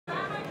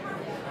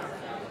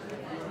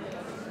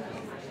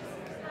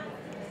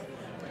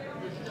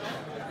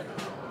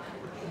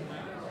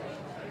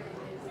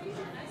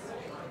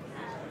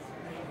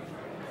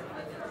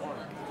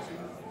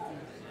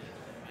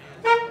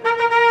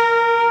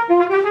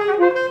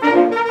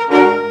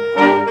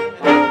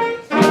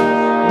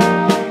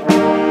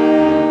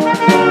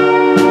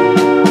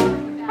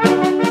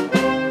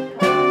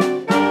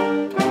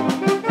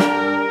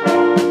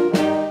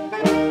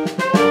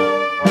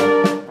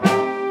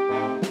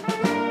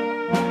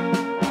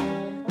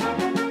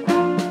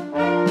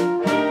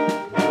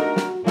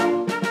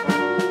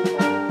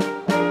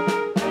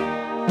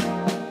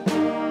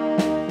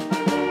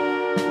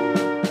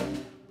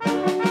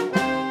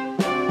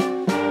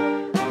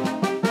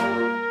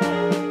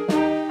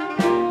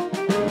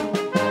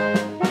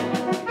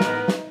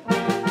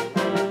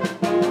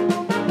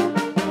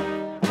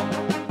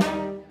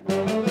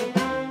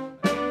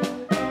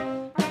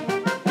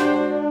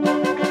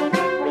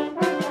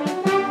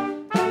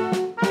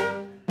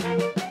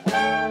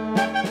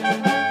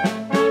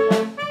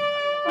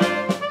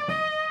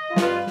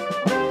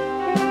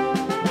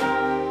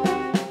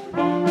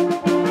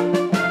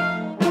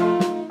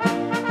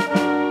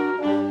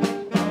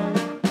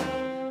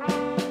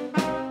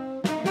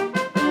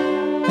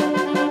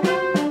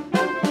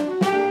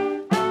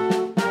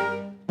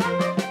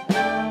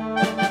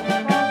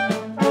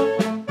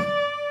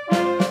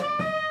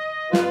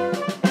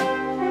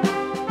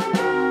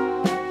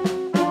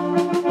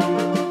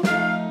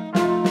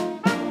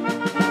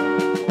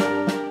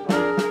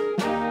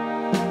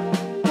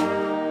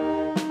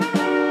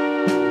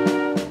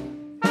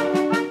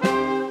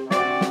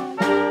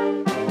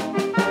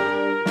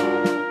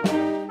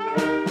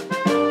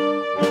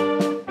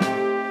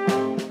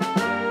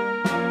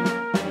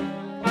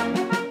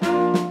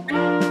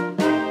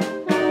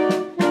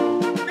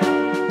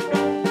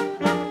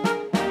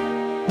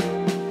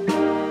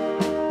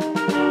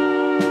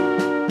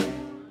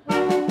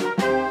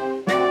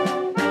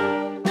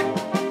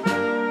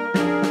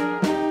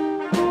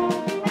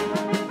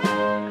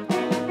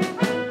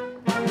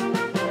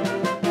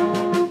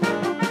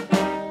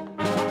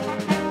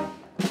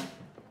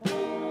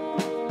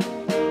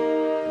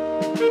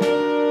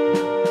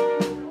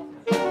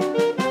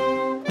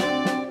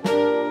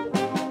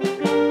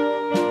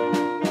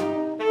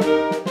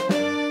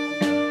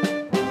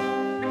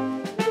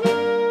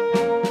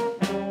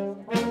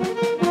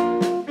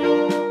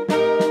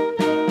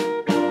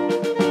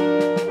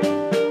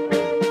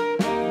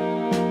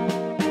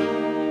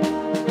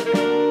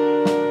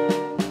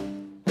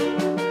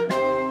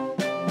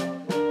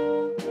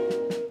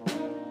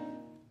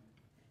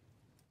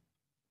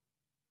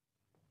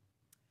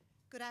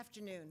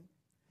afternoon.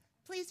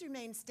 Please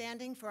remain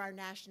standing for our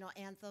national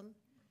anthem,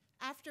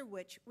 after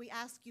which we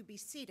ask you be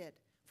seated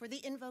for the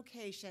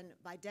invocation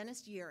by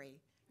Dennis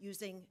Yeary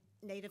using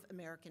Native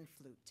American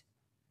flute.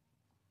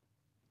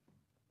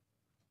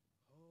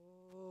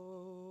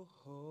 Ho,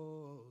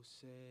 ho,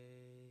 say,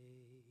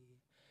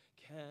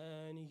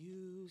 can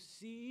you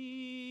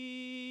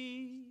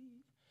see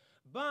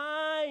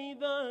by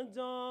the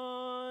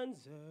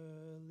dawn's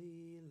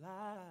early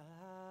light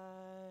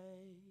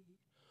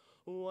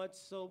what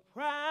so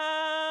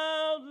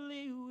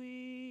proudly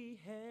we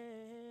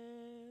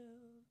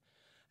hailed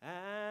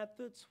at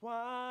the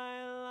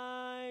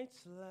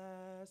twilight's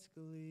last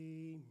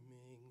gleaming,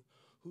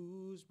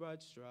 whose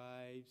broad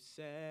stripes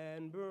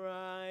and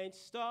bright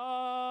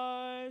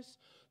stars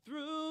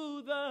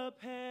through the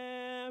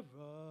perilous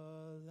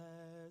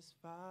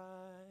fight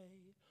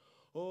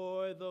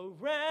o'er the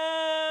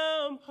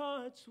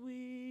ramparts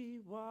we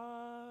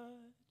watch,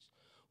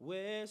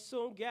 where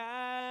so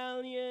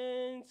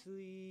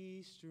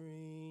gallantly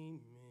streaming,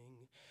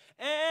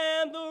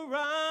 and the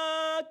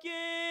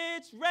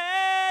rocket's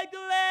red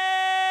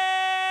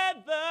glare,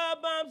 the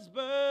bombs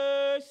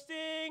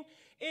bursting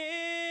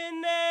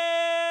in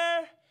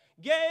air,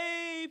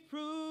 gave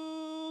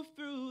proof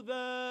through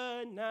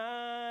the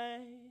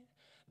night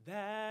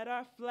that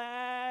our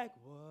flag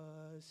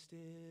was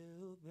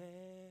still there.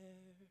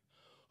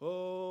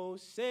 Oh,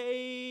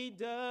 say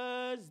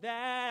does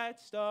that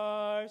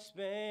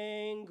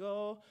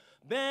star-spangled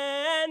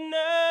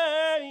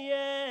banner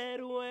yet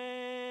wave,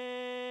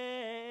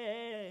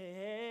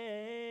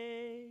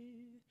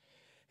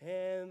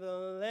 and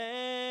the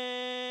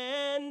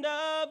land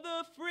of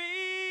the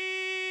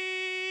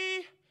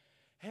free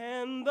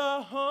and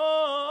the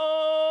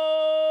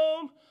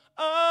home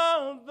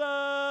of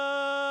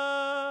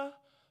the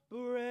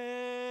brave.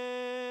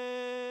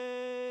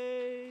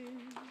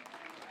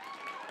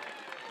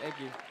 Thank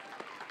you.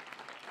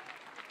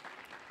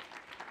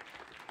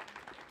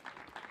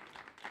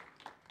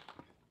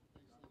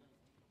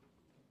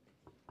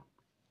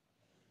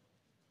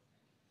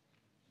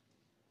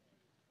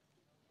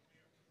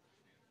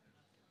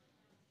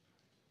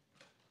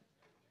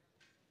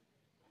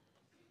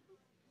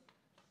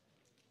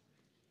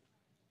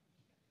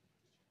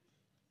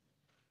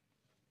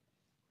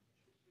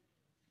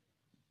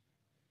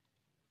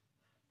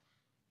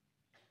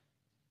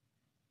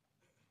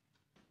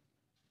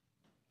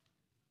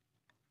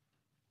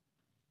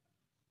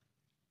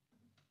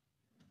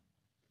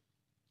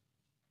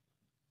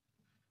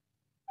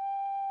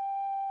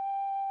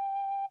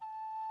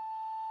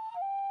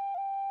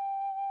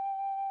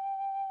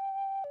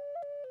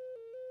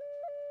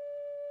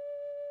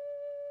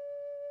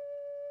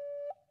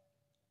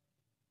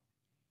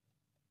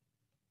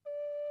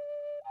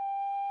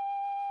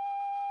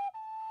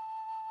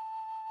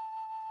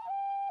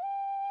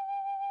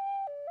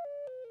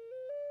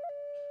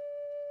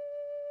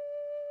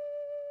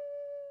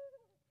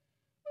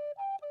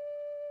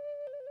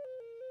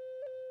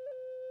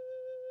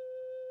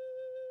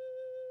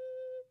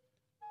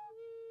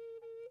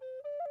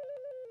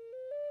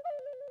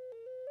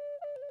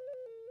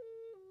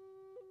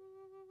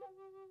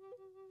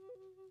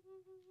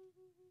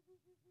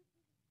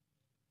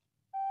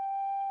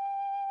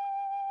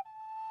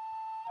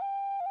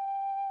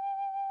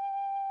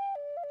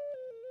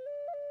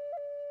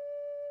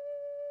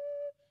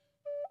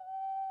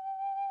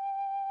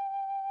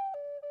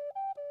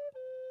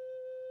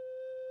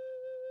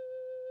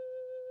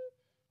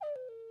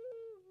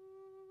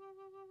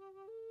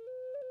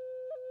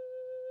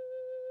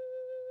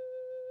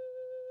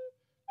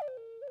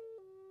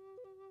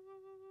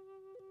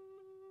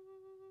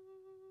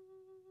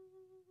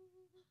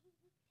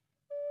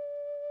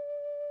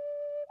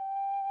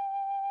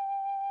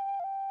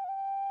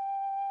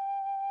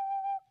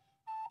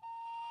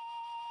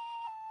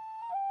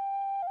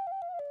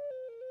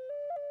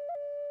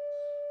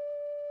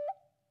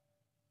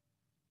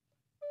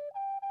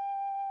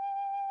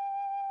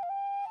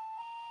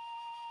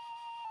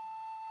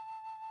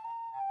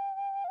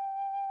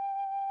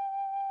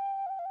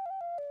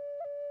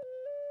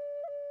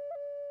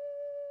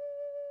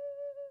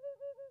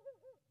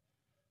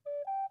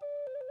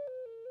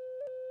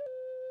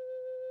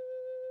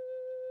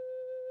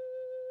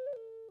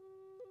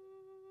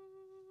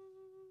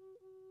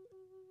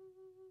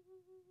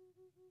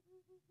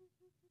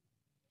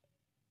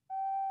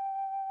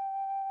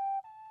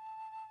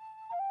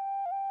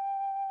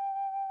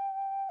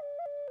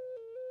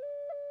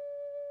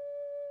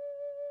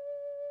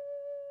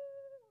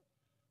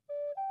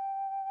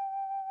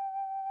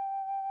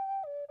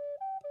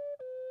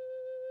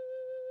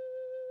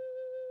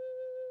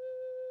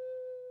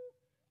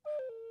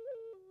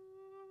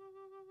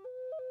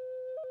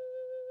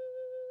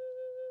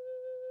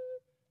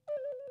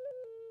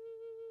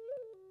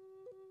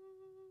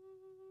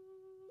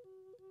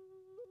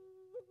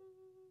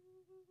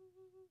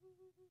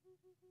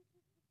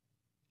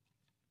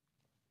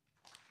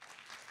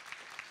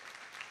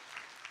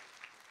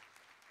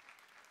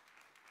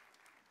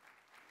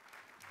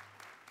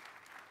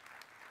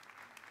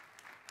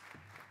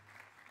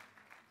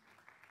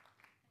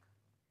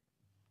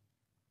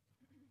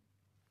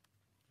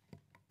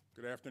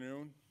 Good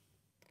afternoon.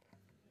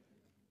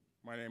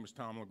 My name is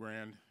Tom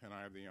LeGrand, and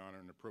I have the honor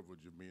and the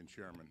privilege of being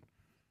chairman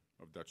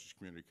of Dutchess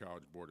Community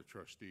College Board of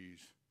Trustees.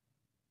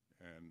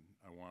 And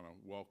I want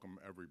to welcome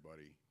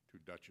everybody to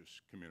Dutchess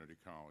Community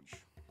College.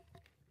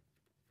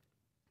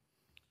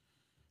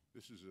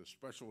 This is a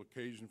special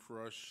occasion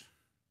for us,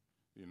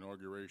 the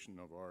inauguration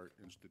of our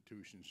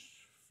institution's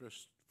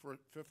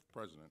fifth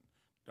president,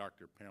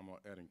 Dr. Pamela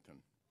Edington.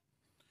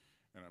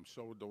 And I'm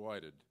so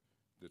delighted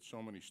that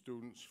so many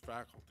students,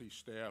 faculty,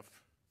 staff,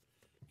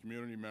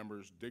 community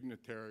members,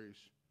 dignitaries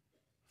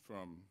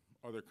from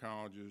other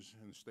colleges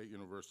and the State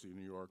University of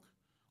New York,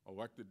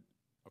 elected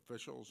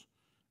officials,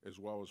 as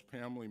well as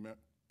Pamela's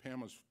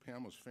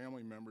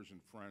family members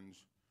and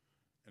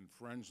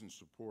friends and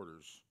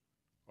supporters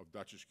of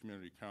Dutchess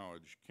Community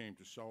College came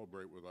to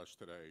celebrate with us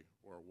today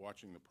or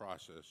watching the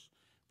process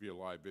via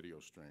live video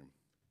stream.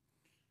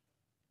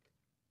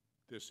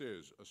 This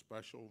is a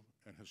special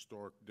and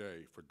historic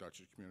day for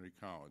Dutchess Community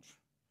College,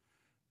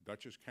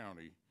 Dutchess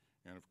County,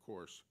 and of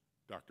course,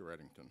 Dr.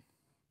 Edington.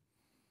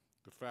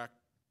 The fact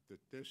that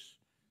this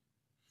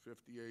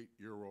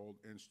 58-year-old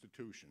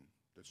institution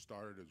that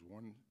started as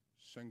one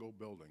single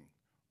building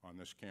on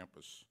this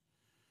campus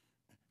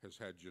has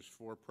had just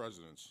 4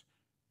 presidents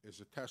is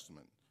a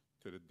testament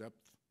to the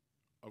depth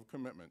of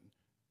commitment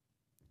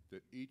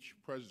that each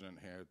president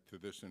had to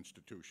this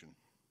institution.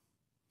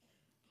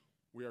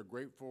 We are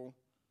grateful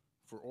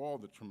for all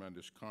the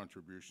tremendous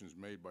contributions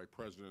made by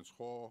Presidents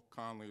Hall,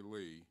 Conley,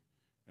 Lee,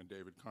 and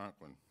David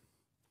Conklin,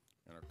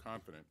 and are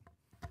confident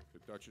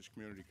that Dutchess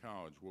Community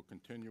College will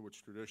continue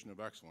its tradition of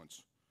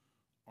excellence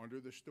under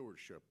the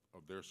stewardship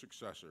of their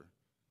successor,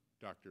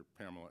 Dr.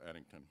 Pamela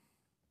Edington.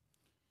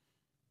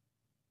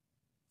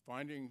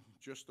 Finding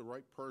just the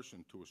right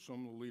person to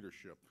assume the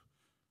leadership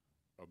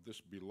of this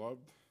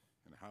beloved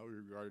and highly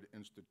regarded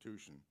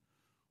institution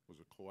was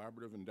a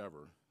collaborative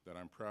endeavor that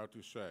I'm proud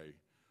to say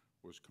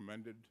was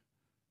commended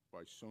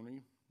by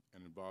SUNY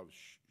and involves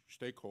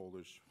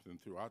stakeholders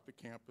throughout the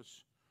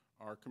campus,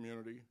 our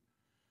community,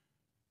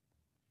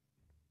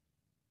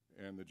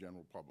 and the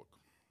general public.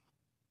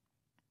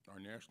 Our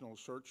national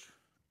search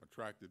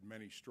attracted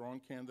many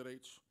strong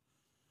candidates,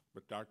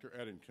 but Dr.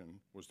 Edington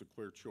was the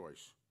clear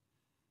choice,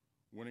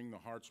 winning the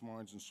hearts,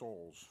 minds, and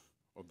souls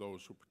of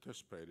those who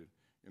participated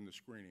in the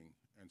screening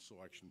and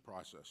selection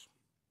process.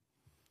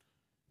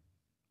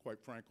 Quite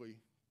frankly,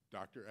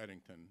 Dr.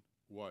 Edington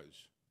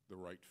was the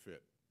right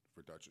fit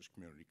for Dutchess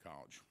Community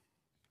College.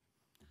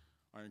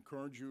 I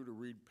encourage you to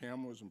read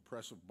Pamela's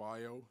impressive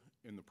bio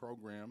in the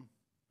program,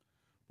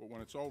 but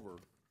when it's over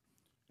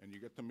and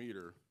you get to meet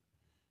her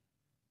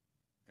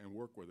and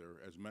work with her,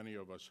 as many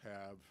of us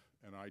have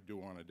and I do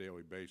on a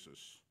daily basis,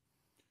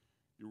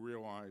 you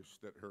realize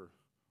that her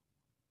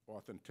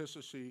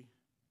authenticity,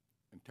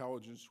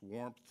 intelligence,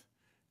 warmth,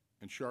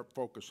 and sharp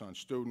focus on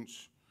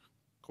students,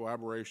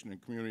 collaboration,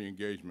 and community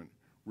engagement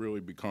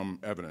really become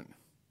evident.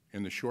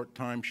 In the short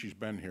time she's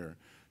been here,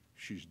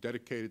 she's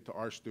dedicated to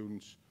our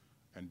students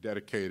and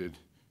dedicated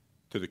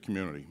to the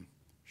community.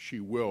 She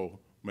will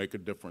make a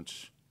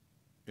difference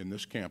in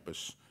this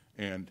campus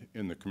and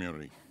in the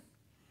community.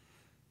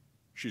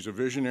 She's a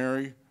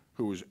visionary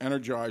who has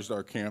energized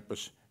our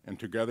campus and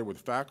together with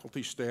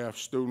faculty, staff,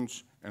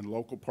 students, and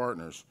local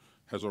partners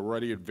has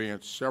already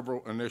advanced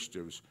several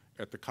initiatives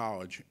at the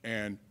college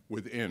and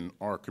within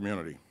our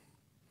community.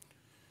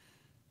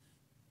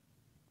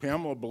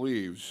 Pamela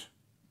believes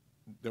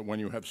that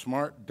when you have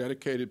smart,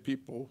 dedicated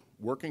people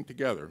working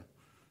together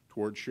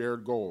toward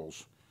shared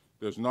goals,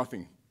 there's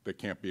nothing that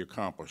can't be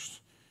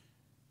accomplished.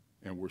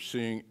 And we're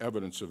seeing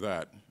evidence of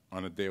that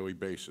on a daily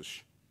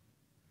basis.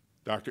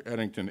 Dr.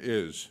 Edington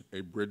is a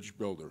bridge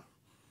builder,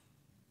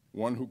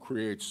 one who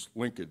creates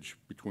linkage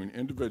between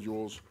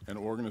individuals and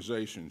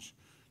organizations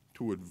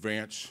to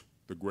advance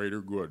the greater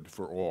good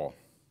for all.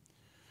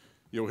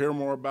 You'll hear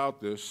more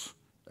about this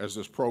as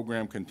this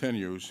program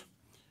continues,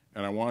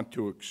 and I want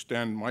to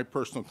extend my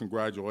personal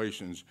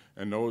congratulations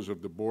and those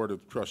of the Board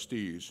of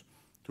Trustees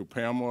to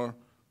Pamela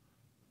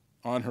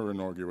on her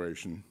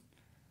inauguration,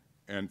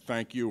 and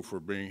thank you for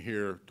being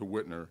here to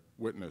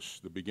witness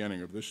the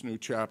beginning of this new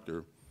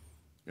chapter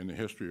in the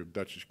history of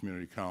Dutchess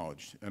Community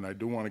College. And I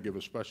do want to give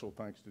a special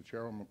thanks to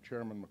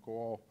Chairman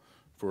McCall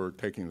for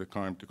taking the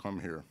time to come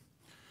here.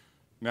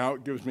 Now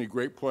it gives me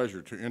great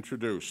pleasure to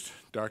introduce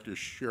Dr.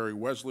 Sherry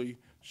Wesley,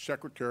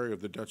 Secretary of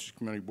the Dutchess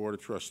Community Board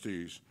of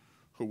Trustees,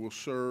 who will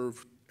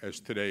serve as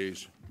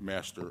today's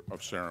Master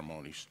of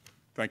Ceremonies.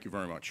 Thank you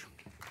very much.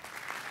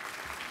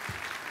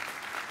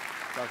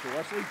 Dr.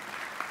 Wesley?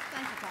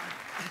 Thank you, Tom.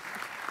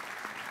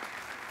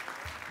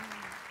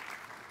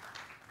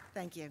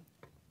 Thank you.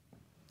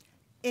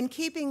 In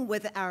keeping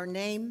with our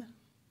name,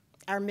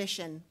 our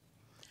mission,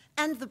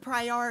 and the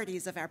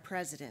priorities of our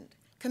president,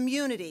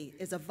 community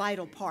is a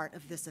vital part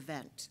of this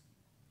event.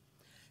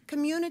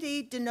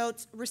 Community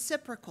denotes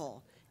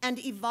reciprocal and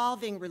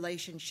evolving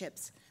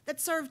relationships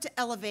that serve to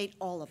elevate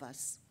all of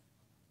us.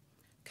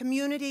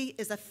 Community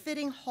is a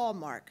fitting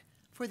hallmark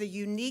for the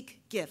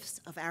unique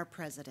gifts of our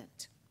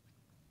president.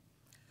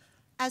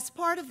 As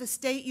part of the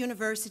State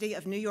University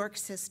of New York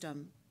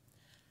system,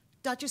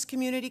 Dutchess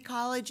Community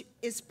College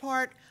is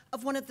part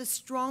of one of the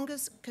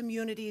strongest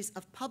communities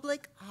of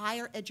public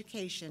higher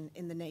education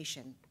in the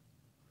nation.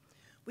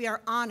 We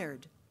are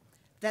honored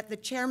that the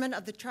chairman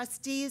of the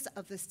trustees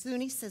of the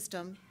SUNY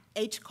system,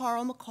 H.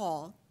 Carl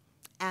McCall,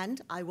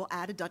 and I will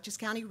add a Dutchess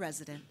County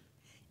resident,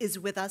 is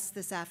with us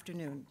this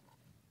afternoon.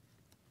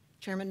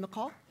 Chairman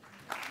McCall.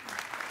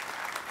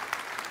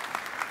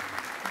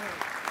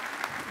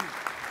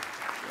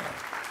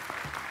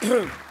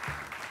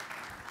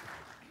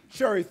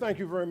 Sherry, thank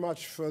you very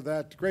much for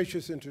that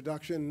gracious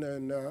introduction,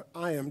 and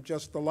I am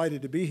just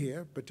delighted to be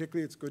here.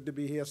 Particularly, it's good to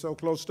be here so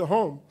close to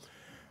home.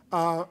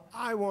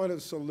 I want to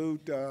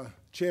salute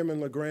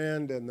Chairman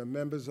LeGrand and the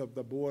members of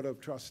the Board of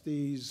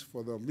Trustees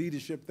for the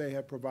leadership they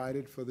have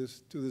provided to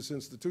this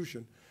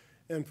institution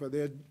and for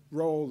their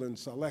role in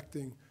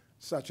selecting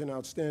such an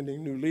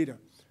outstanding new leader.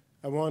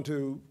 I want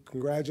to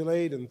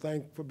congratulate and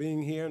thank for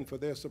being here and for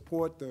their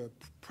support the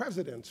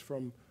presidents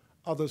from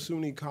other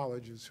SUNY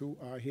colleges who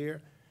are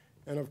here,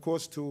 and of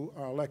course to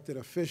our elected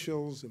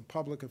officials and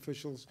public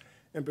officials,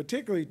 and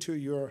particularly to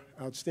your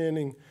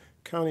outstanding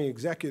county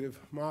executive,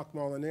 Mark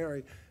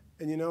Molinari.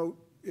 And you know,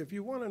 if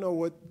you want to know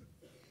what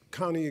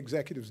county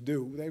executives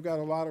do, they've got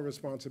a lot of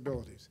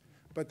responsibilities,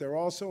 but they're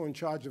also in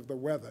charge of the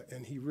weather,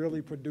 and he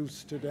really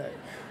produced today.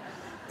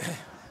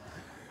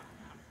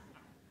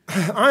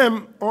 I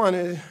am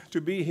honored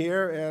to be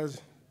here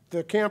as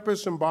the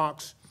campus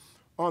embarks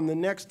on the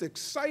next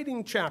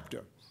exciting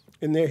chapter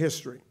in their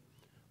history,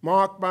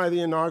 marked by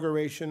the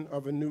inauguration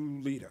of a new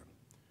leader.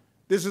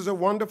 This is a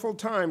wonderful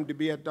time to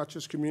be at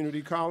Dutchess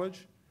Community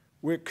College,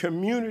 where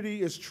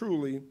community is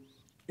truly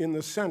in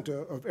the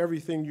center of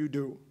everything you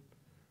do.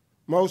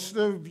 Most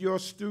of your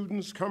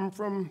students come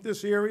from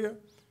this area,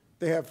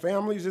 they have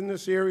families in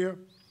this area,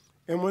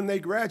 and when they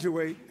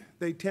graduate,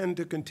 they tend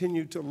to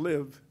continue to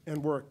live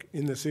and work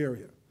in this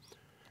area,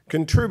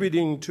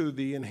 contributing to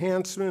the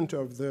enhancement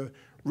of the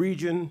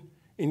region,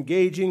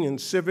 engaging in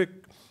civic,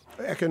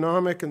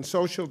 economic, and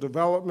social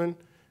development,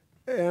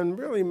 and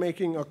really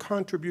making a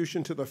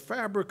contribution to the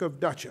fabric of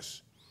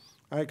Dutchess.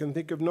 I can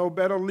think of no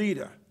better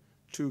leader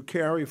to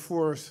carry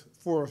forth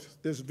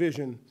this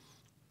vision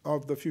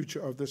of the future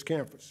of this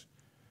campus.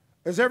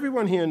 As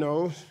everyone here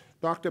knows,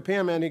 Dr.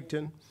 Pam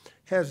Edington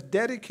has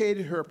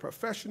dedicated her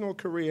professional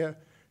career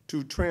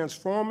to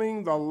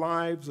transforming the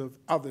lives of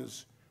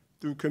others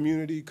through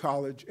community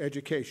college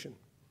education.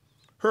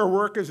 Her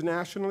work is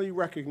nationally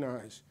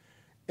recognized,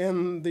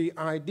 and the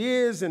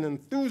ideas and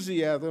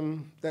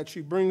enthusiasm that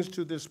she brings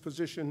to this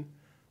position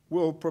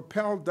will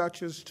propel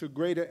Dutchess to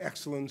greater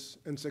excellence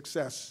and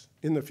success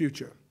in the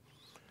future.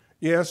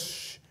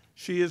 Yes,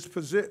 she is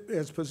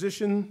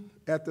positioned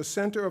at the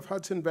center of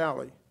Hudson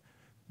Valley.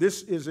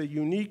 This is a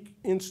unique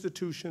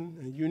institution,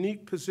 a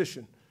unique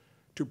position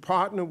to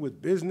partner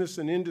with business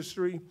and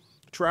industry,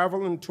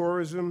 travel and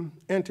tourism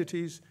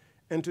entities,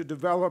 and to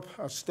develop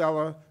a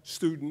stellar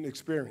student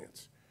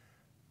experience.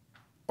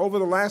 Over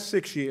the last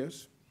 6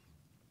 years,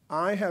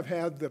 I have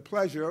had the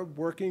pleasure of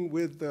working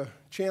with the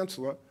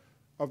Chancellor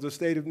of the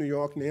state of New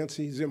York,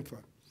 Nancy Zimpher.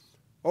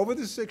 Over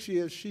the 6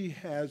 years, she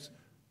has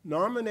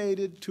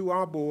nominated to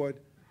our board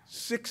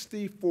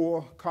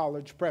 64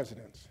 college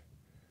presidents.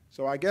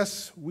 So I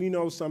guess we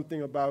know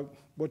something about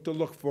what to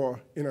look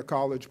for in a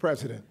college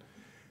president.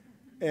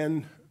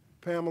 And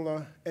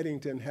Pamela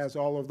Edington has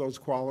all of those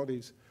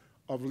qualities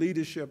of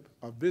leadership,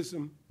 of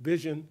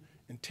vision,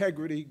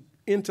 integrity,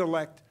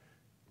 intellect,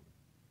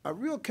 a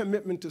real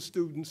commitment to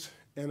students,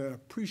 and an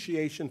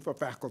appreciation for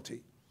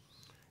faculty.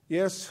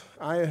 Yes,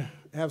 I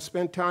have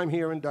spent time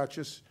here in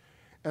Dutchess,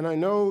 and I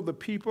know the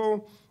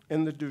people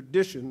and the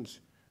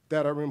traditions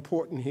that are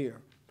important here.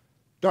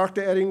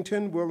 Dr.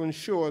 Edington will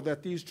ensure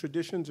that these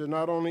traditions are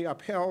not only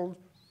upheld,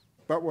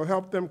 but will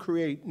help them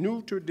create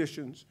new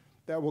traditions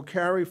that will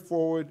carry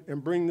forward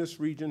and bring this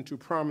region to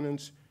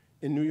prominence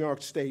in New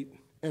York State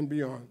and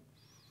beyond.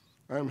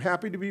 I am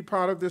happy to be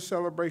part of this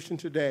celebration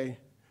today,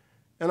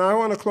 and I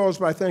want to close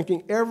by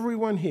thanking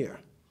everyone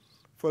here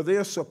for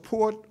their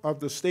support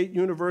of the State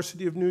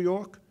University of New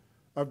York,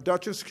 of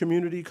Dutchess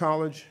Community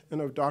College,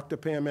 and of Dr.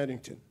 Pam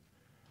Edington.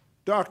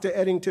 Dr.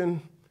 Edington,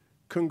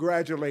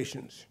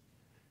 congratulations.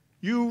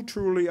 You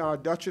truly are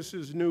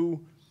Dutchess's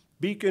new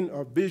beacon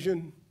of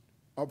vision,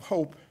 of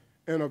hope,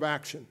 and of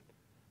action.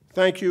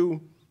 Thank you,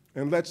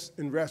 and let's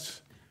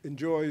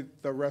enjoy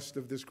the rest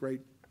of this great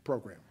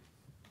program.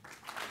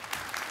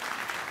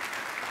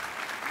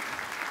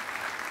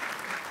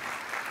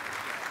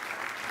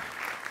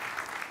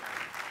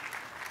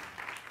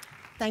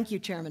 Thank you,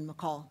 Chairman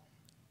McCall.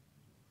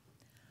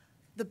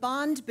 The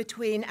bond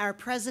between our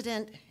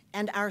president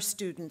and our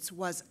students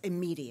was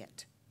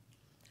immediate.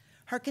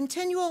 Her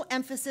continual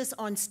emphasis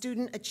on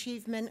student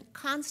achievement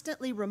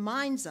constantly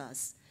reminds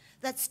us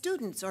that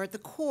students are at the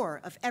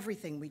core of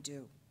everything we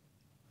do.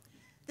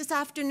 This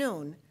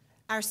afternoon,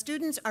 our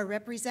students are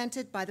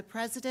represented by the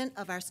president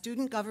of our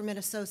Student Government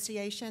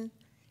Association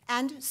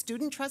and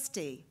student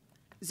trustee,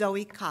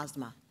 Zoe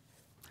Kozma.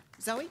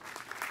 Zoe?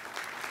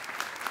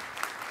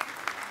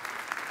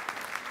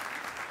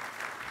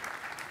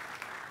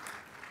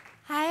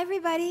 Hi,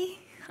 everybody.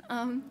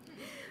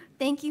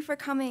 Thank you for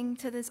coming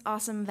to this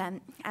awesome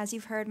event. As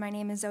you've heard, my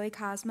name is Zoe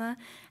Cosma,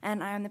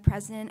 and I am the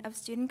President of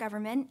Student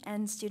Government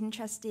and Student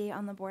Trustee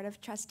on the Board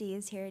of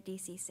Trustees here at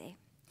DCC.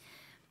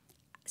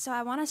 So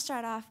I want to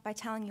start off by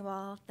telling you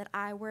all that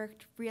I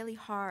worked really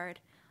hard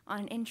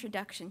on an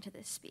introduction to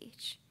this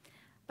speech.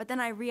 But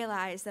then I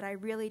realized that I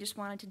really just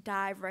wanted to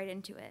dive right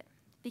into it,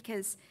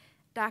 because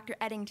Dr.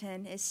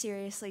 Edington is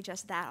seriously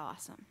just that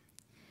awesome.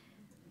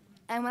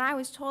 And when I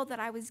was told that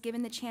I was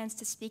given the chance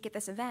to speak at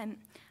this event,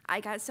 I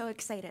got so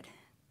excited.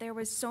 There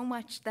was so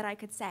much that I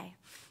could say,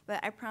 but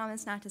I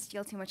promise not to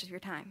steal too much of your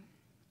time.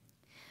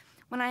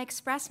 When I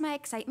express my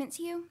excitement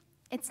to you,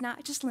 it's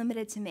not just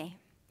limited to me.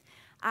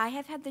 I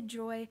have had the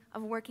joy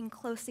of working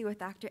closely with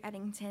Dr.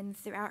 Edington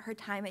throughout her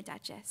time at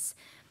Dutchess,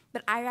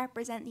 but I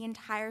represent the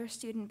entire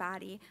student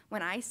body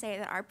when I say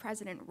that our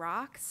president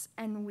rocks,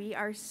 and we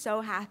are so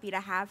happy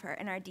to have her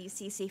in our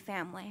DCC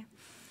family,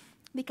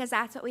 because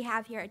that's what we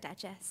have here at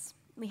Dutchess.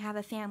 We have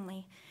a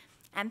family,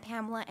 and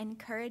Pamela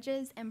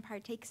encourages and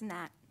partakes in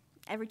that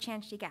every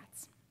chance she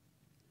gets.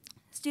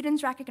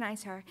 Students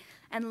recognize her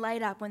and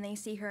light up when they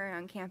see her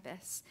on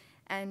campus.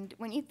 And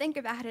when you think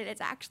about it,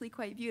 it's actually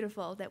quite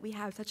beautiful that we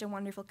have such a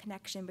wonderful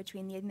connection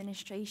between the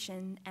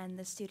administration and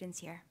the students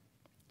here.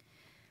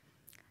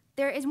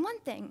 There is one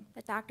thing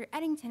that Dr.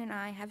 Edington and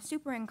I have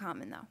super in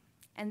common, though,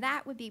 and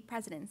that would be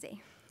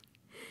presidency.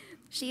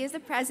 She is the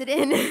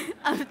president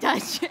of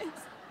Dutchess.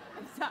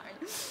 Sorry,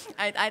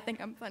 I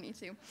think I'm funny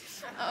too.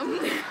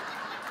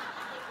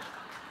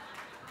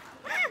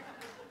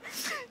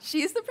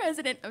 She's the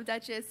president of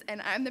Dutchess,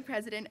 and I'm the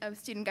president of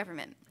student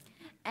government.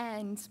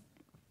 And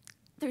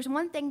there's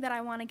one thing that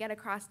I want to get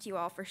across to you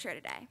all for sure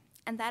today,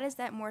 and that is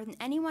that more than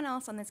anyone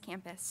else on this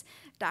campus,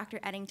 Dr.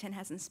 Edington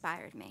has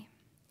inspired me.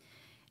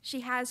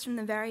 She has from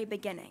the very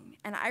beginning,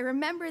 and I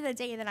remember the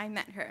day that I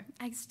met her.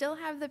 I still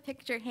have the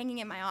picture hanging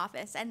in my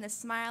office, and the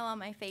smile on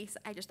my face,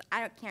 I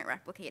can't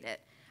replicate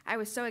it. I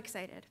was so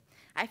excited.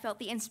 I felt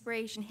the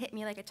inspiration hit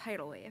me like a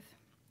tidal wave.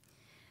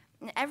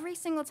 And every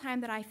single time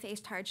that I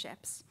faced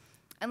hardships,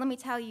 and let me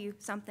tell you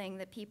something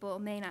that people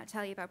may not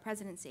tell you about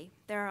presidency,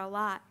 there are a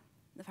lot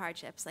of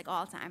hardships, like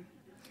all time.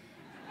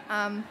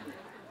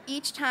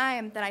 Each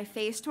time that I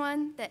faced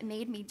one that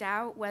made me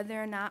doubt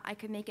whether or not I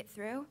could make it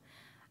through,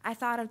 I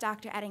thought of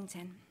Dr.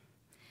 Edington.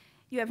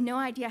 You have no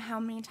idea how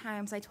many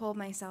times I told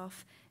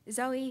myself,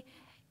 Zoe,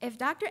 if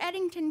Dr.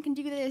 Edington can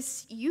do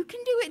this, you can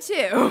do it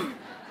too.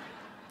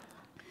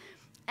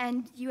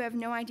 And you have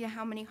no idea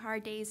how many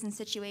hard days and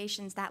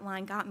situations that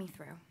line got me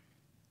through.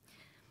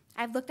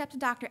 I've looked up to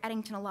Dr.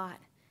 Edington a lot,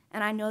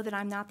 and I know that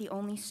I'm not the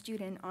only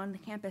student on the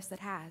campus that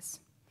has.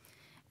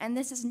 And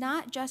this is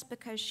not just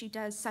because she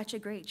does such a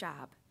great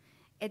job.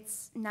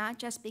 It's not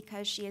just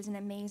because she is an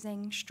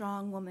amazing,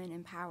 strong woman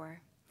in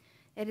power.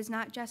 It is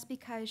not just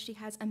because she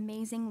has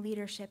amazing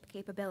leadership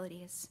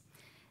capabilities.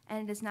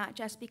 And it is not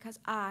just because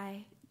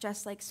I,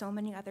 just like so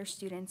many other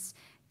students,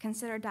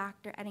 consider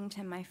Dr.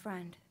 Edington my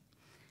friend.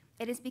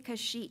 It is because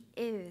she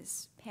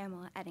is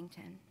Pamela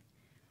Edington.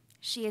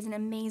 She is an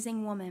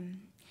amazing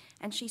woman,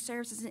 and she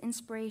serves as an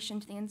inspiration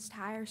to the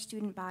entire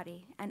student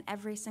body and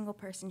every single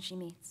person she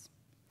meets.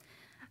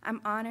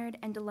 I'm honored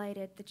and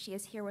delighted that she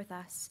is here with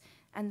us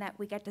and that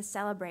we get to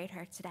celebrate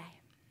her today.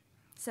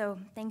 So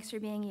thanks for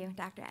being you,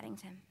 Dr.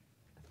 Edington.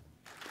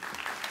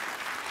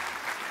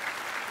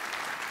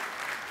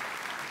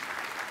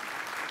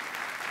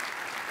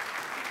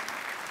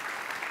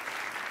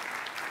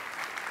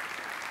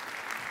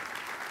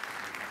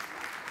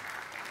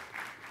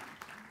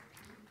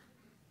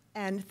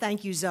 And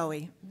thank you,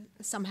 Zoe.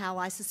 Somehow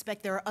I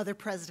suspect there are other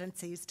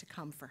presidencies to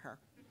come for her.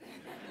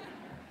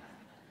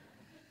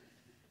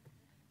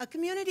 A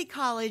community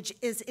college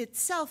is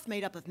itself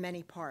made up of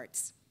many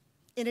parts.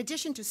 In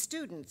addition to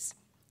students,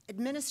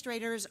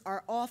 administrators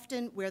are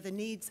often where the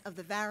needs of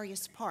the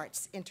various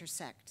parts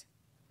intersect.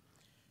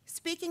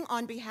 Speaking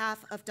on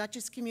behalf of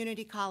Dutchess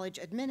Community College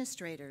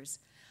administrators,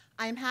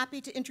 I am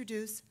happy to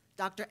introduce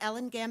Dr.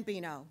 Ellen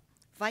Gambino,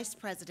 Vice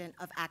President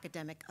of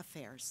Academic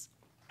Affairs.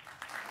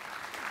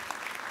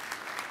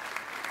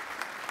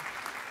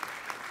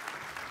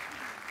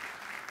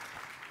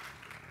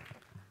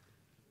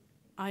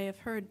 I have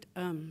heard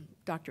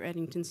Dr.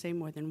 Edington say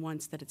more than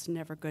once that it's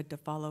never good to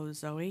follow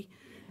Zoe,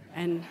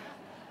 and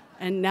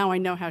now I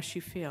know how she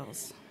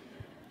feels.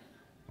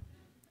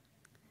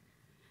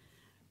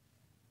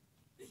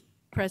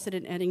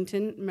 President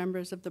Edington,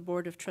 members of the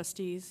Board of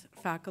Trustees,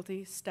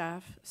 faculty,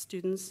 staff,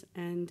 students,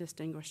 and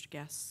distinguished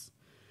guests.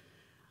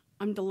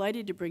 I'm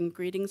delighted to bring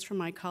greetings from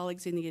my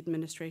colleagues in the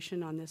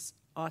administration on this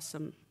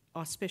awesome,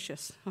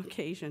 auspicious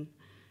occasion.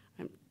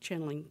 I'm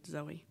channeling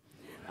Zoe.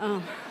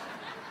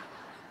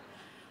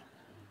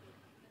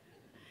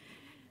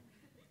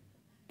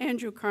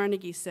 Andrew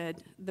Carnegie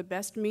said, "The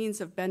best means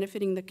of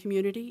benefiting the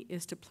community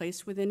is to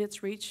place within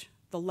its reach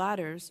the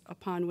ladders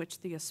upon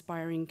which the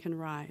aspiring can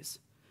rise."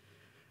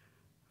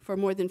 For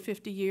more than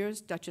 50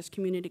 years, Dutchess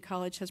Community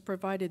College has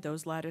provided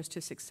those ladders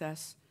to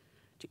success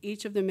to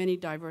each of the many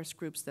diverse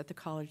groups that the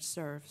college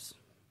serves.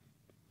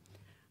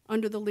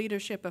 Under the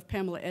leadership of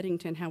Pamela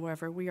Edington,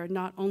 however, we are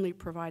not only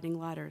providing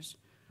ladders,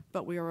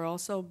 but we are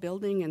also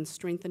building and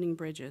strengthening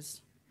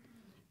bridges.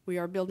 We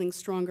are building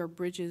stronger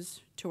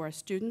bridges to our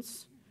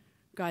students,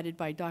 guided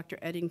by Dr.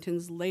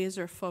 Edington's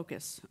laser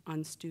focus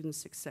on student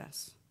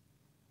success.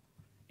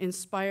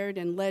 Inspired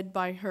and led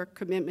by her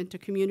commitment to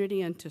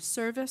community and to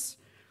service,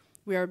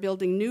 we are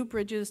building new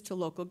bridges to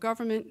local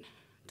government,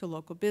 to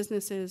local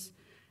businesses,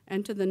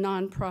 and to the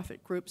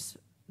nonprofit groups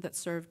that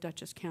serve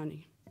Dutchess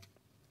County.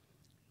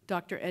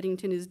 Dr.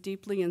 Edington is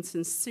deeply and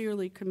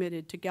sincerely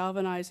committed to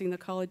galvanizing the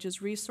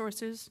college's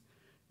resources,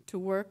 to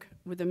work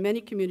with the many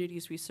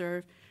communities we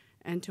serve,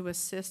 and to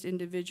assist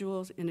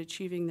individuals in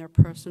achieving their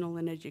personal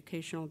and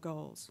educational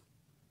goals.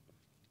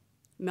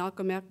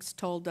 Malcolm X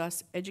told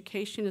us,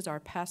 education is our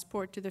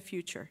passport to the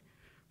future,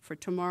 for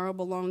tomorrow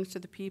belongs to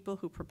the people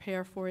who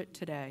prepare for it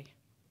today.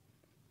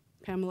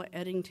 Pamela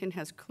Edington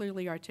has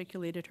clearly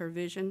articulated her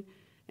vision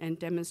and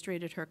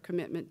demonstrated her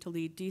commitment to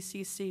lead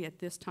DCC at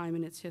this time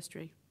in its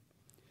history.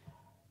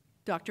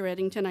 Dr.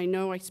 Edington, I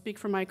know I speak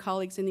for my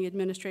colleagues in the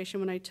administration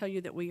when I tell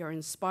you that we are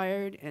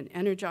inspired and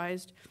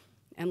energized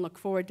and look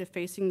forward to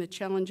facing the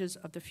challenges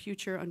of the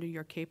future under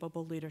your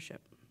capable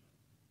leadership.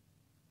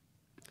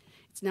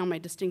 It's now my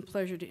distinct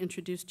pleasure to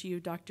introduce to you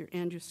Dr.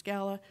 Andrew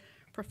Scala,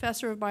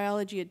 Professor of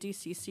Biology at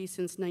DCC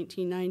since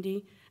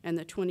 1990 and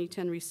the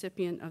 2010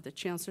 recipient of the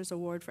Chancellor's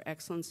Award for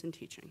Excellence in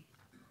Teaching.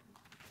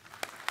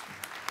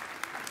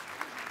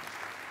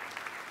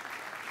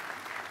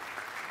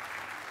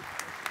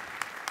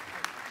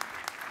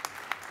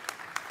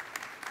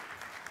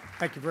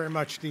 Thank you very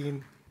much,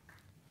 Dean.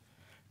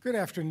 Good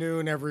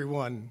afternoon,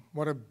 everyone.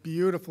 What a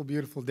beautiful,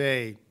 beautiful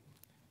day.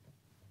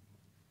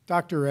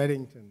 Dr.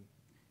 Edington,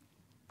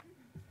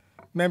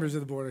 members of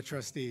the Board of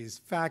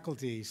Trustees,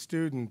 faculty,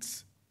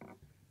 students,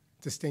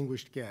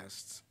 distinguished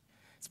guests.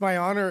 It's my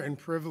honor and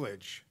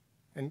privilege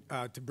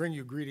to bring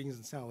you greetings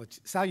and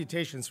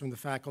salutations from the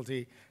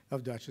faculty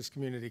of Dutchess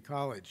Community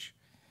College.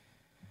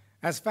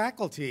 As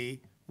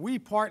faculty, we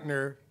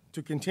partner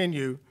to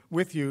continue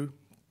with you,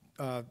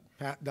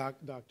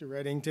 Dr.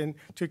 Edington,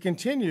 to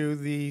continue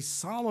the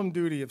solemn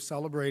duty of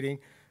celebrating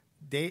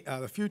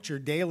the future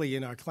daily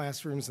in our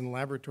classrooms and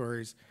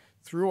laboratories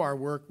through our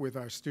work with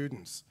our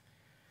students.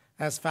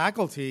 As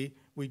faculty,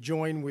 we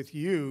join with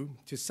you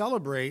to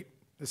celebrate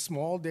the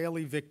small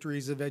daily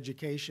victories of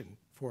education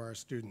for our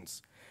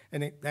students.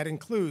 And that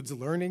includes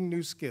learning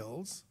new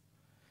skills,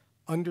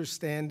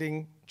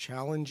 understanding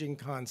challenging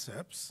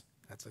concepts,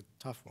 that's a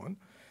tough one,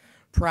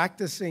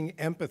 practicing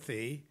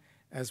empathy,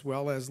 as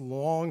well as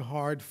long,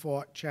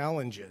 hard-fought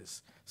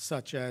challenges,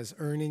 such as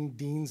earning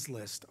Dean's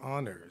List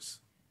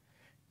honors,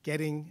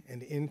 getting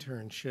an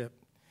internship,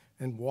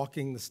 and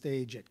walking the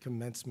stage at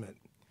commencement.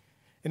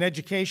 In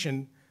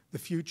education, the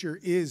future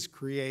is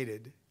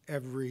created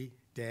every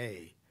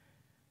day.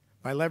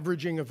 By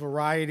leveraging a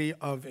variety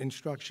of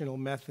instructional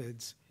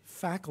methods,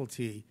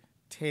 faculty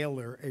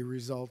tailor a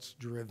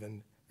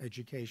results-driven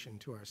education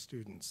to our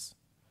students.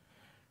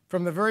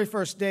 From the very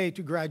first day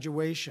to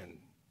graduation,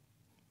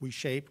 we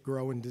shape,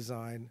 grow, and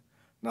design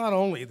not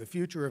only the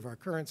future of our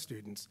current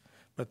students,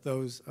 but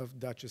those of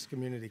Dutchess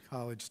Community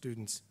College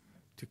students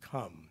to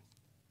come.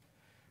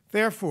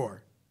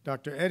 Therefore,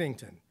 Dr.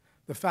 Edington,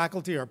 the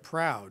faculty are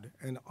proud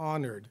and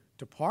honored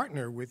to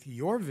partner with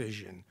your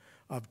vision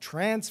of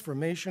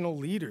transformational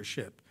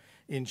leadership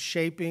in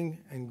shaping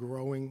and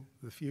growing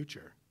the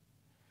future.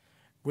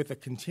 With a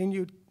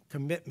continued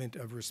commitment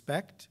of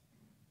respect,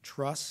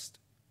 trust,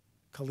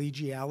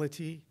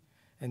 collegiality,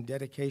 and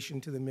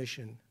dedication to the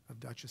mission of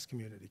Dutchess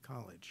Community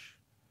College.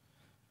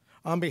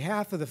 On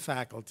behalf of the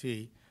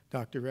faculty,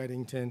 Dr.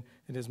 Edington,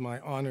 it is my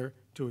honor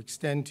to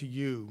extend to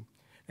you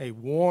a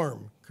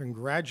warm,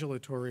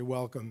 congratulatory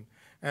welcome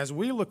as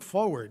we look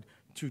forward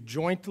to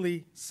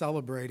jointly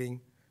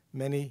celebrating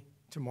many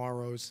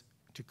tomorrows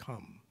to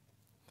come.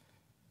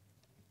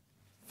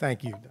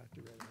 Thank you,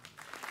 Dr. Edington.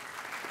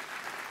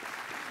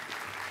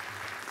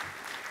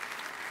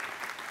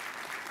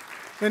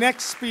 The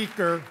next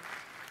speaker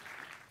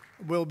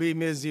will be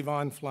Ms.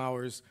 Yvonne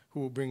Flowers, who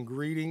will bring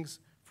greetings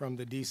from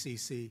the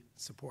DCC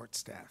support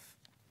staff.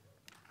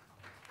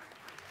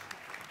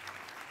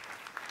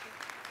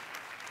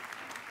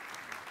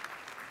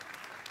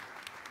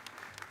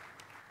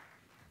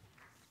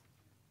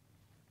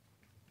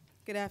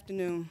 Good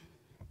afternoon.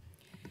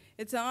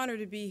 It's an honor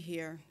to be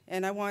here,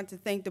 and I want to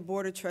thank the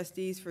Board of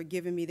Trustees for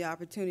giving me the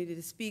opportunity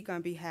to speak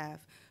on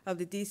behalf of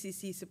the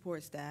DCC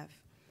support staff.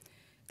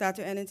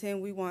 Dr.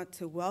 Edington, we want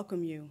to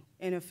welcome you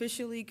and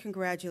officially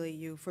congratulate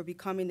you for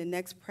becoming the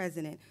next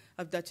president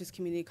of Dutchess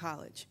Community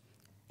College,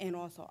 and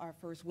also our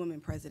first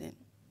woman president.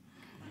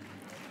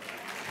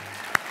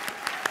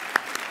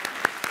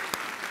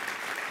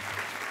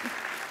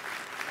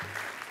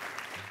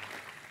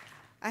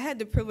 I had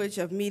the privilege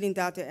of meeting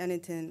Dr.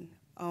 Edington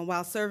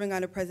while serving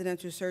on the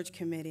Presidential Search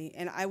Committee,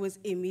 and I was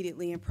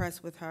immediately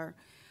impressed with her.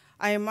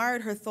 I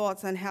admired her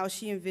thoughts on how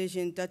she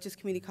envisioned Dutchess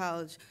Community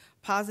College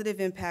positive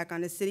impact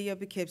on the city of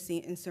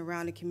Poughkeepsie and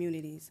surrounding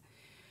communities.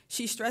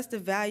 She stressed the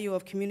value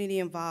of community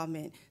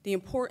involvement, the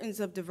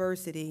importance of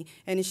diversity,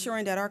 and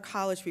ensuring that our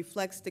college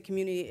reflects the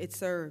community it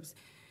serves.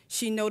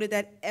 She noted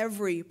that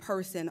every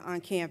person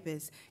on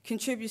campus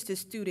contributes to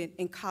student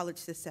and college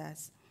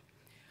success.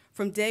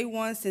 From day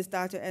one, since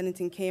Dr.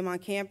 Edington came on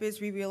campus,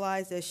 we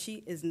realized that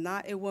she is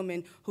not a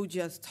woman who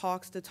just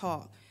talks the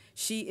talk.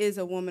 She is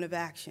a woman of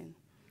action.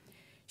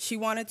 She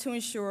wanted to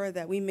ensure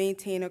that we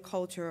maintain a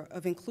culture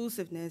of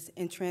inclusiveness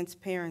and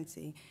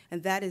transparency,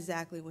 and that is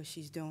exactly what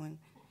she's doing.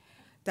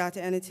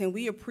 Dr. Edington,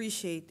 we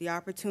appreciate the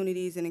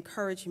opportunities and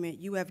encouragement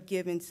you have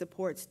given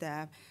support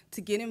staff to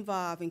get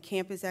involved in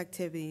campus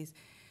activities,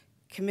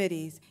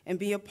 committees, and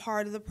be a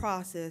part of the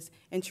process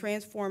in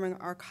transforming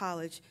our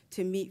college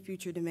to meet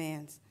future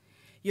demands.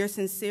 Your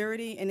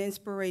sincerity and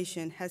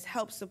inspiration has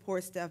helped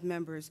support staff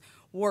members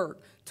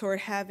work toward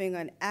having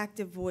an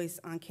active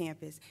voice on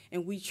campus,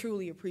 and we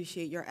truly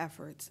appreciate your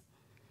efforts.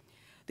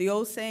 The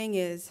old saying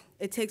is,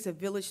 it takes a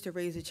village to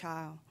raise a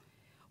child.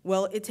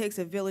 Well, it takes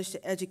a village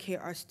to educate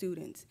our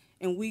students,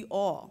 and we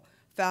all,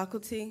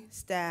 faculty,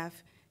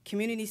 staff,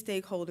 community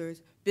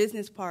stakeholders,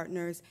 business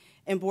partners,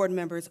 and board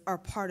members are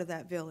part of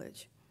that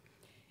village.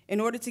 In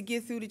order to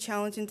get through the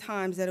challenging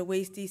times that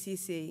awaits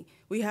DCC,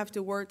 we have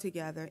to work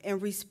together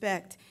and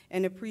respect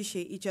and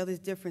appreciate each other's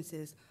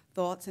differences,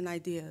 thoughts, and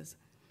ideas.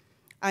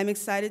 I'm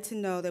excited to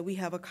know that we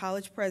have a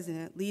college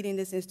president leading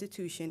this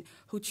institution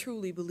who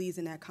truly believes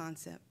in that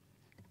concept.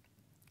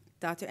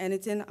 Dr.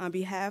 Edington, on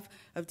behalf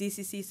of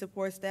DCC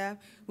support staff,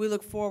 we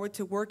look forward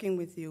to working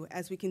with you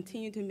as we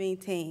continue to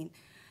maintain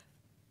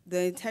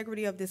the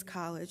integrity of this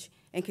college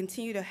and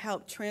continue to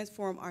help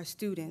transform our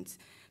students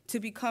to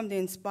become the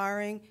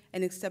inspiring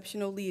and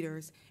exceptional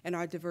leaders in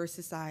our diverse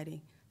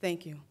society.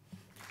 Thank you.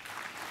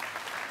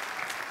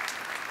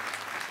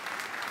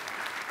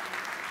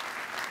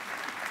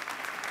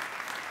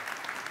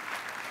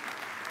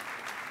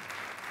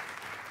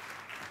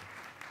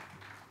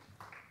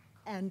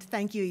 And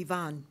thank you,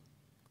 Yvonne.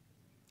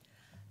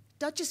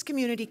 Dutchess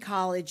Community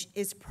College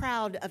is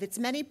proud of its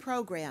many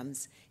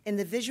programs in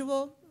the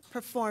visual,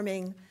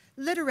 performing,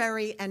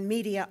 literary, and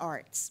media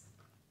arts.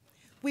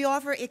 We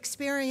offer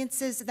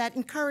experiences that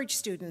encourage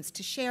students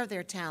to share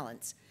their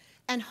talents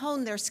and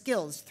hone their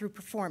skills through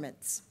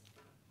performance.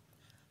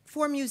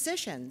 For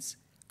musicians,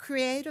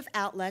 creative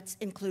outlets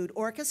include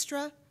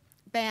orchestra,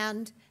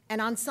 band,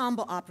 and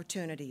ensemble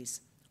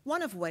opportunities,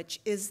 one of which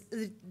is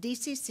the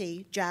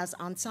DCC Jazz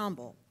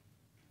Ensemble.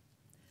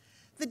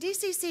 The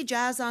DCC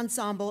Jazz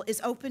Ensemble is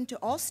open to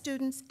all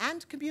students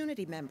and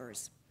community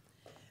members.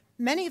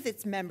 Many of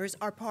its members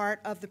are part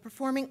of the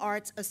Performing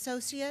Arts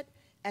Associate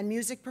and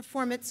Music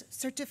Performance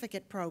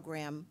Certificate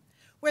Program,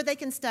 where they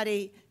can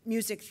study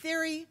music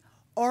theory,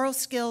 oral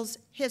skills,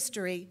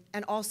 history,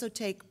 and also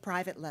take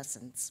private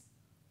lessons.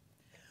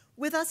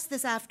 With us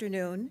this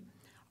afternoon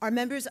are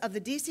members of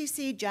the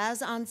DCC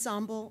Jazz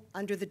Ensemble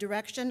under the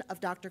direction of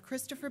Dr.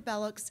 Christopher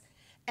Bellocks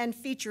and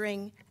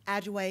featuring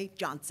Adway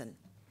Johnson.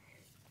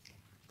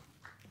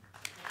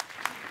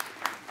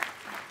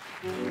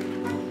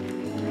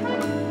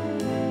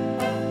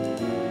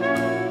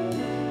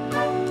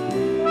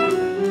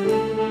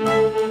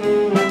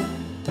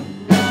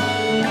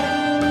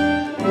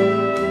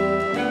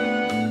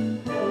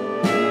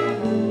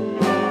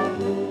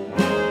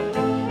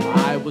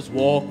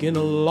 Walking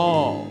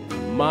along,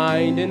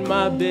 minding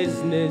my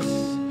business,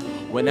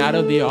 when out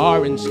of the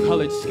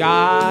orange-colored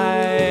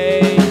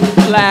sky,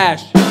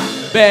 flash,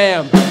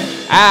 bam,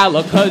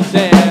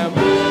 alakazam,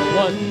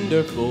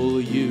 wonderful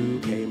you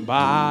came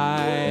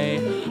by.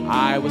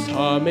 I was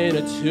humming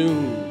a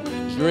tune,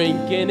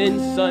 drinking in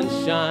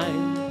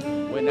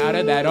sunshine, when out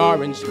of that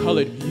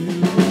orange-colored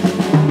view,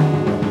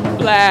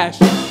 flash,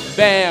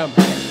 bam,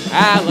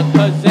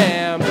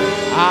 alakazam,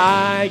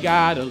 I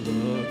gotta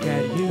look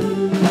at you.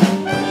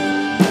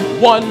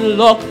 One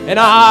look and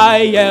I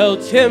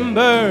yelled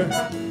timber,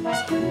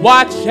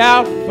 watch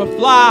out for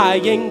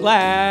flying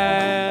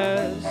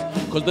glass.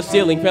 Cause the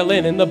ceiling fell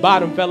in and the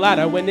bottom fell out.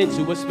 I went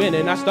into a spin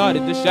and I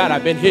started the shot.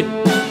 I've been hit,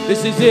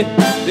 this is it,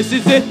 this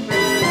is it.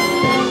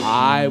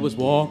 I was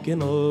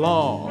walking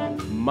along,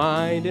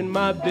 minding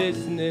my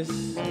business,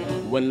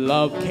 when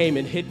love came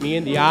and hit me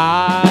in the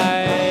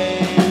eye.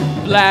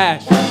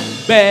 Flash,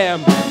 bam,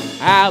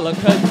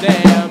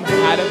 alakazam,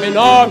 out of an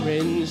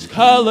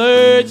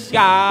orange-colored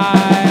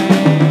sky.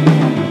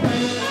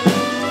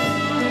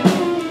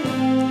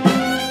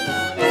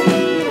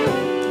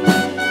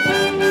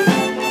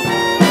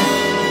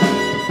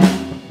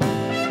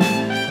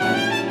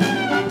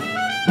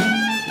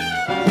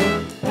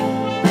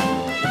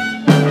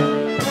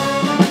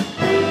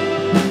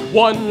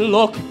 One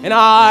look and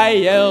I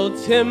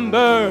yelled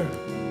timber,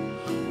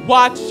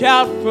 watch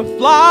out for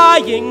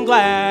flying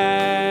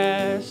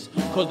glass.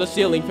 Cause the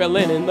ceiling fell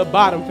in and the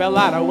bottom fell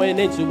out. I went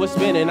into a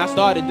spin and I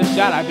started the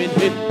shot. I've been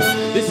hit,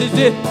 this is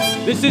it,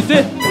 this is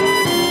it.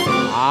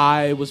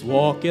 I was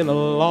walking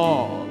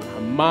along,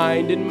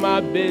 minding my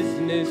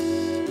business,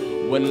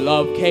 when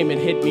love came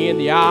and hit me in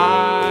the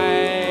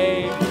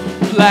eye.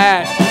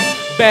 Flash,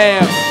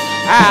 bam,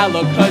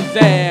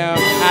 alakazam,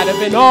 out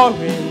of an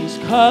orange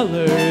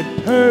colored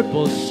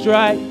purple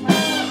stripe,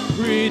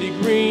 pretty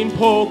green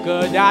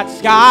polka dot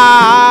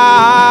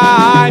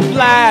sky,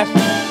 flash,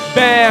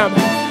 bam,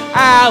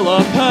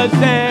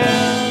 alakazam,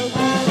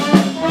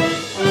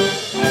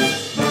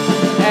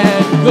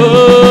 and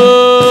goodbye.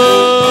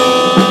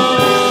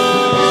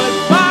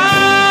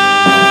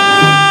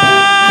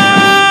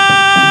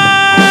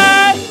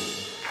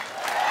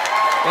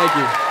 Thank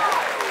you.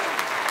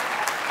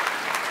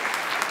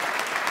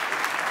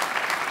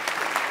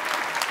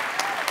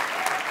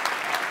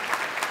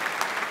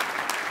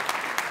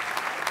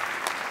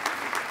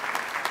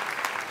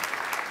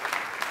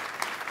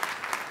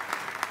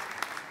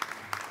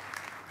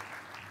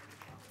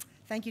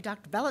 Thank you,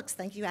 Dr. Bellix.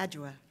 Thank you,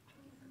 Adjua.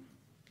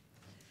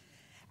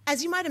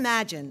 As you might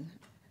imagine,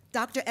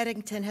 Dr.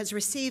 Edington has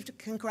received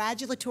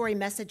congratulatory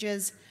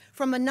messages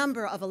from a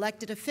number of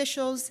elected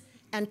officials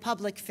and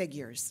public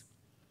figures.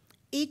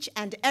 Each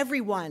and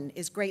every one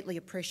is greatly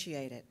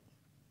appreciated.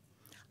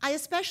 I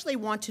especially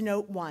want to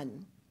note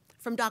one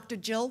from Dr.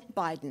 Jill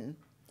Biden,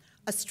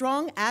 a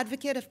strong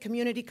advocate of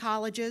community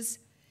colleges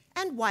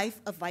and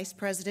wife of Vice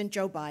President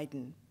Joe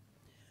Biden,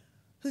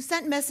 who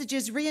sent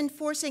messages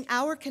reinforcing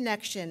our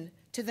connection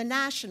to the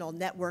national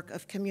network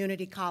of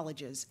community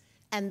colleges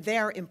and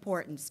their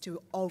importance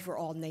to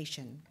overall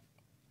nation.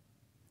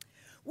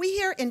 We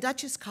here in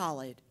Dutchess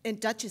County,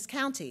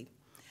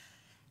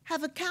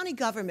 have a county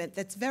government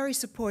that's very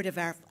supportive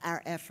of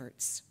our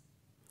efforts.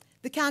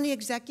 The county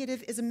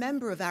executive is a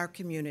member of our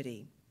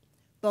community,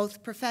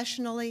 both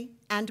professionally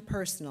and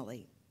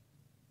personally.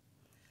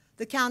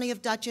 The County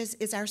of Dutchess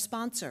is our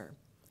sponsor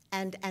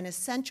and an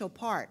essential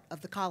part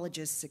of the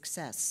college's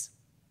success.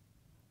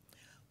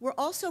 We're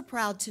also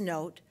proud to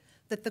note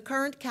that the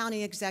current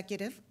county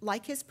executive,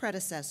 like his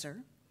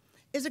predecessor,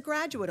 is a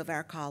graduate of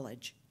our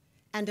college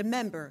and a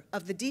member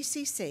of the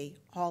DCC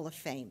Hall of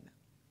Fame.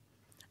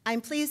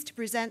 I'm pleased to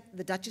present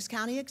the Dutchess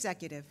County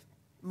Executive,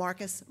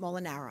 Marcus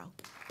Molinaro.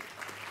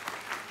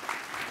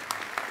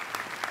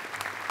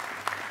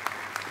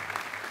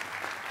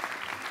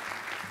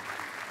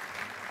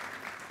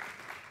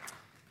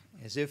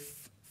 As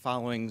if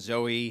following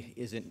Zoe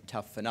isn't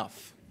tough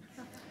enough,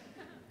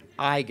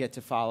 I get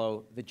to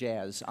follow the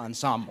jazz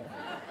ensemble.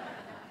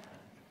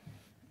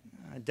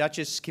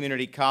 Dutchess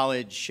Community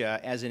College,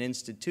 as an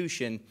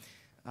institution,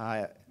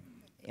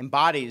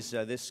 embodies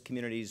this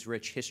community's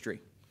rich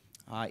history,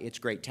 its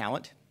great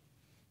talent,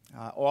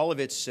 all of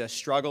its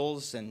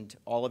struggles, and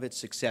all of its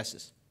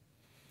successes.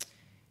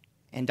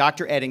 And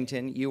Dr.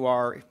 Edington, you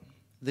are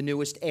the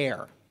newest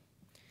heir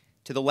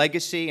to the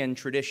legacy and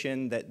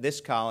tradition that this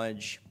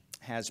college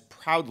has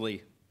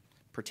proudly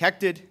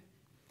protected,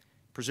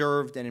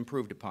 preserved, and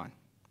improved upon.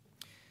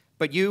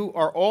 But you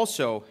are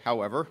also,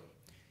 however,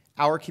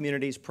 our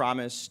community's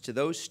promise to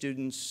those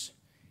students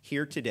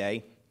here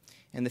today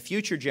and the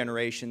future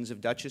generations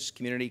of Dutchess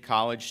Community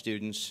College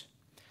students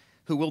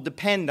who will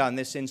depend on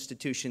this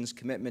institution's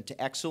commitment to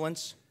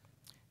excellence,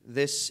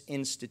 this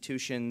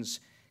institution's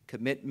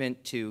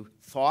commitment to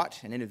thought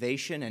and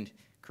innovation and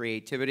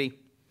creativity,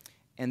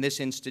 and this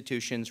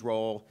institution's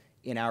role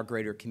in our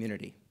greater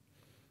community.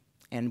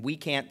 And we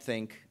can't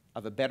think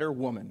of a better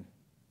woman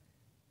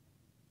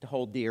to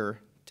hold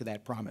dear to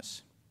that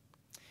promise.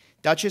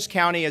 Dutchess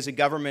County as a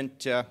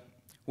government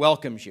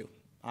welcomes you.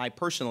 I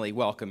personally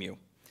welcome you.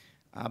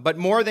 But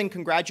more than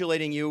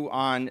congratulating you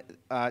on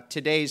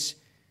today's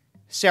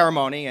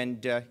ceremony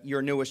and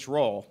your newest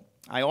role,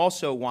 I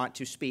also want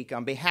to speak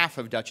on behalf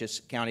of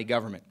Dutchess County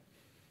government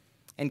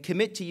and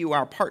commit to you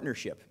our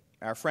partnership,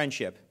 our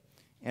friendship,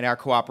 and our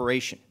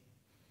cooperation.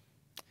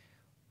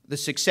 The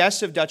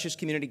success of Dutchess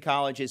Community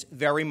College is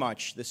very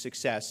much the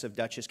success of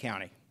Dutchess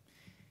County.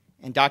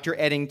 And Dr.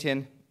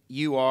 Edington,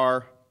 you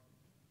are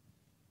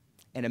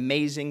an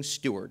amazing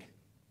steward.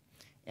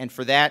 And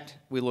for that,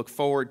 we look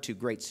forward to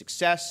great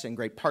success and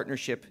great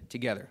partnership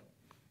together.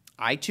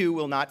 I, too,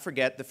 will not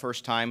forget the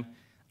first time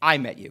I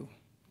met you.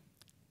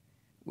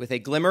 With a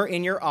glimmer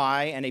in your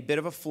eye and a bit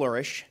of a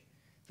flourish,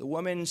 the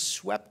woman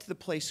swept the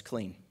place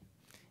clean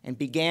and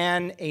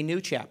began a new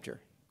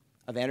chapter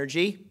of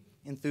energy,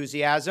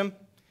 enthusiasm,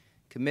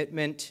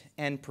 commitment,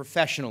 and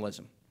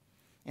professionalism.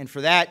 And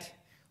for that,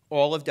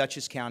 all of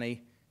Dutchess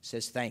County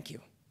says thank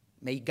you.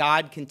 May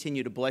God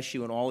continue to bless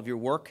you in all of your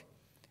work,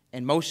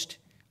 and most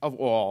of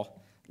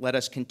all, let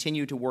us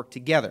continue to work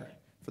together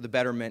for the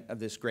betterment of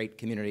this great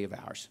community of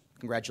ours.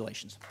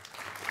 Congratulations.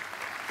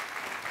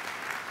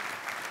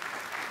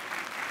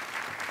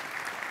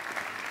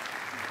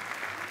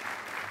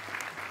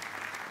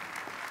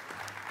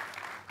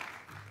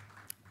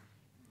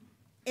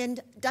 In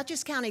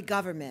Dutchess County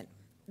government,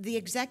 the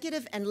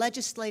executive and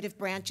legislative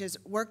branches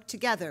work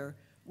together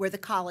where the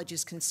college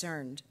is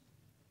concerned.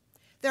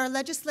 There are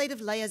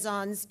legislative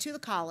liaisons to the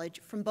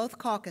college from both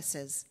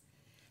caucuses,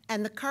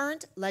 and the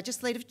current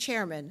legislative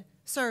chairman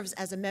serves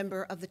as a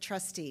member of the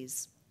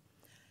trustees.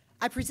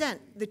 I present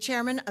the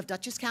chairman of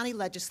Dutchess County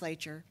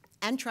Legislature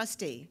and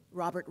trustee,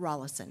 Robert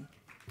Rollison.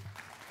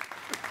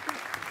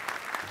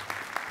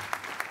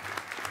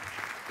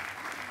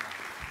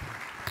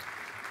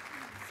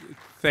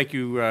 Thank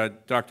you,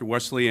 Dr.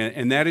 Wesley,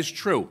 and that is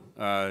true.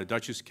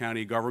 Dutchess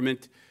County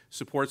government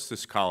supports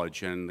this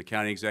college, and the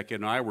county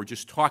executive and I were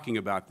just talking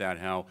about that,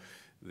 how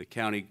the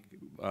county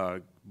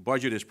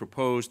budget is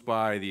proposed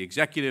by the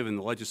executive and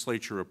the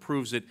legislature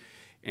approves it,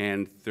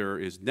 and there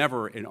is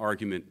never an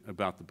argument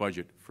about the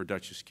budget for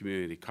Dutchess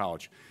Community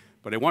College.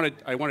 But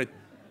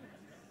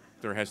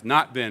there has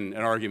not been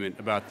an argument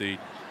about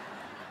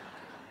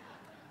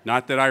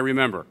not that I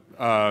remember,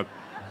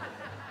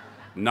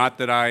 not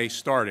that I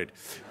started.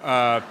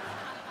 But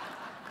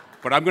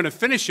I'm going to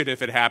finish it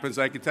if it happens,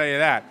 I can tell you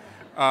that.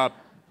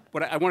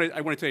 But I want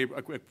to tell you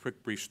a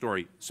quick brief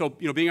story. So,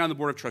 being on the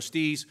Board of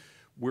Trustees,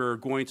 we're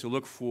going to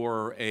look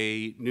for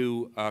a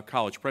new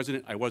college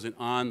president. I wasn't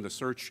on the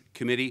search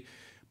committee,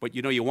 but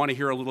you want to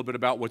hear a little bit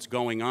about what's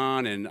going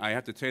on, and I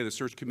have to tell you the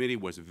search committee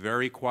was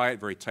very quiet,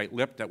 very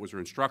tight-lipped. That was their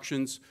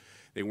instructions.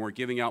 They weren't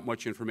giving out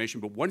much information,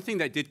 but one thing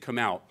that did come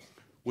out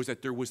was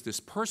that there was this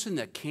person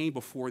that came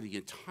before the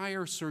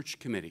entire search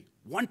committee,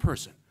 one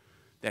person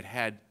that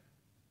had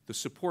the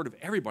support of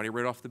everybody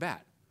right off the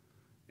bat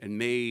and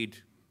made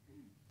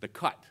the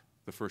cut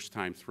the first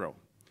time through.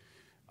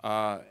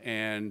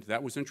 And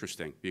that was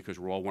interesting because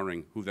we're all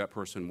wondering who that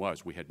person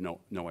was. We had no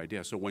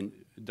idea. So when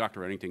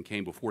Dr. Edington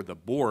came before the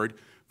board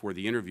for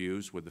the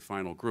interviews with the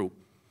final group,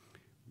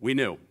 we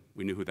knew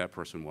who that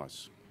person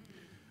was.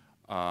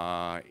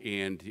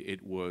 And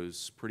it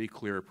was pretty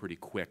clear, pretty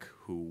quick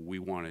who we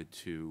wanted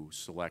to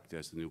select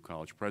as the new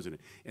college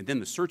president. And then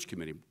the search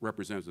committee,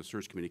 representatives of the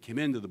search committee, came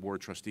into the Board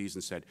of Trustees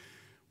and said,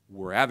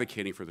 we're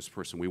advocating for this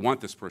person. We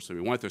want this person.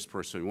 We want this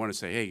person. We want to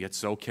say, hey,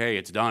 it's okay.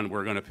 It's done.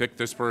 We're going to pick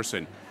this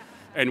person.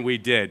 And we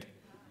did.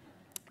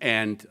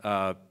 And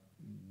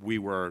we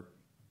were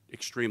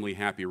extremely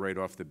happy right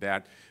off the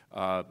bat.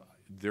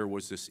 There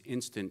was this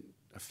instant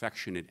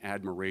affection and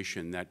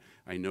admiration that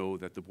I know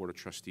that the Board of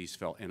Trustees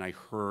felt, and I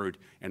heard,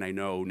 and I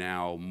know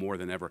now more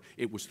than ever,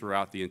 it was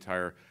throughout the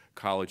entire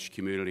college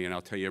community. And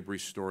I'll tell you a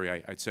brief story.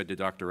 I said to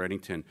Dr.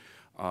 Edington,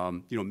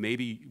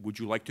 maybe would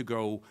you like to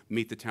go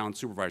meet the town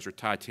supervisor,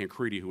 Todd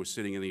Tancredi, who was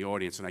sitting in the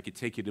audience, and I could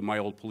take you to my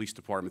old police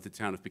department, the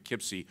town of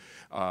Poughkeepsie,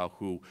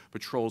 who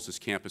patrols this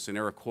campus, and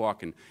Eric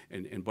Kwok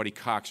and Buddy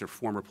Cox are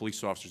former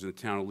police officers in the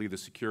town who lead the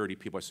security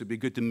people. I said, it'd be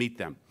good to meet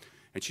them.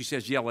 And she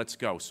says, yeah, let's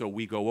go. So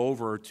we go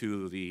over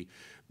to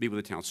meet with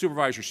the town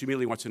supervisor. She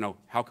immediately wants to know,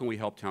 how can we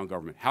help town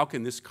government? How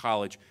can this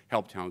college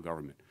help town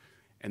government?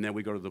 And then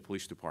we go to the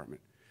police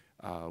department,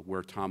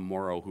 where Tom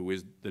Morrow, who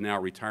is the now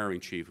retiring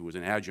chief, who was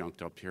an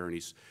adjunct up here,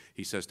 and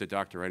he says to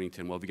Dr.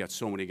 Edington, well, we got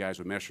so many guys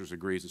with master's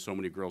degrees and so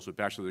many girls with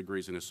bachelor's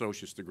degrees and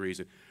associate's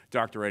degrees. And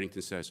Dr.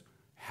 Edington says,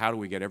 how do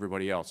we get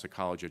everybody else a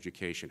college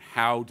education?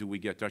 How do we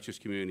get Dutchess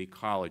Community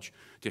College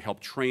to help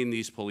train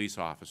these police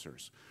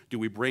officers? Do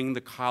we bring the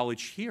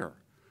college here?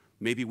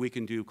 Maybe we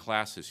can do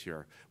classes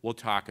here. We'll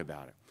talk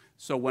about it.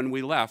 So when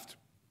we left,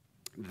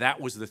 that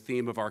was the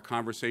theme of our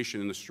conversation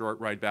in the short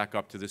ride back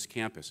up to this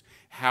campus.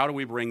 How do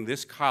we bring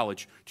this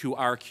college to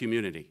our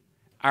community?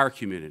 Our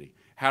community.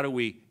 How do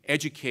we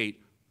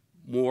educate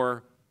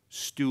more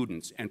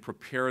students and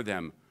prepare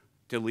them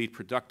to lead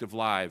productive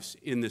lives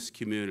in this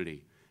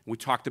community? We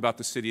talked about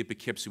the city of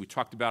Poughkeepsie. We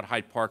talked about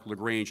Hyde Park,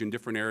 LaGrange, and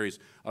different areas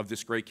of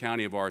this great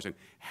county of ours, and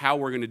how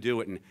we're going to do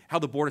it, and how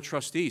the Board of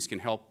Trustees can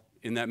help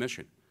in that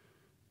mission.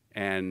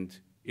 And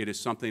it is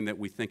something that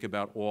we think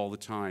about all the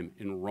time,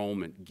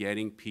 enrollment,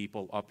 getting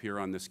people up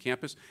here on this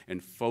campus,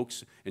 and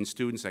folks and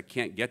students that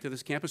can't get to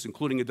this campus,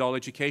 including adult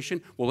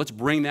education, well, let's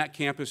bring that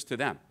campus to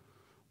them.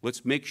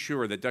 Let's make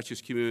sure that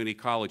Dutchess Community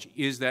College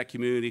is that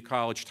community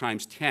college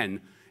times 10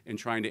 in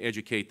trying to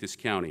educate this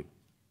county.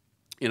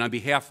 And on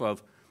behalf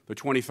of the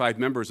 25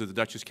 members of the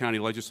Dutchess County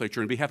Legislature,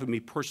 and on behalf of me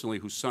personally,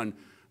 whose son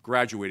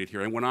graduated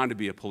here and went on to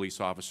be a police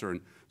officer, and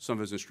some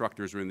of his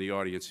instructors are in the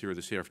audience here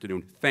this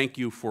afternoon. Thank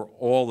you for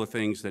all the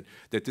things that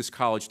this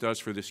college does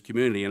for this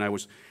community. And I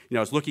was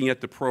looking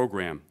at the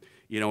program,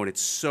 and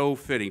it's so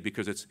fitting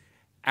because it's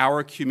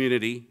our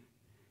community,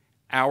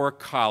 our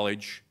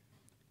college,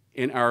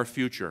 and our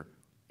future.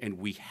 And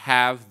we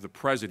have the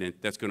president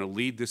that's going to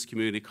lead this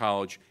community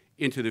college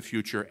into the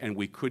future, and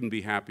we couldn't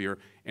be happier.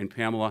 And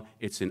Pamela,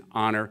 it's an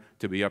honor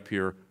to be up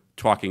here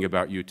talking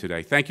about you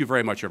today. Thank you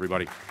very much,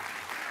 everybody.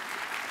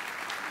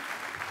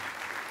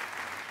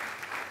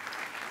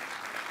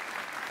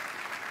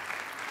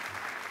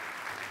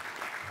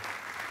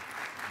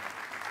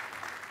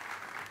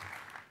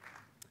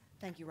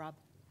 Thank you, Rob.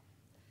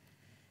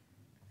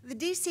 The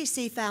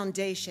DCC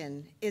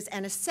Foundation is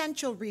an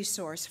essential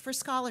resource for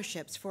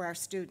scholarships for our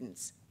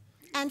students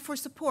and for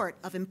support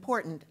of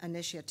important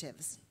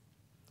initiatives.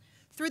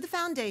 Through the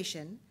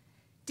foundation,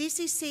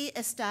 DCC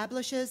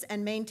establishes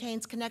and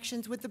maintains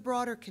connections with the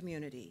broader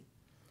community,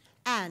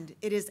 and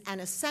it is an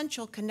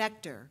essential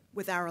connector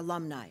with our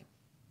alumni.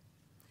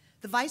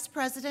 The Vice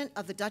President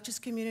of the Dutchess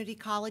Community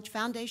College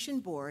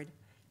Foundation Board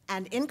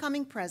and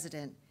incoming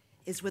president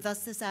is with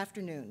us this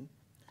afternoon.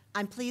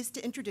 I'm pleased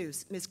to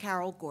introduce Ms.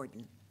 Carol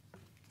Gordon.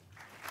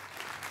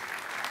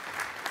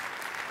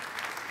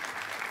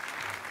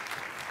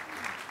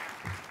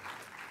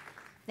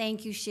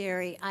 Thank you,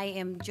 Sherry. I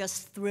am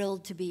just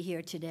thrilled to be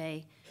here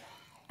today.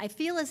 I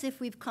feel as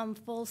if we've come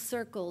full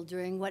circle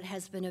during what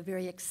has been a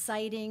very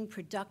exciting,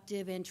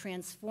 productive, and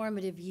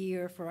transformative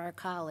year for our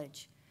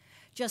college.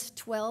 Just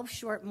 12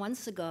 short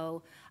months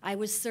ago, I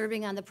was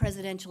serving on the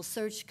Presidential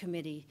Search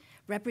Committee,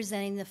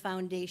 representing the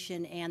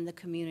foundation and the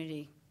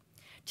community.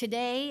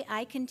 Today,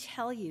 I can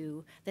tell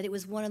you that it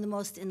was one of the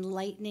most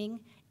enlightening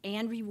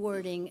and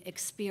rewarding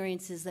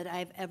experiences that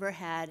I've ever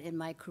had in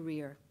my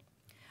career.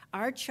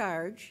 Our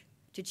charge,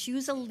 to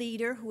choose a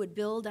leader who would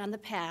build on the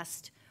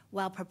past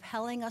while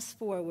propelling us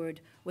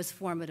forward, was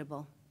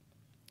formidable.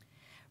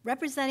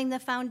 Representing the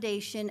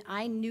foundation,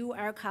 I knew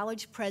our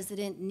college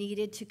president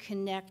needed to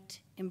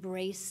connect,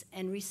 embrace,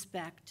 and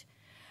respect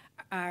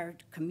our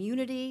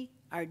community,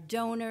 our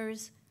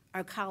donors,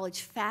 our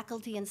college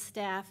faculty and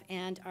staff,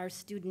 and our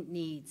student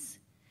needs.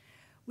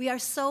 We are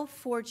so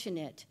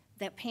fortunate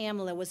that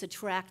Pamela was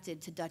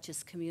attracted to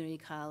Dutchess Community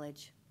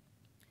College.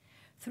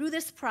 Through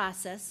this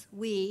process,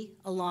 we,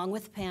 along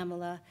with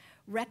Pamela,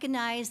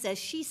 recognized, as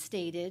she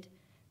stated,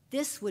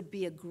 this would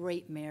be a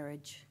great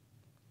marriage.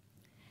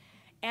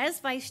 As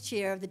vice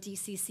chair of the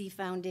DCC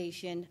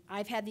Foundation,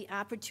 I've had the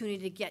opportunity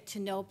to get to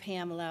know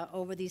Pamela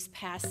over these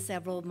past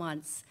several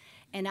months,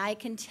 and I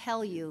can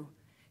tell you,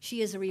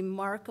 she is a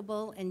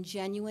remarkable and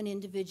genuine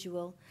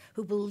individual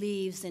who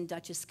believes in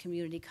Dutchess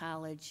Community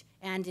College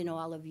and in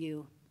all of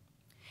you.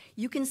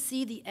 You can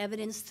see the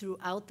evidence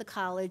throughout the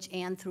college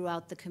and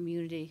throughout the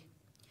community.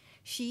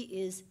 She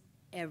is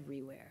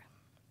everywhere.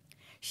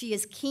 She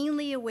is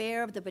keenly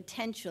aware of the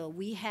potential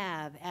we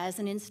have as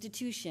an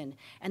institution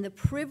and the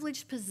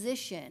privileged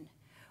position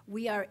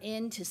we are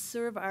in to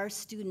serve our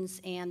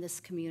students and this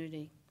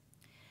community.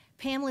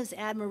 Pamela's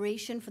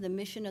admiration for the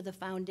mission of the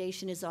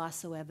foundation is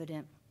also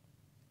evident.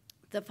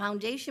 The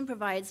foundation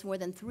provides more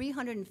than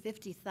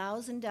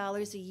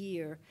 $350,000 a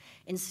year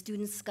in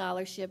student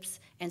scholarships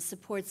and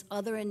supports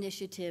other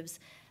initiatives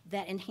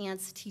that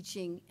enhance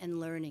teaching and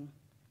learning.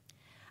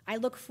 I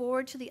look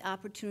forward to the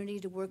opportunity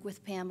to work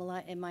with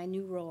Pamela in my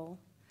new role,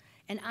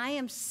 and I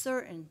am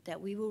certain that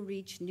we will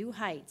reach new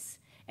heights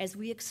as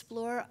we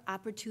explore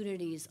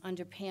opportunities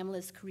under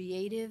Pamela's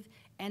creative,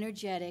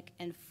 energetic,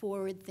 and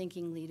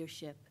forward-thinking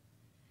leadership.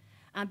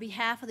 On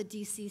behalf of the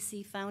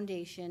DCC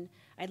Foundation,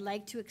 I'd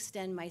like to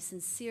extend my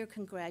sincere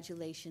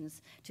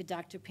congratulations to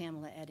Dr.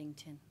 Pamela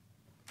Edington.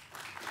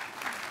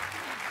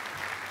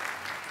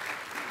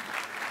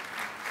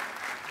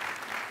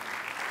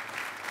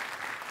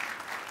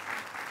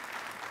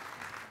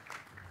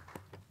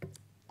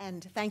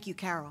 And thank you,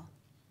 Carol.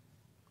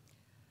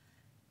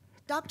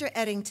 Dr.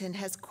 Edington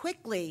has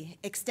quickly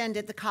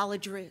extended the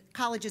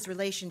college's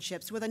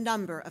relationships with a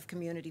number of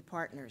community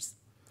partners,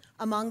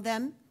 among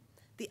them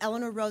the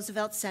Eleanor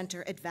Roosevelt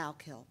Center at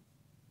Valkill.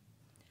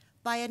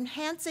 By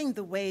enhancing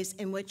the ways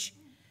in which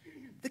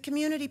the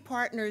community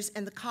partners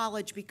and the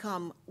college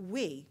become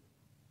we,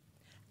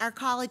 our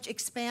college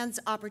expands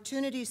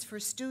opportunities for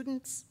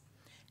students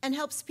and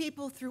helps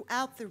people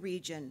throughout the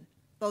region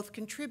both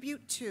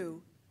contribute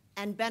to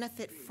and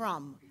benefit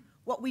from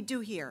what we do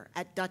here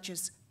at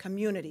Dutchess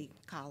Community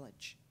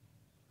College.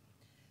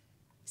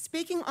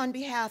 Speaking on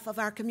behalf of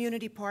our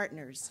community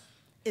partners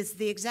is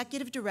the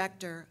Executive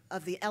Director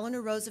of the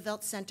Eleanor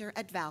Roosevelt Center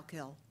at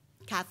Valkill,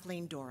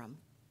 Kathleen Dorham.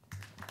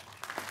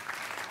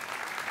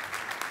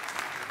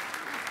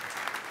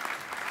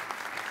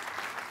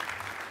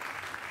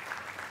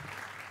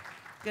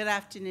 Good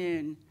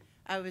afternoon.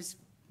 I was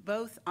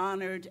both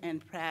honored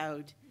and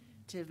proud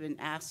to have been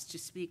asked to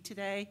speak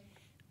today,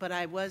 but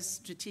I was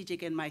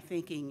strategic in my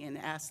thinking and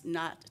asked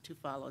not to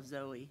follow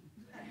Zoe.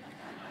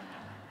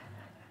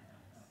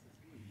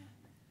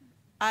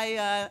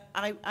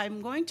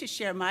 I'm going to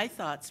share my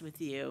thoughts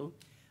with you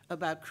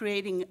about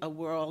creating a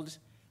world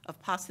of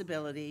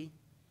possibility,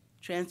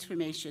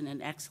 transformation,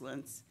 and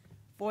excellence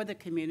for the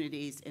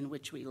communities in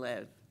which we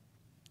live.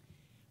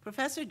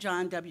 Professor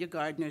John W.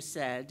 Gardner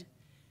said,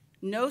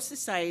 "No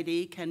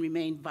society can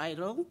remain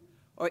vital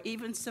or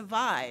even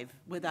survive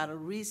without a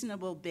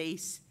reasonable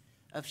base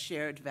of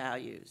shared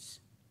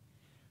values.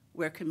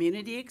 Where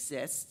community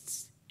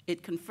exists,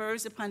 it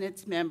confers upon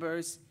its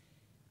members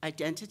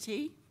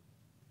identity,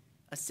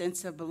 a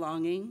sense of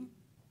belonging,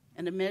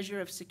 and a measure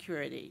of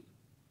security.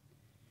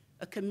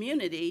 A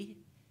community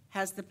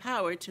has the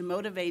power to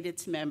motivate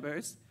its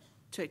members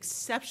to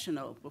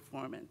exceptional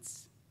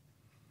performance.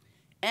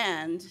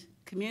 And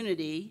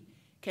community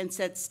can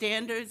set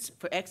standards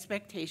for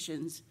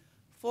expectations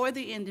for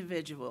the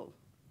individual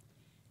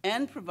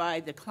and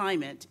provide the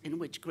climate in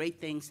which great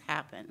things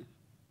happen.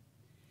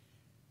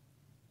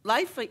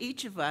 Life for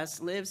each of us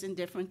lives in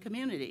different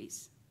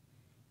communities,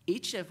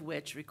 each of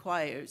which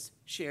requires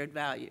shared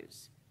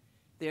values.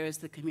 There is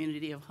the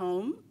community of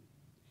home,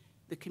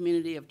 the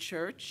community of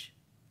church,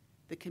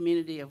 the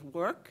community of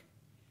work,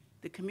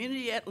 the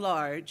community at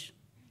large,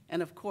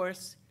 and of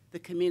course, the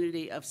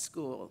community of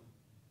school.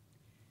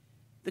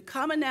 The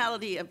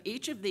commonality of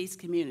each of these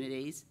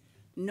communities,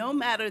 no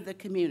matter the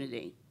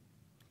community,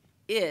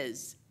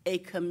 is a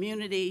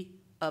community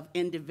of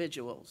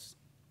individuals.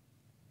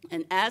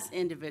 And as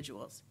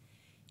individuals,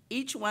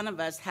 each one of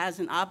us has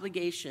an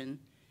obligation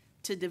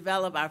to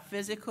develop our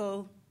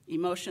physical,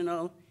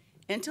 emotional,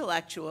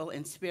 intellectual,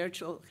 and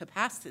spiritual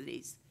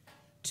capacities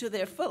to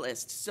their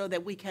fullest so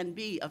that we can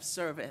be of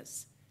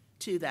service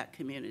to that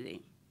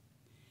community.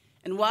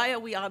 And why are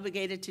we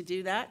obligated to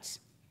do that?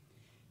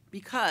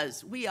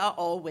 Because we are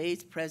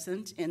always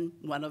present in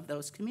one of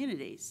those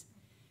communities.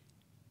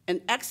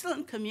 And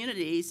excellent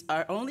communities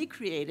are only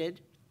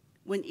created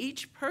when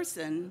each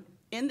person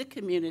in the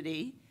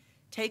community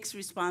takes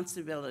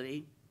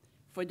responsibility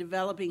for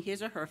developing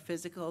his or her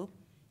physical,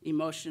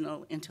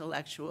 emotional,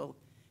 intellectual,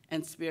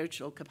 and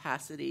spiritual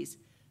capacities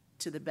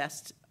to the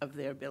best of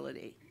their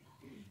ability.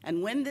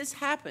 And when this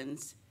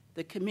happens,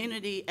 the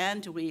community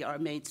and we are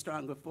made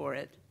stronger for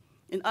it.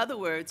 In other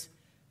words,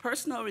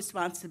 personal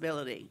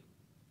responsibility,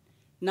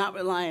 not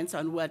reliance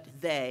on what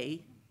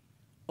they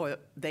or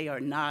they are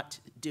not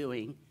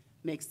doing,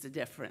 makes the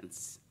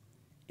difference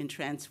in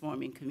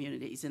transforming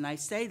communities. And I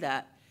say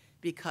that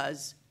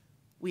because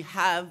we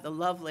have the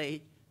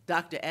lovely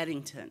Dr.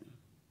 Edington.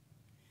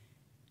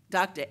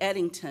 Dr.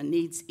 Edington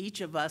needs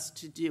each of us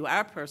to do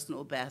our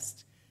personal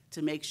best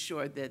to make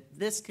sure that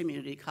this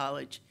community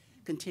college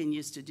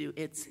continues to do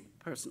its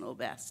personal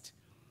best.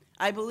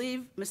 I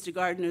believe Mr.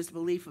 Gardner's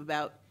belief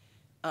about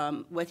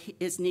what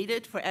is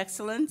needed for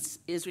excellence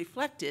is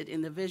reflected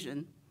in the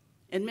vision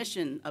and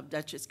mission of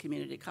Dutchess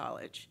Community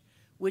College,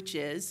 which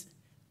is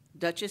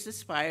Dutchess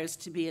aspires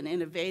to be an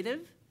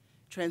innovative,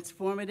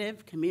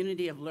 transformative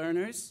community of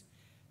learners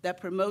that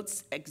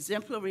promotes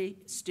exemplary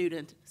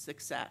student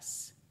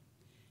success.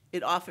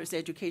 It offers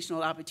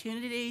educational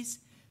opportunities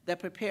that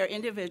prepare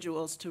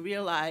individuals to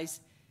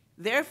realize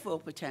their full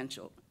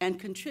potential and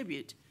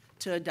contribute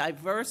to a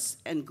diverse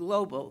and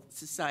global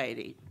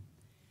society.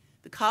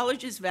 The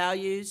college's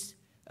values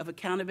of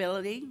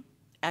accountability,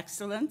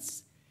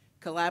 excellence,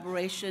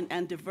 collaboration,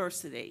 and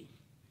diversity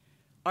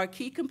are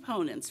key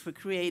components for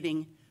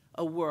creating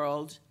a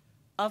world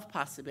of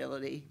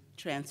possibility,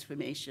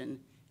 transformation,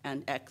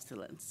 and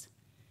excellence.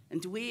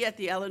 And we at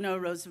the Eleanor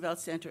Roosevelt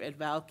Center at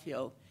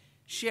Valkill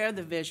share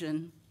the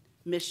vision,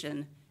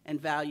 mission,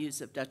 and values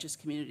of Dutchess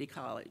Community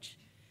College.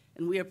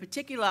 And we are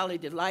particularly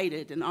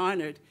delighted and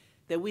honored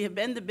that we have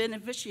been the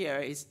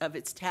beneficiaries of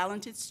its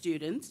talented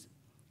students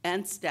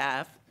and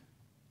staff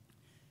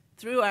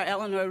through our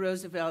Eleanor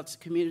Roosevelt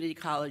Community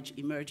College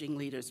Emerging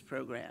Leaders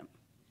Program.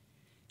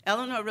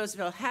 Eleanor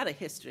Roosevelt had a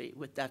history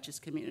with Dutchess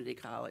Community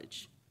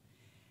College,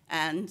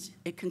 and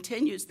it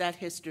continues that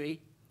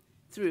history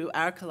through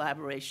our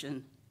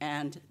collaboration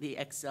and the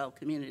Excel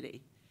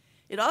community.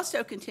 It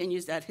also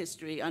continues that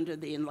history under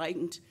the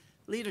enlightened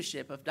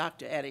leadership of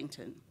Dr.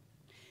 Edington.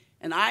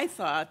 And I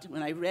thought,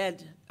 when I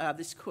read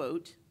this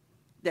quote,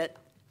 that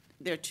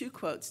there are two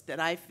quotes that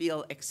I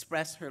feel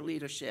express her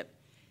leadership.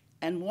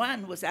 And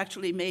one was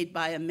actually made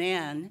by a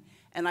man,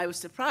 and I was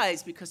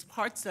surprised because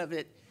parts of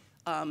it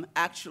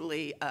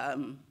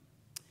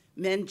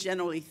men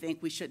generally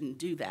think we shouldn't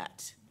do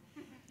that.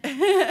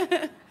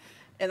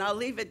 And I'll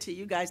leave it to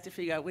you guys to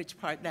figure out which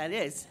part that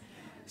is.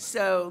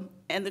 So,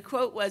 and the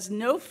quote was,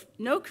 no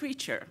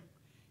creature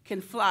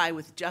can fly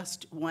with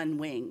just one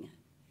wing.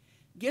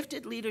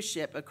 Gifted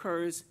leadership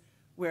occurs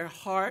where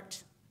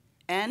heart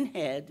and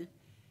head,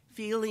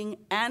 feeling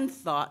and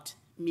thought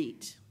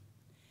meet.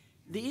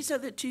 These are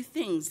the two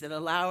things that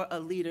allow a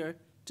leader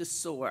to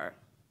soar.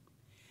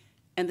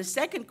 And the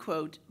second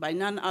quote by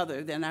none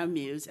other than our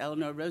muse,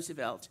 Eleanor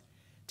Roosevelt,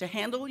 to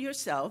handle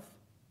yourself,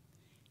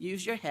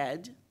 use your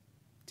head.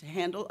 To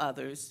handle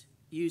others,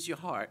 use your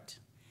heart.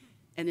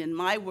 And in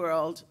my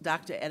world,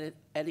 Dr.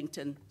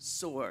 Edington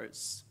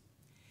soars.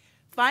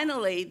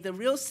 Finally, the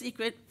real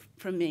secret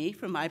for me,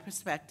 from my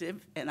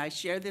perspective, and I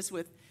share this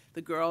with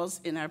the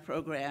girls in our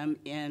program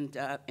and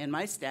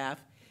my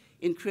staff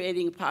in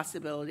creating a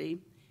possibility,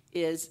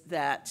 is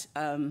that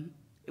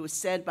it was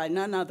said by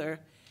none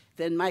other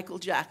than Michael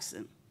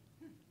Jackson.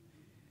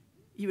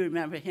 You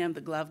remember him,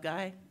 the glove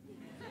guy?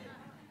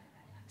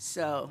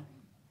 So,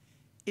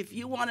 if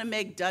you want to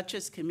make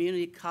Dutchess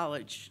Community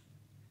College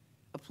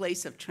a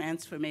place of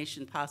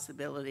transformation,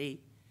 possibility,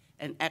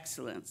 and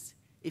excellence,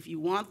 if you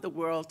want the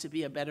world to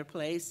be a better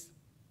place,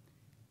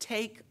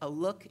 take a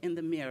look in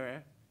the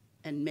mirror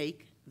and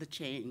make the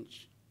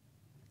change.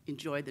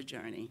 Enjoy the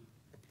journey.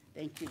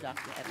 Thank you,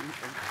 Dr.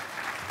 Edington.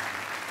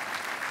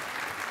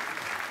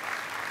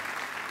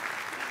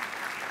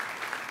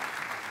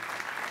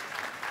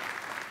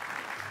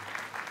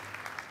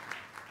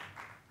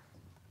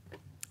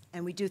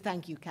 And we do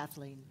thank you,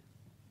 Kathleen.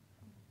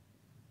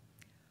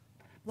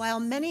 While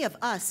many of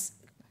us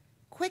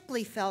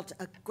quickly felt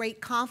a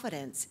great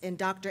confidence in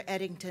Dr.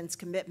 Edington's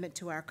commitment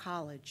to our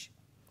college,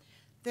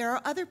 there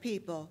are other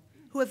people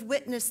who have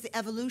witnessed the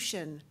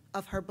evolution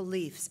of her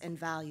beliefs and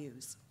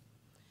values,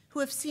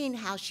 who have seen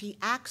how she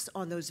acts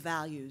on those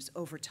values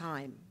over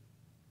time.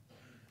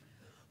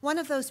 One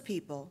of those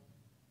people,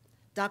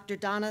 Dr.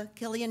 Donna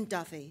Killian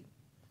Duffy,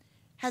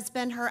 has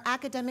been her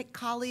academic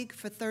colleague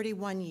for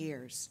 31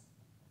 years.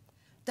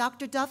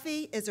 Dr.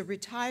 Duffy is a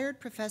retired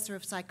professor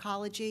of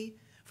psychology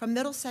from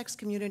Middlesex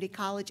Community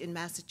College in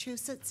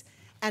Massachusetts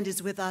and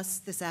is with us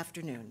this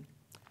afternoon.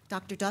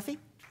 Dr. Duffy?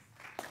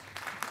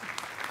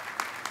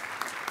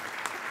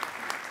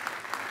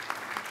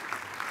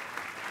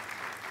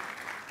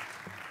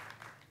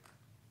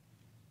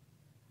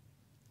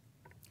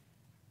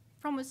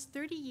 almost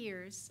 30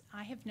 years,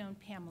 I have known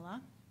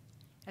Pamela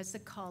as a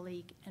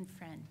colleague and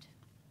friend.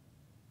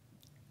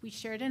 We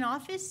shared an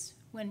office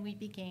when we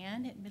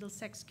began at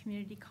Middlesex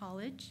Community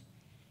College,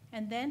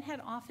 and then had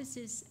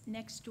offices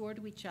next door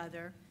to each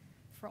other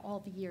for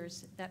all the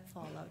years that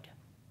followed.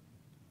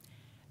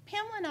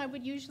 Pamela and I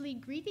would usually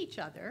greet each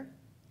other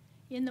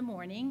in the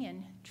morning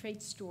and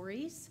trade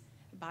stories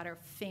about our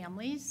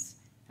families,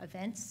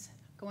 events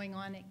going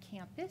on at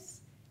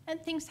campus,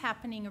 and things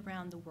happening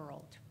around the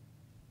world.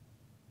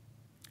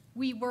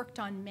 We worked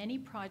on many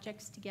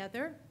projects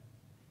together,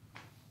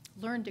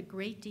 learned a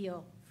great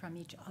deal from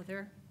each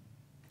other,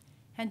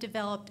 and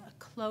developed a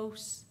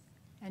close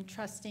and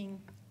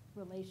trusting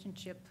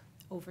relationship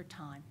over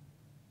time.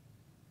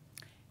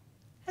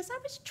 As I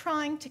was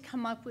trying to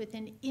come up with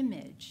an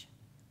image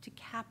to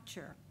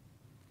capture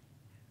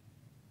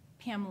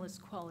Pamela's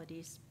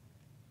qualities,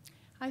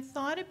 I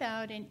thought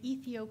about an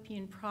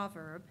Ethiopian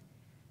proverb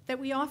that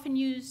we often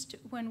used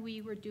when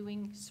we were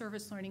doing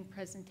service learning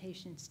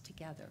presentations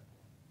together.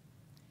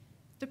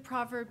 The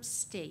proverb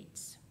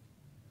states,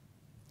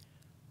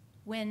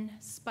 "When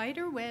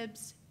spider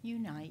webs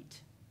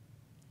unite,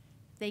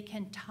 they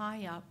can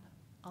tie up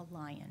a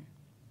lion."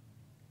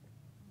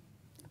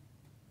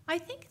 I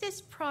think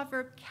this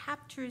proverb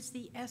captures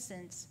the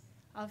essence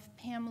of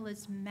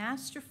Pamela's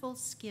masterful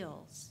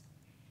skills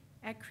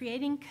at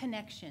creating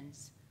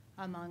connections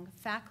among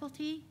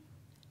faculty,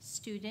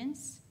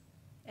 students,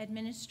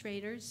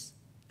 administrators,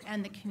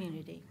 and the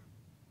community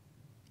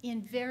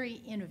in very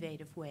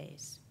innovative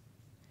ways.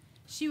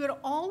 She would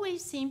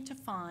always seem to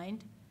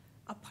find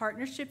a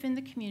partnership in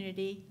the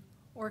community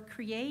or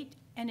create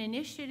an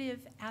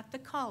initiative at the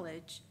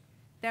college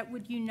that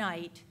would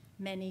unite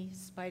many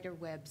spider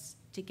webs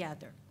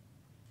together.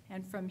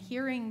 And from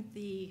hearing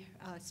the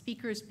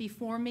speakers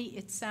before me,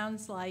 it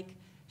sounds like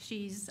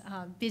she's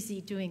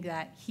busy doing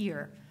that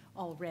here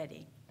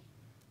already.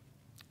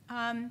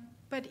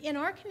 But in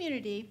our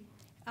community,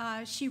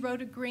 she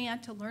wrote a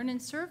grant, a Learn and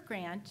Serve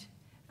grant,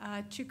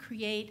 to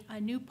create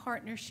a new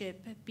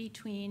partnership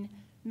between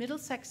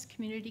Middlesex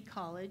Community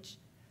College,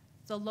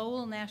 the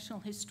Lowell National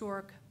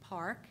Historic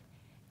Park,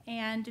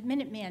 and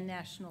Minuteman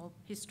National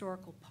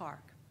Historical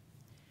Park.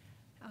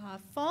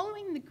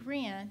 Following the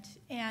grant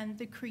and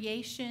the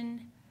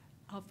creation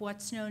of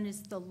what's known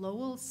as the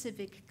Lowell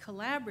Civic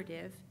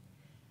Collaborative,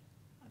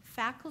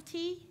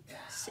 faculty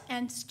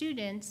and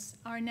students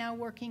are now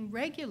working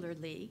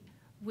regularly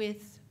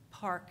with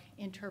park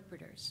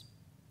interpreters.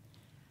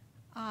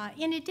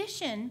 In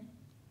addition,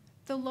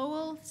 the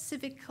Lowell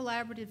Civic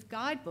Collaborative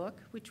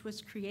Guidebook, which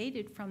was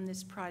created from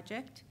this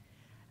project,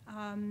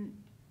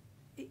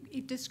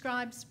 it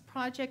describes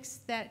projects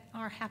that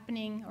are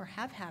happening or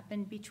have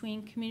happened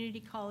between community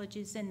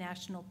colleges and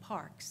national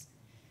parks.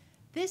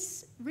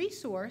 This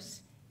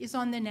resource is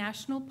on the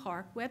National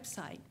Park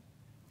website.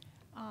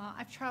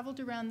 I've traveled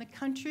around the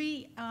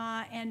country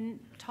and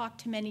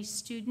talked to many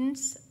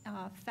students,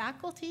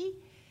 faculty,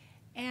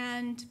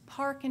 and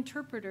park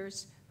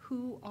interpreters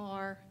who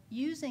are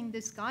using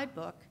this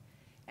guidebook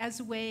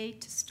as a way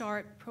to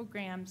start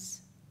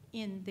programs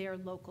in their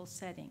local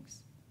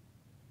settings.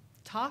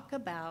 Talk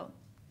about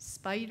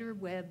spider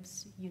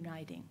webs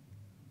uniting.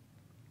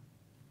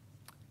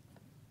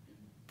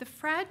 The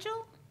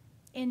fragile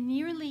and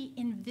nearly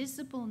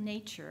invisible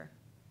nature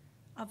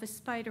of a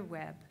spider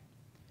web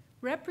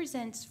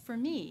represents, for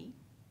me,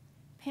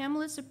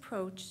 Pamela's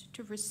approach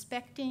to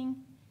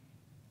respecting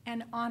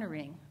and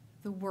honoring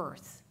the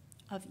worth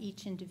of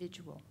each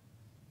individual.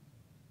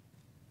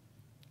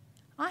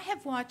 I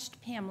have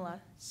watched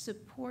Pamela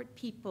support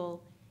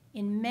people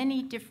in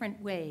many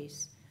different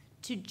ways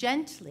to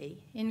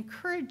gently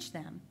encourage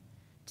them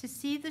to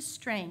see the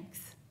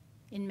strength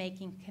in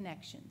making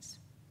connections.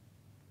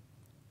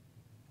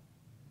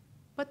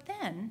 But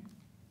then,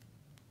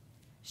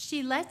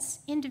 she lets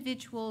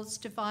individuals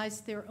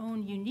devise their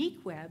own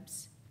unique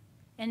webs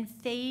and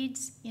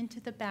fades into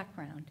the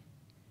background,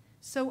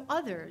 so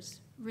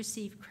others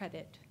receive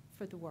credit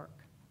for the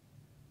work.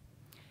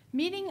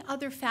 Meeting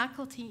other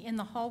faculty in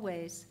the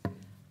hallways,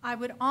 I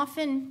would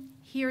often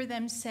hear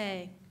them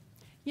say,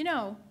 "You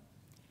know,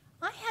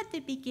 I had the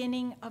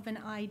beginning of an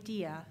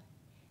idea,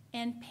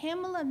 and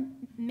Pamela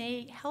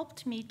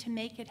helped me to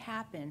make it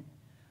happen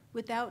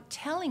without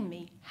telling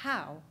me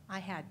how I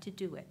had to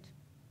do it."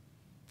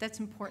 That's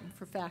important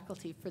for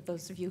faculty, for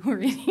those of you who are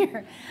in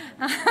here.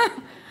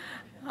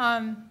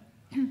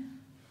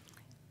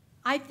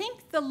 I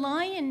think the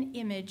lion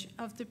image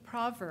of the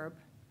proverb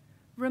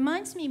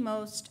reminds me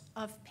most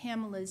of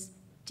Pamela's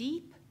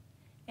deep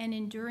and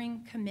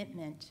enduring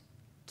commitment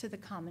to the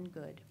common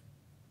good.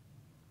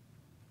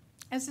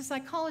 As a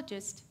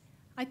psychologist,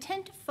 I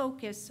tend to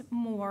focus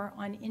more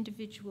on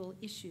individual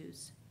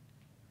issues,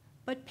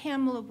 but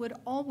Pamela would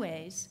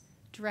always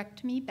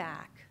direct me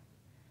back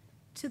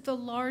to the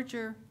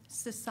larger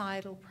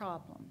societal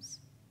problems,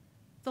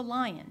 the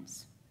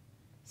lions,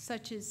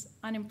 such as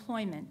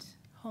unemployment,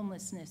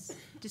 homelessness,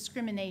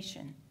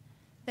 discrimination,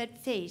 that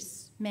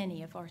face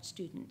many of our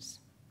students.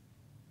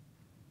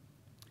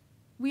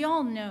 We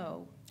all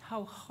know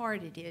how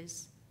hard it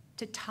is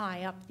to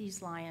tie up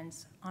these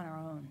lions on our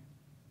own.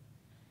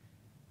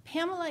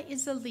 Pamela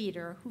is a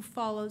leader who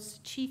follows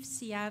Chief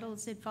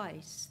Seattle's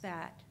advice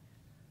that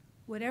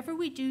whatever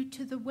we do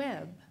to the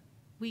web,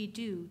 we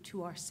do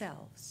to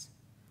ourselves.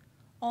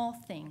 All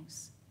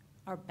things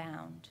are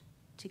bound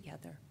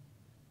together.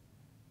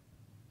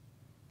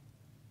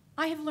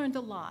 I have learned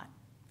a lot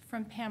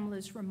from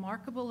Pamela's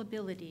remarkable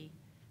ability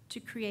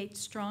to create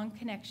strong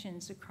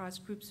connections across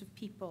groups of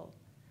people,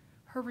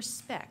 her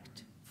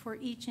respect for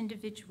each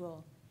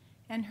individual,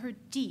 and her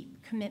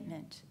deep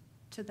commitment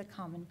to the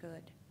common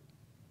good.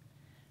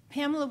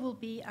 Pamela will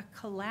be a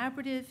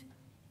collaborative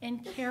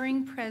and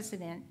caring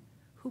president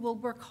who will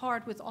work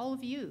hard with all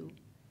of you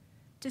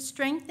to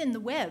strengthen the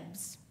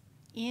webs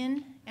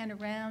in and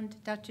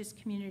around Dutchess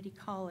Community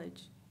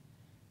College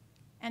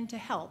and to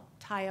help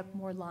tie up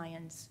more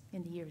lions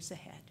in the years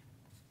ahead.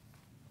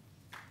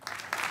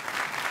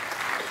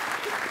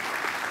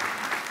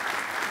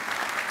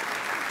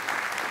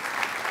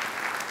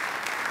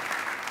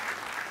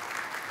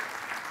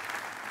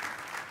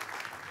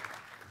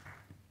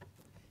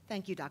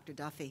 Thank you, Dr.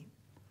 Duffy.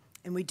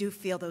 And we do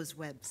feel those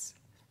webs.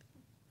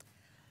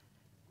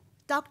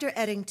 Dr.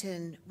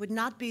 Edington would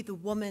not be the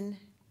woman,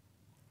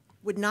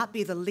 would not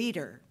be the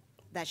leader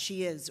that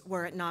she is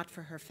were it not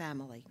for her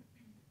family.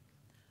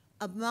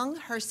 Among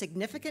her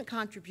significant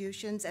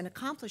contributions and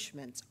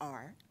accomplishments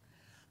are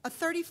a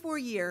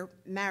 34-year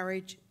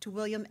marriage to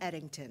William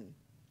Edington.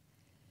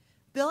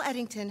 Bill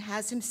Edington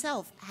has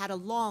himself had a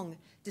long,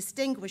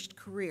 distinguished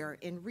career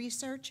in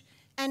research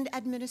and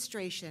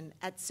administration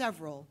at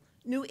several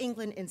New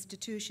England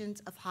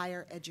institutions of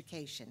higher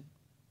education.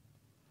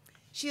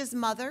 She is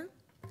mother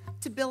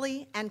to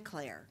Billy and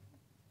Claire.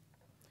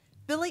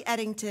 Billy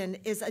Edington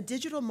is a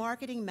digital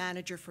marketing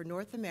manager for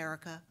North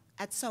America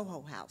at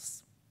Soho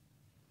House.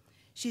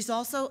 She's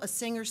also a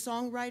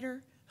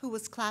singer-songwriter who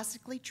was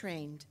classically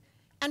trained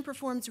and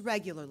performs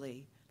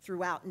regularly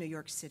throughout New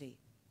York City.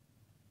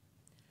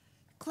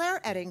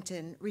 Claire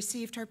Edington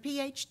received her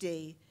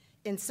PhD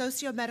in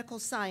sociomedical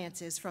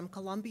sciences from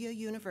Columbia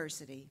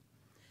University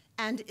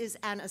and is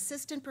an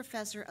assistant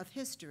professor of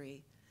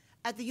history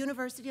at the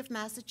University of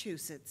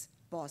Massachusetts,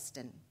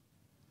 Boston.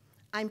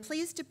 I'm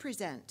pleased to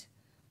present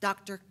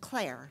Dr.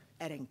 Claire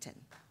Edington.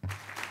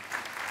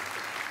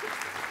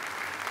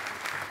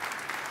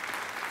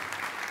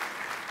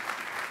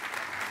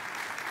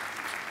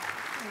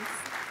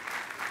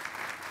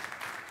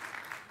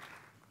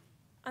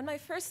 On my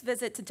first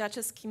visit to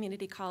Dutchess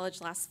Community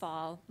College last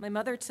fall, my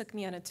mother took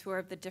me on a tour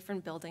of the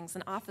different buildings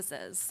and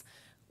offices.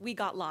 We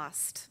got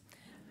lost.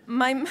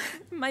 My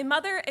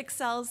mother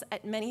excels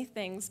at many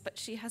things, but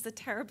she has a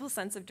terrible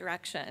sense of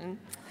direction.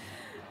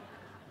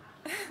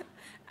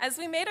 As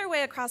we made our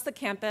way across the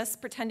campus,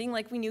 pretending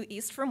like we knew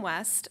east from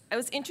west, I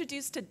was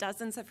introduced to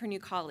dozens of her new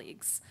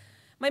colleagues.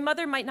 My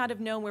mother might not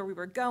have known where we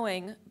were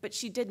going, but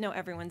she did know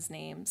everyone's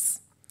names.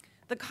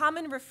 The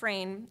common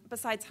refrain,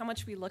 besides how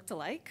much we looked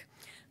alike,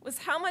 was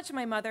how much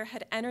my mother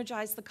had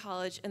energized the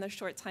college in the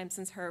short time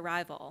since her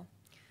arrival.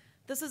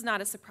 This was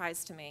not a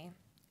surprise to me.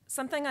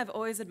 Something I've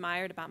always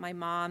admired about my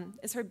mom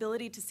is her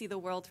ability to see the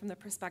world from the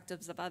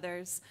perspectives of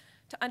others,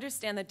 to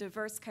understand the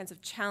diverse kinds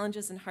of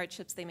challenges and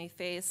hardships they may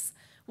face,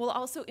 while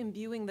also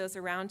imbuing those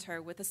around her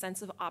with a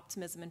sense of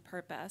optimism and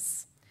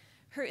purpose.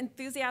 Her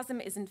enthusiasm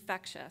is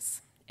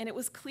infectious, and it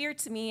was clear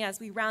to me as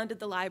we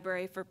rounded the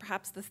library for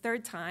perhaps the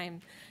third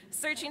time,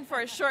 searching for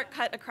a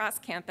shortcut across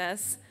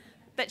campus,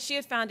 that she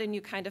had found a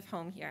new kind of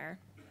home here.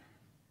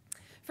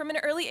 From an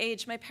early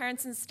age, my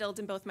parents instilled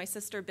in both my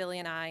sister Billy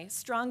and I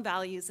strong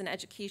values in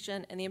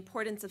education and the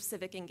importance of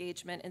civic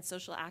engagement and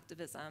social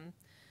activism.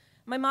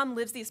 My mom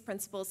lives these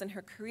principles in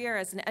her career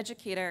as an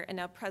educator and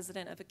now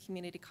president of a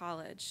community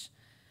college.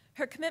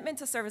 Her commitment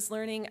to service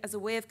learning as a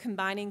way of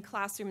combining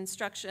classroom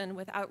instruction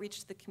with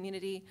outreach to the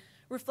community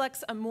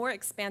reflects a more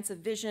expansive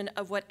vision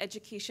of what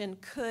education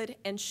could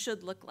and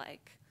should look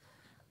like.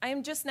 I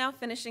am just now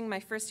finishing my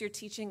first year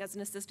teaching as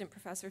an assistant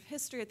professor of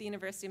history at the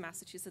University of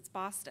Massachusetts,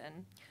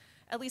 Boston.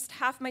 At least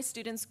half my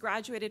students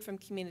graduated from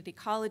community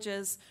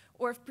colleges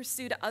or have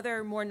pursued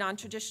other more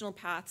non-traditional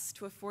paths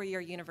to a four-year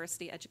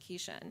university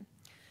education.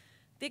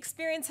 The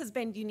experience has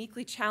been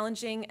uniquely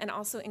challenging and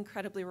also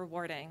incredibly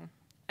rewarding.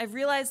 I've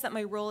realized that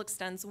my role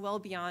extends well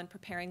beyond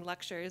preparing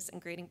lectures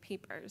and grading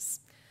papers.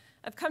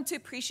 I've come to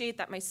appreciate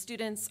that my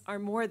students are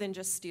more than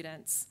just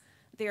students.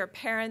 They are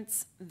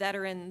parents,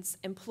 veterans,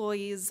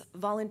 employees,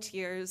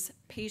 volunteers,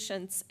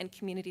 patients, and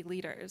community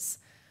leaders.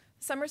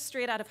 Some are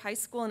straight out of high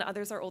school and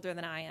others are older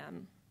than I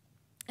am.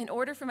 In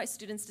order for my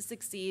students to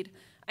succeed,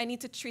 I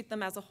need to treat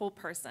them as a whole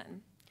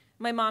person.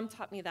 My mom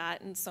taught me that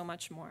and so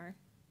much more.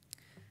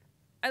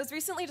 I was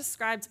recently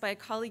described by a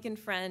colleague and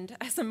friend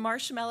as a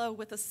marshmallow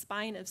with a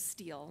spine of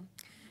steel.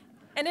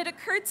 And it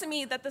occurred to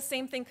me that the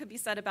same thing could be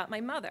said about my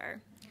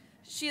mother.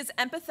 She is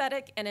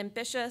empathetic and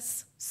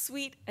ambitious,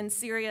 sweet and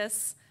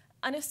serious,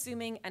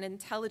 unassuming and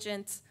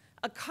intelligent,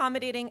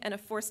 accommodating and a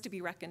force to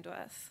be reckoned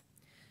with.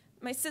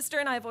 My sister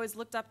and I have always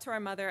looked up to our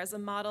mother as a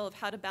model of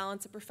how to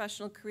balance a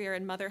professional career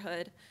and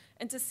motherhood,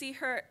 and to see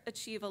her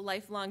achieve a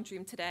lifelong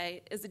dream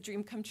today is a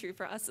dream come true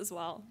for us as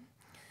well.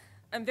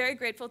 I'm very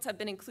grateful to have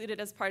been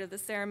included as part of the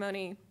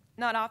ceremony.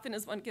 Not often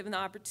is one given the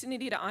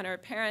opportunity to honor a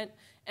parent,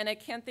 and I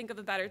can't think of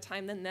a better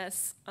time than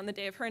this on the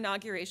day of her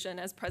inauguration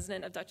as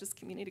president of Dutchess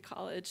Community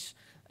College.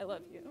 I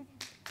love you.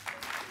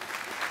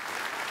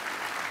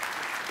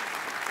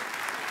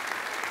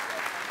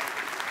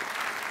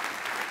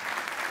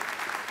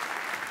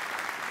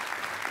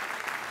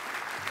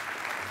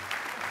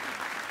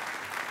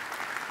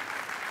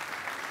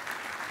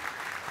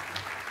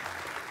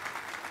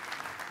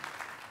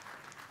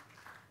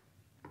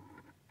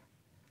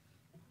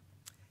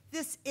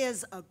 This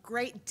is a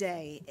great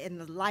day in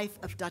the life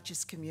of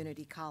Dutchess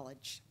Community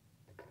College.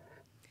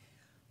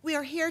 We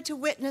are here to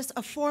witness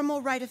a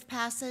formal rite of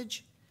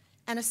passage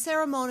and a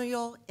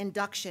ceremonial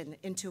induction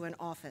into an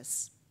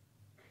office.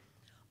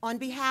 On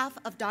behalf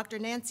of Dr.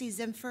 Nancy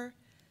Zimpher,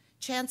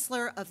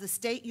 Chancellor of the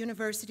State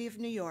University of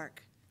New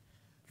York,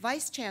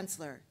 Vice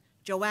Chancellor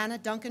Joanna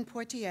Duncan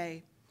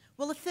Portier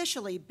will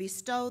officially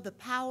bestow the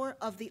power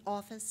of the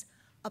office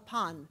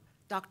upon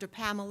Dr.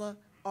 Pamela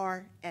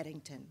R.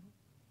 Edington.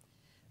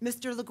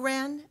 Mr.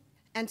 LeGrand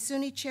and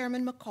SUNY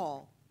Chairman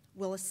McCall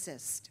will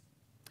assist.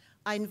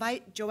 I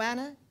invite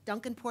Joanna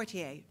Duncan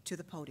Portier to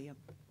the podium.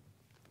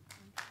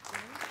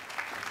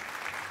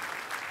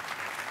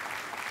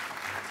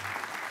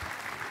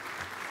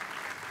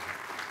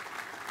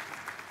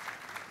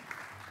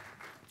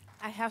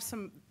 I have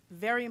some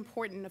very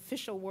important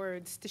official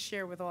words to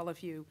share with all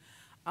of you.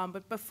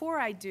 But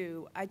before I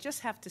do, I just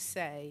have to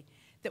say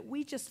that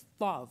we just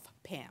love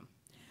Pam.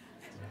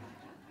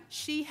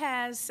 She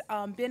has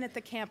been at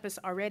the campus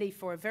already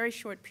for a very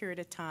short period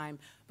of time,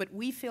 but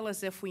we feel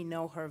as if we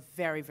know her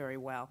very, very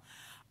well.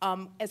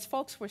 As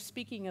folks were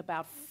speaking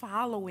about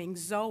following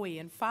Zoe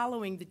and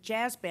following the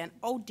jazz band,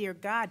 oh dear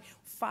God,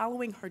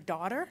 following her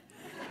daughter?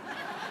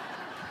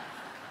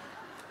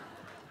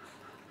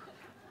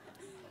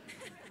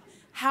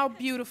 How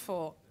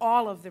beautiful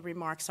all of the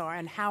remarks are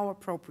and how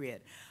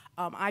appropriate.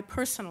 I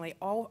personally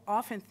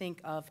often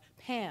think of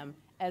Pam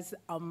as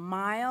a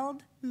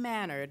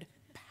mild-mannered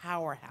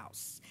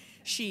powerhouse.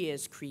 She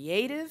is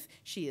creative,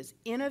 she is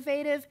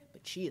innovative,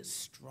 but she is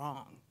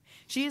strong.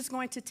 She is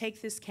going to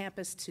take this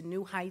campus to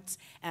new heights,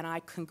 and I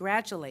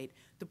congratulate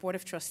the Board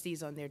of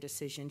Trustees on their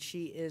decision.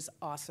 She is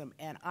awesome,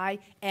 and I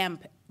am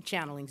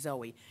channeling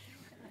Zoe.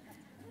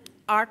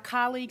 Our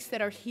colleagues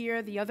that are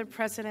here, the other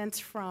presidents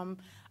from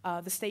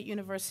the State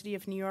University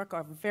of New York,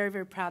 are very,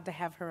 very proud to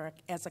have her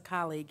as a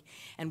colleague.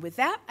 And with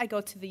that, I go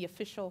to the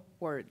official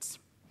words.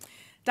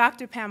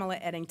 Dr. Pamela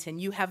Edington,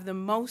 you have the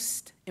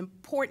most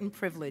important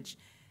privilege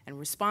and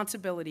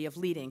responsibility of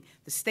leading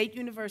the State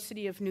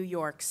University of New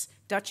York's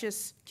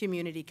Dutchess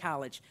Community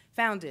College,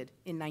 founded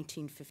in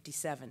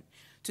 1957,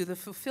 to the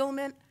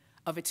fulfillment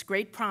of its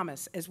great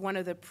promise as one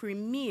of the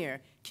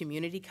premier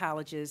community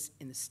colleges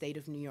in the state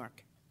of New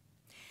York.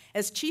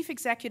 As Chief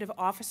Executive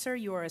Officer,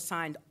 you are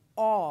assigned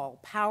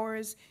all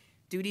powers,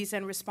 duties,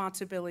 and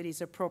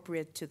responsibilities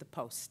appropriate to the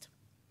post.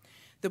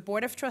 The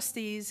Board of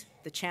Trustees,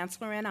 the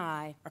Chancellor, and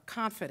I are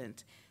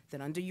confident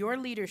that under your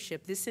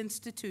leadership, this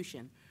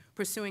institution,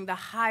 pursuing the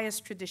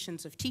highest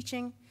traditions of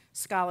teaching,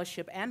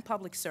 scholarship, and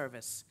public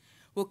service,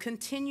 will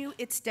continue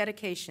its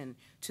dedication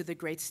to the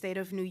great state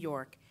of New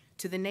York,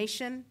 to the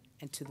nation,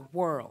 and to the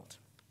world.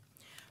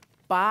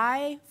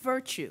 By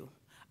virtue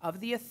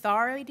of the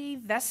authority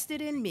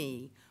vested in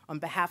me on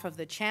behalf of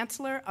the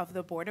Chancellor of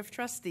the Board of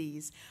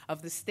Trustees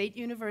of the State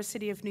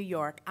University of New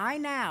York, I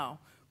now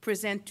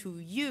present to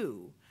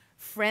you,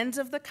 friends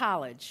of the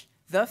college,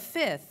 the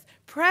 5th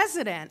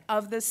President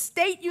of the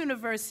State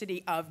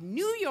University of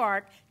New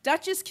York,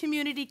 Dutchess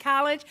Community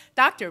College,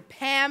 Dr.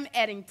 Pam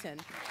Edington.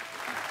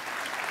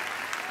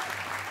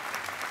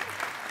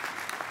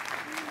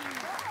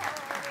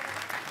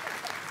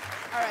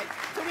 All right,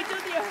 so we do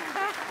the...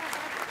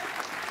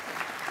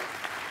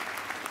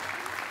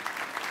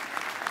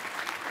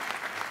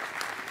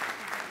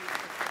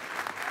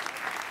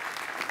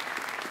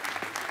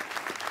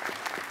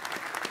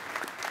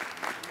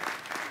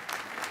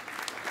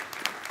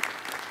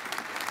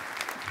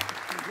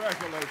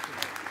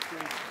 Congratulations.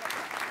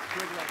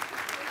 Good luck.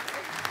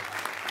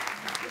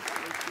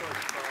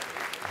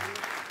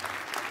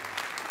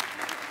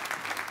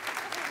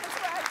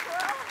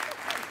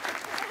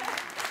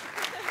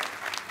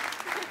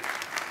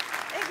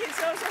 Thank you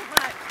so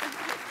much.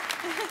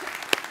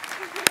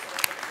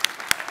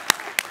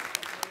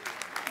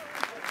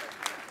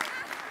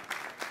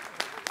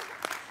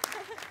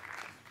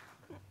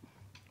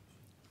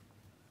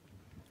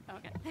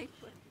 Okay.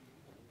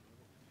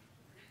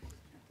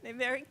 They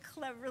very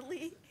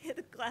cleverly hid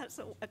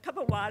a cup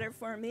of water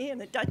for me in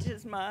the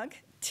Dutchess mug,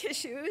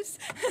 tissues.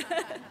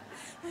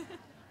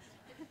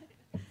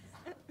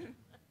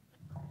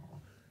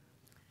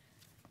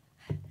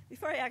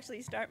 Before I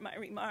actually start my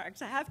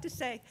remarks, I have to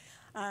say,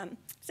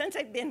 since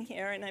I've been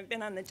here, and I've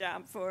been on the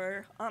job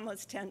for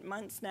almost 10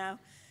 months now,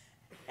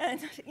 And,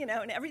 you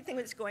know, and everything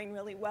was going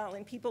really well,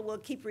 and people will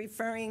keep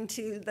referring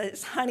to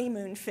this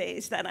honeymoon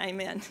phase that I'm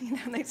in. You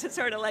know, and they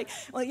sort of like,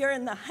 well, you're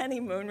in the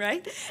honeymoon,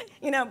 right?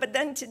 You know, but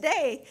then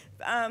today,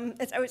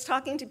 as I was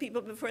talking to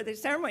people before the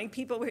ceremony,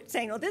 people were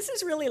saying, well, this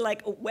is really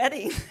like a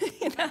wedding,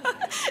 you know?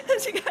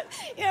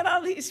 you had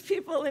all these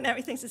people and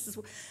everything.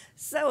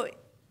 So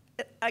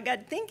I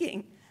got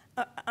thinking,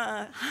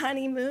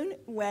 honeymoon,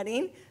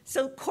 wedding,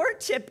 so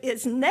courtship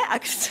is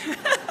next.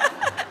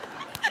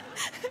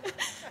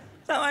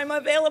 So I'm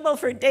available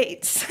for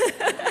dates.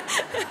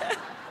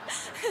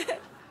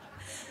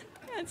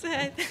 That's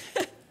it.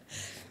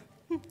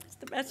 It's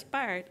the best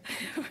part.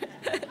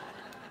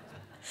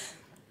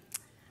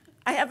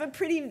 I have a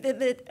pretty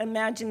vivid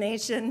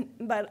imagination,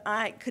 but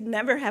I could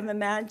never have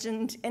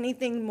imagined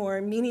anything more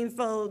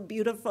meaningful,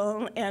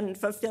 beautiful, and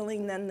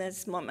fulfilling than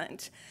this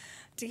moment.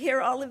 To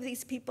hear all of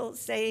these people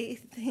say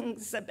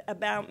things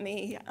about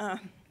me,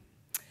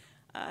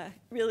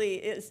 really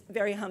is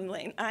very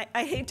humbling.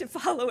 I hate to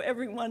follow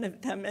every one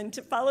of them, and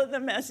to follow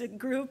them as a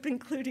group,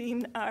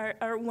 including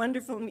our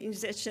wonderful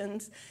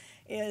musicians,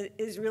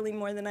 is really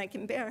more than I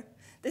can bear.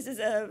 This is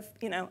a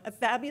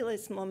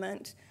fabulous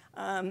moment.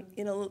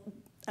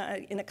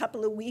 In a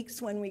couple of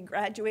weeks, when we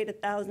graduate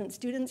 1,000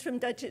 students from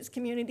Dutchess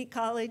Community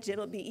College,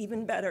 it'll be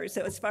even better.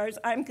 So as far as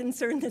I'm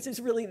concerned, this is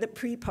really the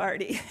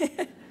pre-party.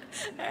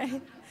 Right?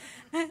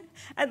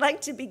 I'd like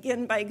to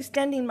begin by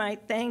extending my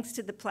thanks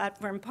to the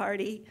Platform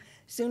Party,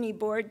 SUNY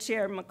Board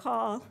Chair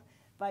McCall,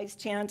 Vice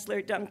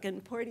Chancellor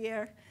Duncan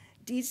Portier,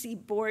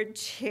 DC Board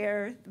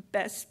Chair, the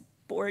best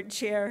board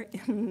chair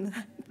in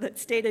the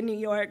state of New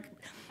York,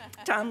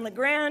 Tom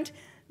LeGrand,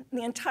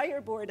 the entire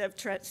Board of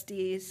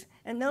Trustees,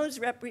 and those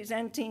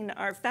representing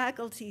our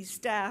faculty,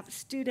 staff,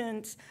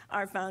 students,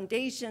 our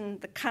foundation,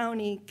 the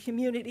county,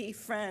 community,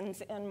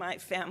 friends, and my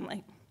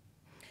family.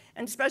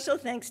 And special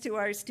thanks to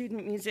our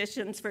student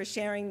musicians for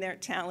sharing their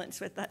talents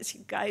with us.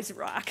 You guys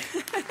rock.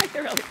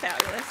 You're really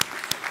fabulous.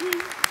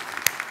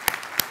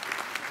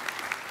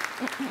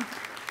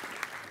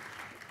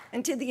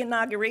 And to the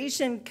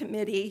Inauguration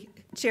Committee,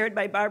 chaired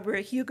by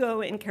Barbara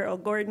Hugo and Carol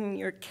Gordon,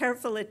 your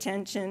careful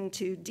attention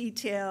to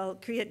detail,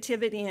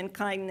 creativity, and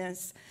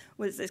kindness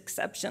was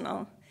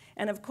exceptional.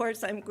 And of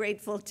course, I'm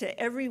grateful to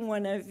every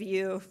one of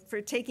you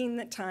for taking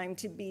the time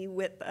to be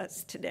with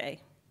us today.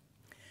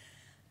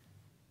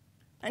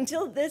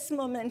 Until this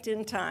moment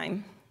in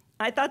time,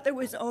 I thought there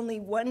was only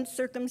one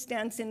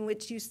circumstance in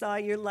which you saw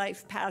your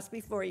life pass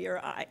before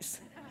your eyes,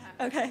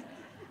 okay?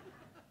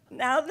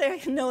 Now I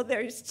know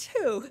there's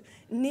two,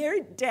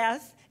 near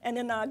death and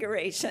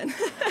inauguration.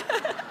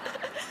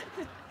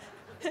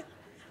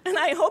 And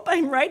I hope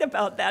I'm right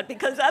about that,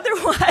 because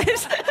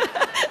otherwise,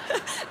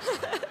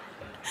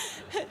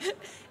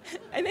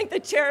 I think the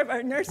chair of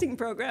our nursing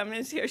program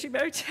is here. She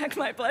better check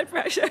my blood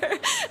pressure.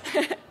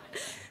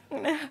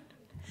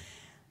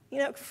 You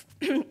know,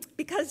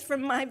 because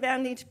from my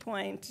vantage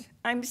point,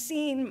 I'm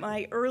seeing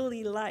my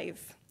early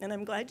life, and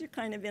I'm glad you're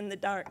kind of in the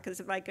dark,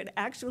 because if I could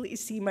actually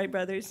see my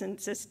brothers and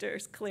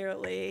sisters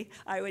clearly,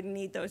 I would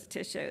need those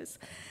tissues.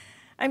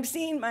 I'm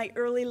seeing my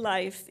early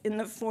life in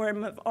the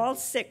form of all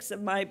 6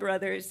 of my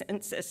brothers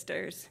and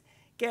sisters,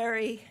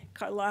 Gary,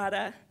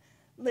 Carlotta,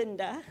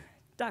 Linda,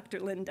 Dr.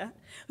 Linda,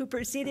 who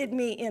preceded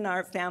me in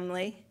our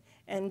family,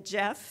 and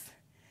Jeff,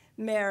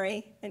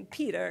 Mary, and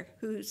Peter,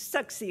 who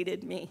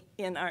succeeded me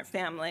in our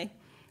family.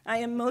 I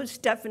am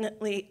most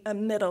definitely a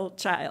middle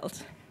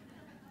child.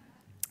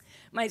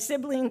 My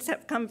siblings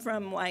have come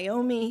from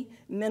Wyoming,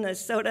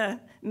 Minnesota,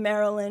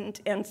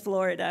 Maryland, and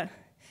Florida.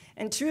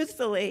 And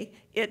truthfully,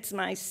 it's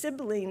my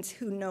siblings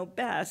who know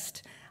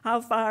best how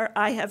far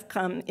I have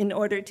come in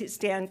order to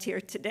stand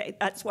here today.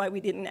 That's why we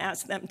didn't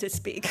ask them to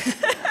speak.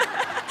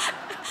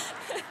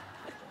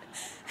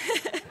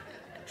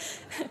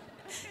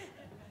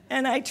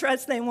 And I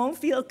trust they won't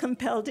feel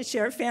compelled to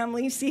share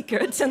family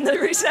secrets in the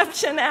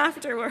reception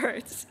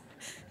afterwards.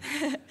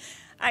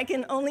 I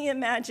can only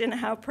imagine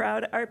how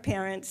proud our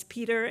parents,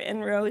 Peter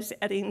and Rose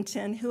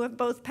Edington, who have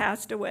both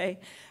passed away,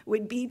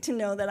 would be to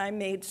know that I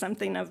made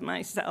something of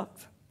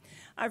myself.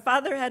 Our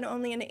father had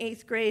only an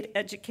 8th grade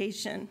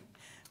education,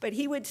 but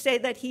he would say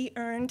that he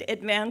earned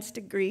advanced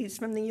degrees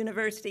from the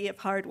University of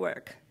Hard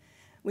Work.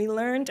 We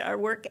learned our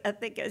work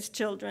ethic as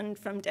children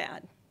from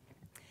Dad.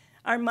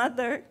 Our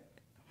mother,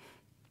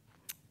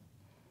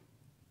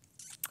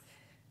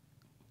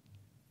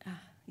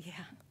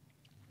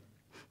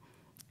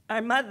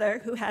 Our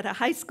mother, who had a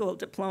high school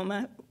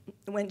diploma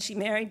when she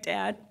married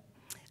Dad,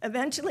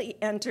 eventually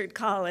entered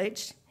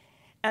college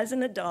as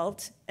an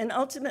adult and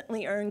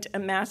ultimately earned a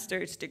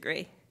master's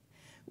degree.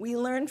 We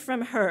learned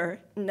from her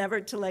never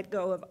to let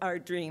go of our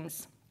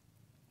dreams.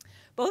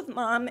 Both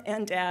Mom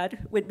and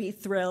Dad would be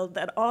thrilled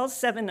that all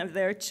 7 of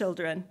their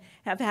children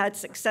have had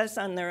success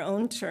on their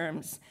own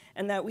terms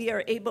and that we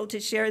are able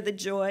to share the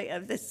joy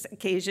of this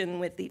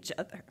occasion with each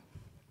other.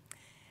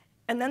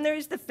 And then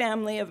there's the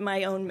family of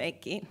my own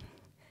making.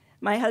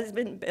 My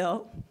husband,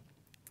 Bill,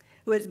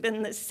 who has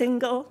been the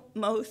single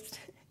most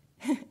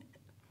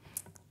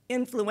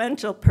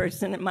influential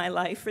person in my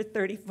life for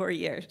 34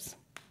 years.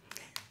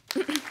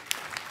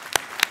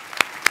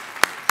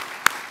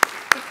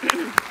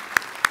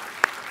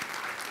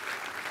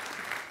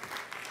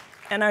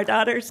 And our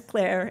daughters,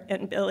 Claire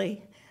and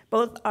Billy,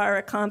 both are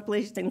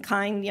accomplished and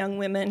kind young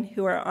women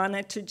who are on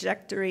a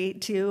trajectory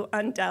to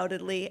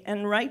undoubtedly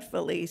and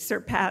rightfully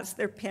surpass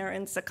their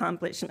parents'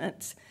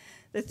 accomplishments.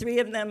 The three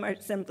of them are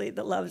simply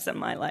the loves of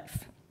my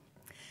life.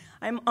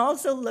 I'm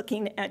also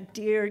looking at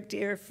dear,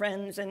 dear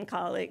friends and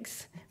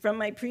colleagues from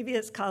my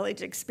previous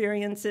college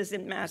experiences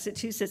in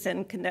Massachusetts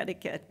and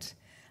Connecticut.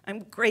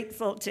 I'm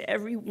grateful to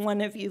every one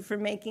of you for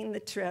making the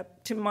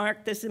trip to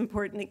mark this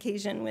important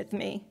occasion with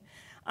me.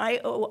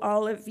 I owe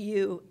all of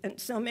you and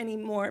so many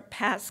more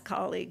past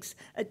colleagues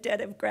a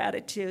debt of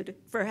gratitude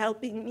for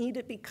helping me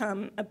to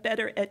become a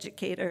better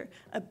educator,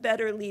 a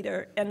better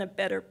leader, and a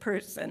better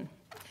person.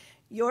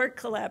 Your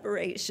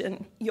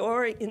collaboration,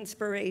 your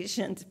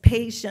inspirations,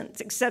 patience,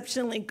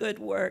 exceptionally good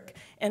work,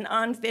 and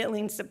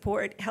unfailing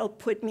support helped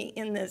put me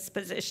in this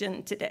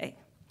position today.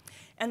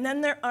 And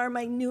then there are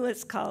my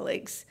newest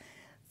colleagues,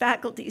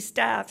 faculty,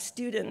 staff,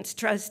 students,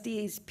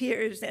 trustees,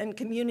 peers, and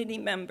community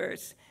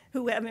members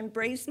who have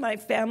embraced my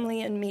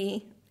family and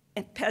me,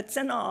 and pets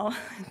and all,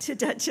 to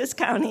Dutchess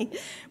County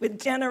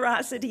with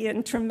generosity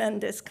and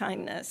tremendous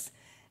kindness.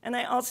 And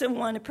I also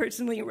want to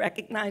personally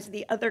recognize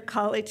the other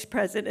college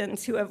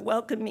presidents who have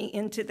welcomed me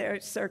into their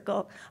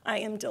circle. I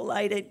am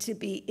delighted to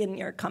be in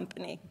your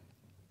company.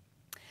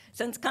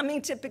 Since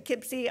coming to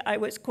Poughkeepsie, I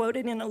was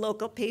quoted in a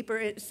local paper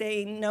as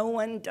saying, "No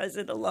one does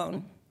it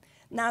alone."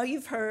 Now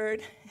you've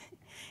heard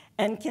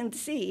and can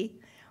see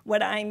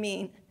what I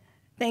mean.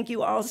 Thank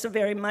you all so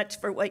very much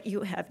for what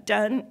you have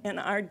done and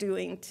are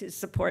doing to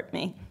support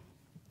me.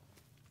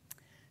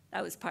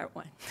 That was part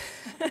one.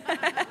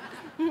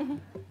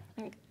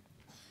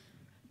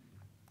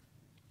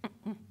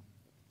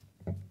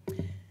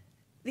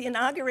 The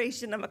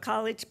inauguration of a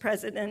college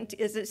president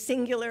is a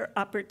singular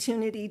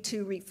opportunity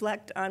to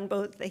reflect on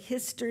both the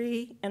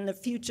history and the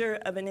future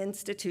of an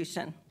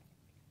institution.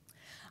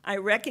 I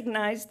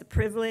recognize the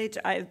privilege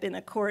I have been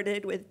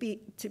accorded with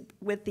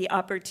the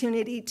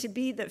opportunity to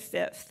be the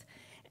fifth,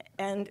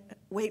 and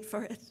wait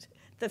for it,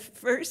 the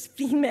first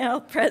female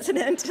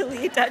president to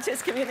lead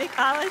Dutchess Community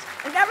College,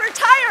 and never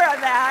tire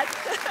of that.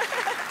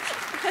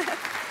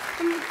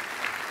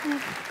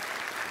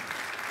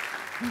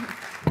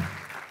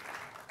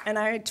 And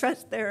I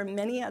trust there are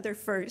many other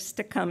firsts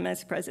to come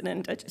as president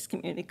of Dutchess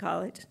Community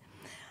College.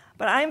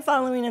 But I'm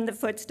following in the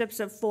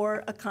footsteps of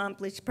four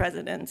accomplished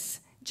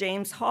presidents: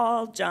 James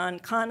Hall, John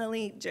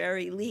Connolly,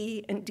 Jerry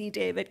Lee, and D.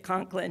 David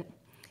Conklin.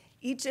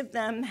 Each of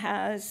them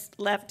has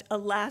left a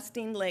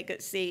lasting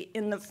legacy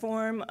in the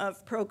form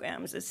of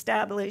programs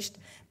established,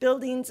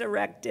 buildings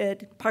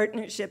erected,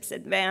 partnerships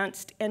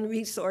advanced, and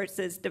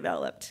resources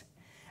developed.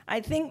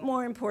 I think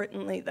more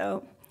importantly,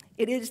 though,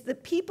 it is the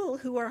people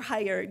who are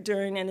hired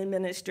during an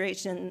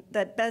administration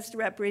that best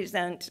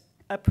represent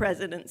a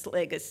president's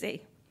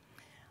legacy.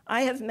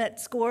 I have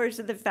met scores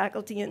of the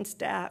faculty and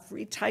staff,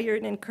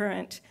 retired and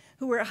current,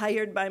 who were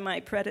hired by my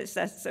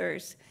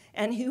predecessors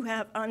and who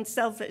have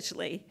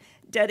unselfishly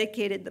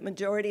dedicated the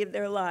majority of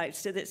their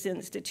lives to this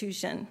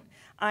institution.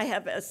 I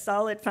have a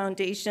solid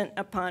foundation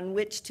upon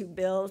which to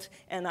build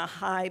and a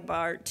high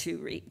bar to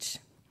reach.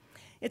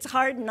 It's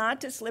hard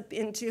not to slip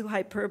into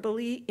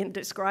hyperbole in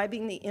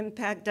describing the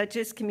impact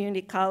Dutchess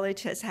Community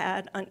College has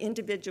had on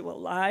individual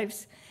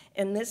lives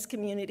and this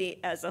community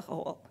as a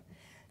whole.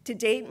 To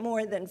date,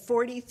 more than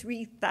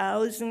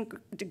 43,000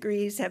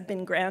 degrees have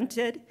been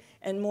granted,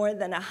 and more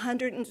than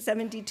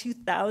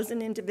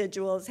 172,000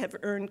 individuals have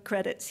earned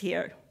credits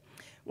here.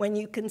 When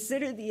you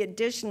consider the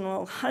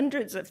additional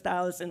hundreds of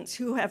thousands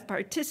who have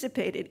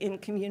participated in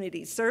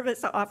community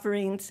service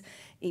offerings,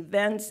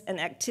 events, and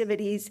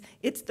activities,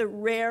 it's the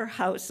rare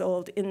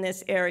household in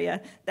this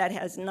area that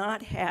has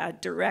not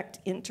had direct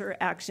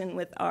interaction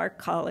with our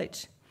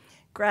college.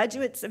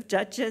 Graduates of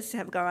Dutchess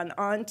have gone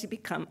on to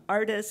become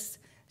artists,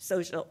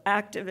 social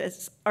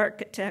activists,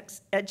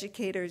 architects,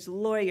 educators,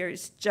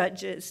 lawyers,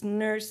 judges,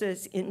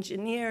 nurses,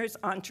 engineers,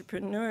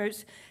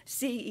 entrepreneurs,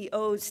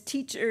 CEOs,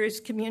 teachers,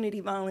 community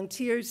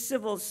volunteers,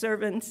 civil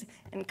servants,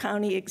 and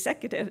county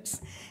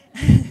executives.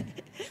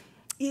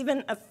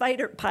 Even a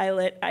fighter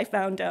pilot, I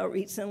found out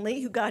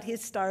recently, who got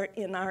his start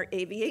in our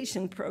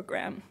aviation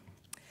program.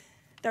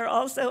 There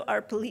also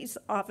are police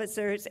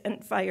officers and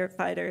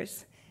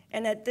firefighters.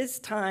 And at this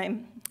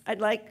time,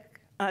 I'd like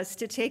us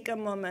to take a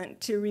moment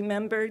to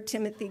remember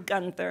Timothy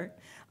Gunther,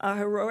 a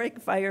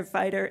heroic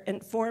firefighter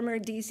and former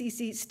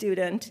DCC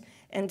student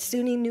and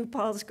SUNY New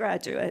Paltz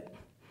graduate,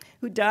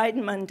 who died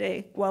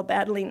Monday while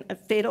battling a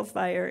fatal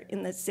fire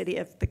in the city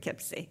of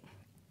Poughkeepsie.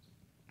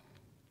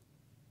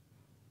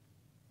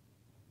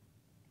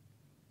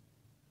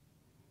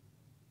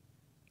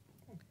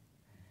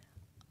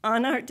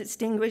 On our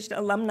distinguished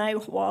alumni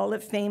wall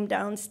of fame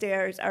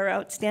downstairs are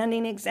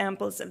outstanding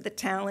examples of the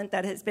talent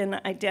that has been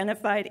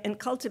identified and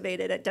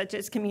cultivated at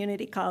Dutchess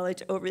Community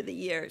College over the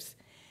years.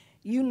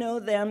 You know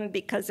them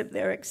because of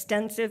their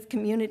extensive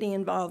community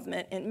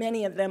involvement, and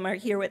many of them are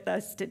here with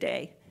us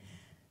today.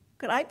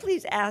 Could I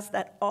please ask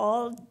that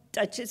all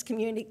Dutchess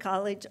Community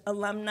College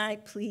alumni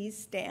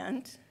please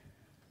stand?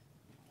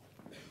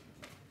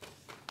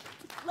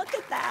 Look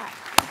at that.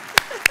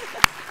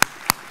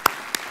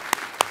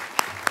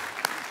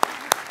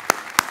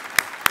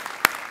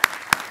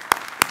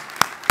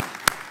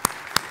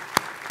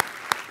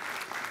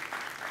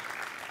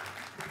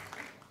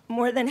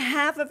 More than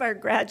half of our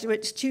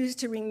graduates choose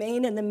to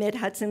remain in the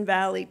Mid-Hudson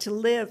Valley to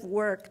live,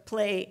 work,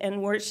 play,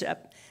 and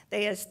worship.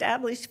 They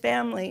establish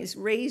families,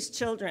 raise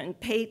children,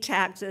 pay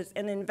taxes,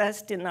 and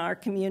invest in our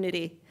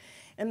community.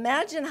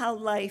 Imagine how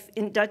life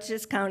in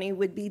Dutchess County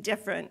would be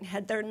different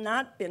had there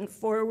not been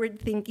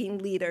forward-thinking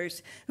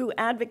leaders who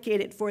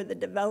advocated for the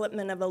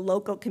development of a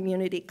local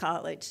community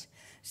college.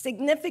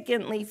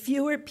 Significantly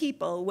fewer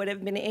people would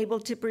have been able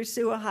to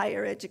pursue a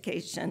higher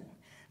education.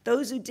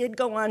 Those who did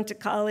go on to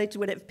college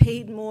would have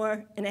paid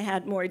more and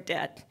had more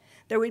debt.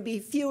 There would be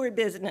fewer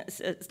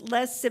businesses,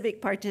 less civic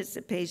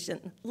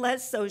participation,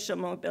 less social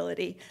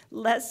mobility,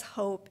 less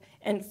hope,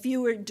 and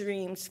fewer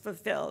dreams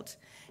fulfilled.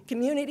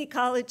 Community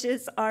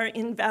colleges are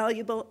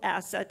invaluable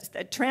assets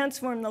that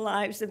transform the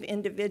lives of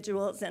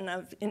individuals and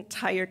of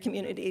entire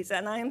communities,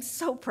 and I am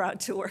so proud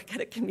to work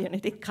at a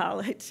community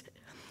college.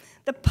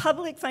 The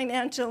public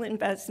financial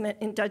investment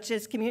in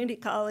Dutchess Community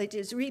College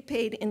is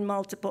repaid in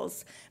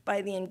multiples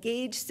by the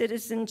engaged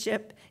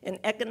citizenship and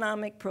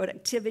economic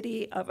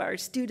productivity of our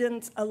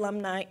students,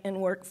 alumni, and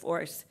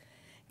workforce.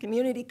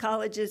 Community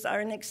colleges are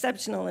an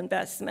exceptional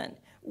investment,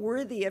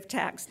 worthy of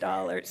tax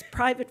dollars,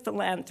 private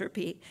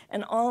philanthropy,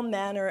 and all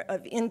manner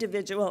of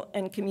individual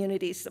and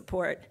community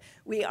support.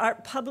 We are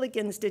public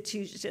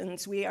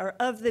institutions. We are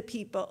of the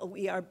people.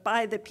 We are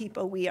by the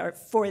people. We are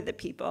for the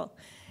people.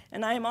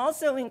 And I am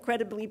also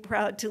incredibly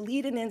proud to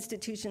lead an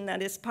institution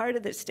that is part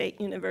of the State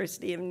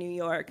University of New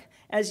York.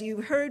 As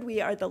you heard, we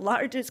are the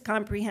largest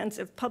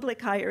comprehensive public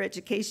higher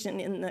education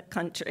in the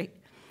country.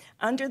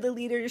 Under the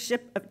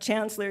leadership of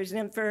Chancellor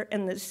Zimfer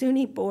and the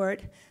SUNY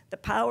board, the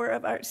power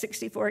of our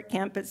 64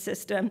 campus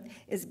system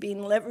is being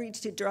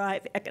leveraged to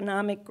drive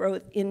economic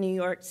growth in New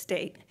York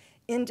State.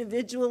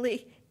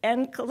 Individually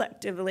and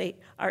collectively,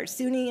 our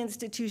SUNY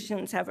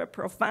institutions have a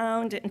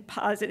profound and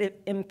positive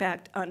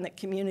impact on the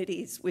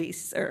communities we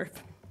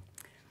serve.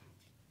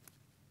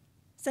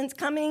 Since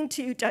coming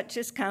to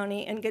Dutchess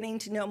County and getting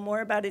to know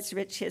more about its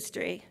rich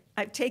history,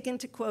 I've taken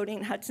to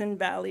quoting Hudson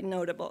Valley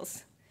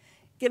notables.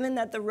 Given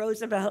that the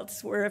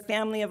Roosevelts were a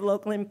family of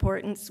local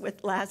importance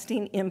with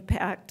lasting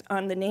impact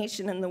on the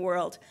nation and the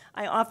world,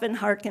 I often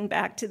hearken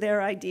back to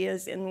their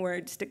ideas and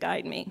words to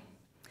guide me.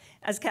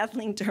 As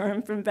Kathleen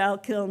Durham from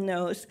Valkill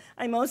knows,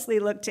 I mostly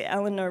look to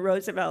Eleanor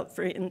Roosevelt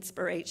for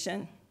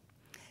inspiration.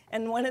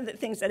 And one of the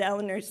things that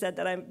Eleanor said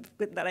that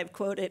I've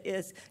quoted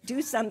is,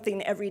 do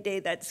something every day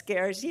that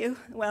scares you.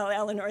 Well,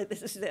 Eleanor,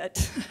 this is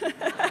it.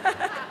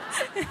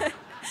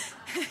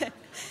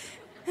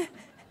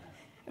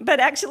 But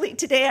actually,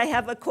 today I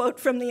have a quote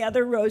from the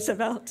other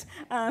Roosevelt.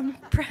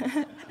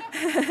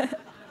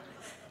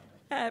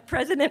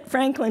 President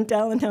Franklin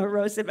Delano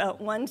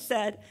Roosevelt once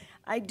said,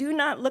 I do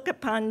not look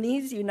upon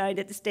these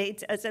United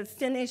States as a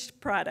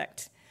finished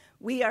product.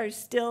 We are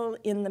still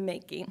in the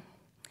making.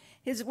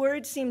 His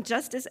words seem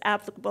just as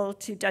applicable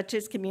to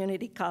Dutchess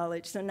Community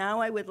College, so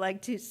now I would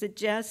like to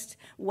suggest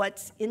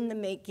what's in the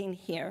making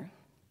here.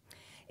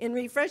 In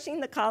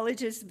refreshing the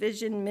college's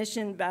vision,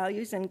 mission,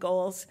 values, and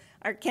goals,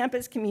 our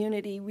campus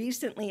community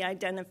recently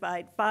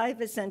identified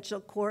 5 essential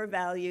core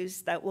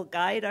values that will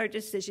guide our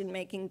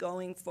decision-making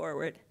going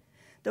forward.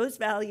 Those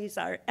values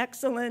are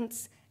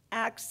excellence,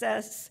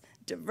 access,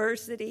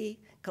 diversity,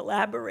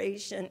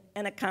 collaboration,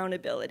 and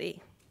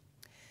accountability.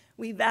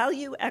 We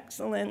value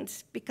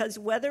excellence because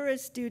whether a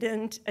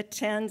student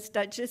attends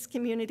Dutchess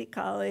Community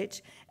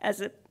College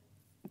as a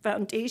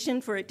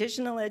foundation for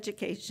additional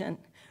education,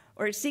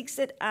 or seeks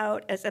it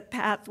out as a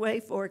pathway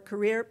for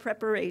career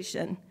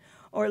preparation,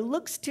 or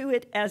looks to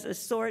it as a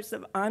source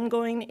of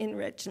ongoing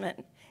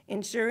enrichment,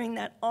 ensuring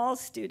that all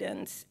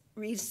students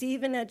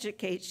receive an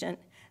education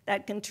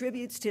that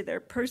contributes to their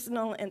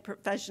personal and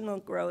professional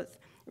growth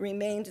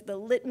remains the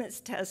litmus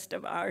test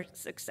of our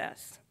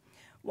success.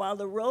 While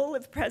the role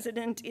of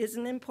president is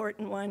an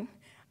important one,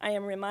 I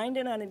am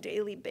reminded on a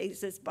daily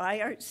basis by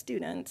our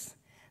students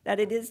that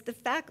it is the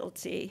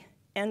faculty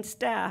and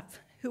staff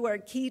who are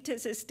key to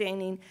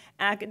sustaining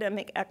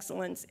academic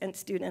excellence and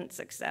student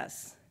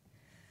success.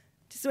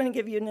 Just want to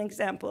give you an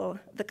example of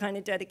the kind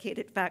of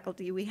dedicated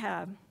faculty we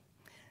have.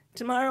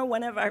 Tomorrow,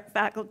 one of our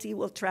faculty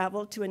will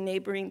travel to a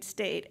neighboring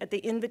state at the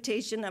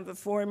invitation of a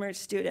former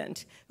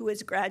student who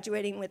is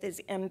graduating with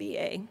his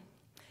MBA.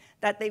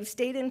 That they've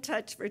stayed in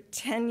touch for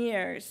 10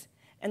 years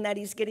and that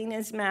he's getting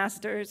his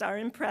master's are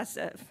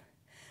impressive.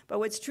 But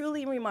what's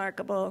truly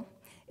remarkable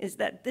is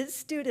that this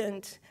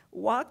student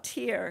walked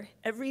here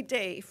every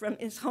day from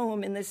his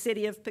home in the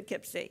city of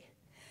Poughkeepsie,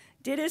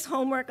 did his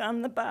homework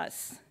on the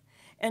bus,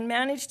 and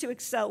managed to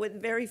excel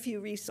with very few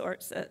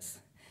resources.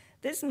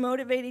 This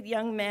motivated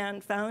young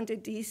man found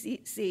at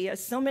DCC,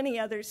 as so many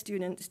other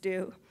students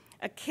do,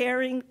 a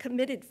caring,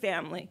 committed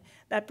family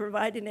that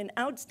provided an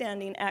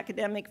outstanding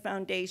academic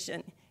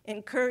foundation,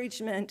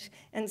 encouragement,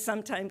 and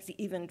sometimes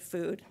even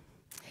food.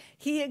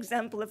 He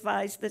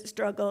exemplifies the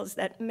struggles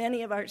that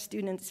many of our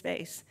students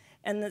face,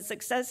 and the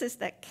successes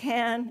that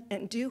can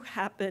and do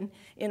happen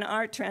in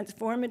our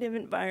transformative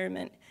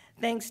environment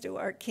thanks to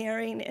our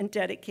caring and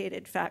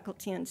dedicated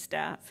faculty and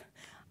staff.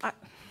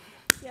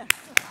 Yeah.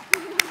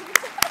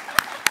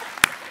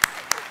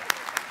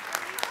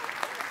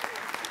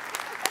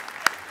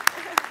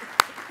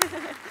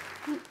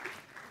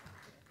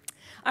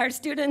 Our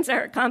students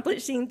are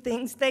accomplishing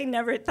things they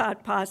never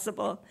thought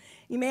possible.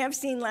 You may have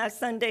seen last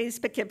Sunday's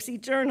Poughkeepsie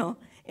Journal,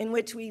 in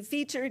which we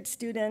featured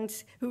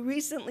students who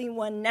recently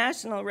won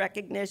national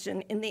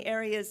recognition in the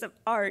areas of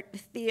art,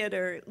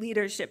 theater,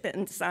 leadership,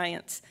 and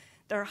science.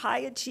 They're high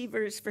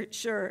achievers for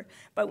sure,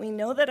 but we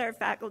know that our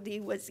faculty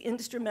was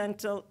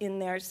instrumental in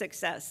their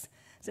success.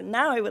 So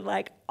now I would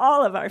like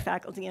all of our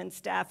faculty and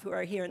staff who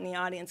are here in the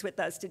audience with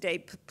us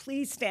today,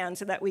 please stand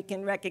so that we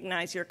can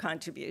recognize your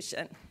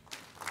contribution.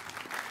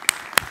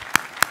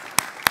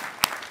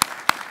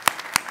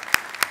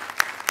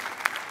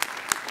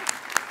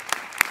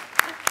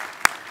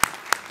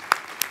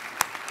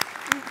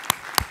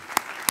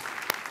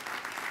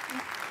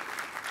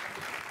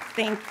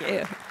 Thank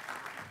you.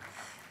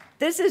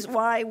 This is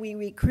why we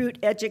recruit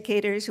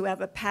educators who have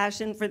a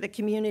passion for the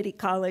community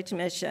college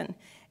mission,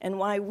 and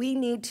why we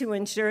need to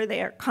ensure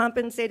they are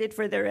compensated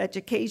for their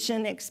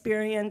education,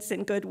 experience,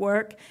 and good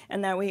work,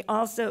 and that we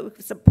also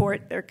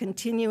support their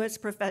continuous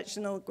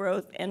professional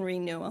growth and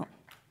renewal.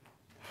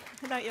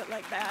 How about you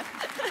like that?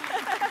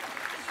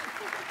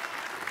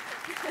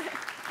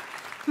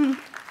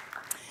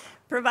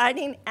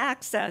 Providing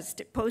access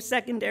to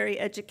post-secondary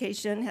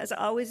education has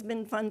always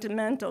been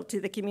fundamental to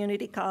the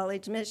community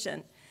college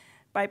mission.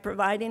 By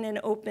providing an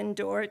open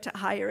door to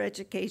higher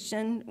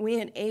education, we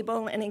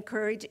enable and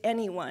encourage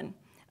anyone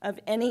of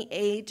any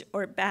age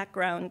or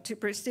background to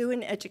pursue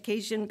an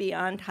education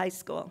beyond high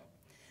school.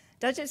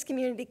 Dutchess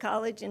Community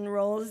College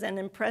enrolls an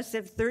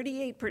impressive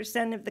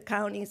 38% of the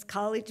county's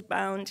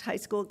college-bound high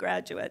school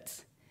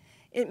graduates.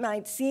 It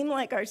might seem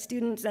like our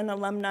students and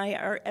alumni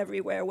are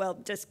everywhere, well,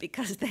 just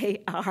because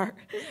they are.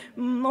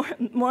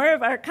 More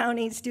of our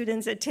county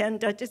students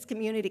attend Dutchess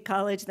Community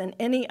College than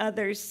any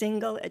other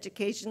single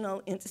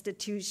educational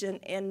institution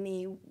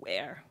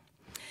anywhere.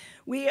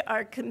 We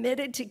are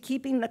committed to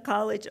keeping the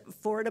college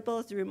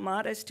affordable through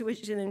modest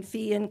tuition and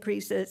fee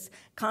increases,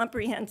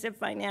 comprehensive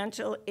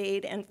financial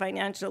aid and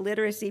financial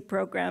literacy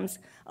programs,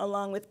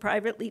 along with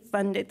privately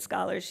funded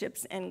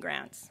scholarships and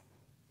grants.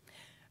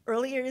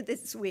 Earlier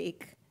this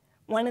week,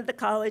 one of the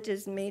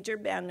college's major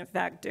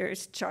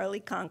benefactors, Charlie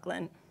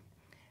Conklin,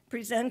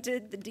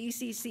 presented the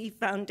DCC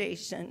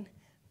Foundation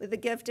with a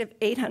gift of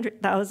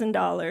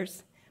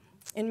 $800,000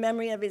 in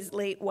memory of his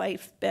late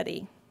wife,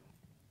 Betty.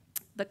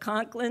 The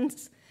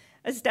Conklins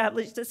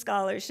established a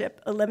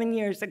scholarship 11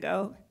 years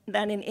ago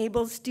that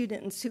enables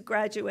students who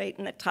graduate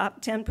in the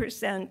top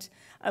 10%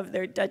 of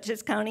their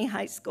Dutchess County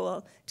High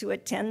School to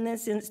attend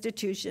this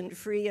institution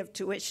free of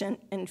tuition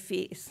and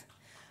fees.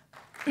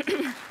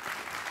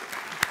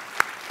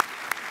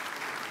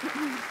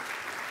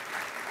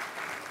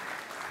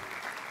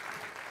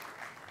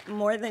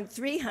 More than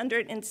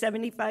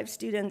 375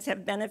 students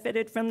have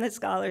benefited from the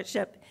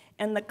scholarship,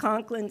 and the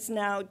Conklin's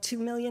now $2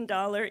 million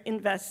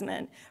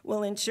investment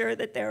will ensure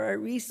that there are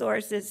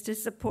resources to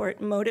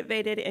support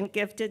motivated and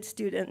gifted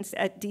students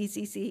at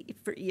DCC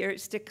for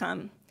years to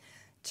come.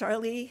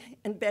 Charlie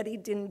and Betty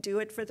didn't do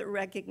it for the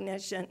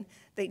recognition.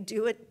 They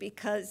do it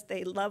because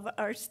they love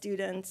our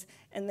students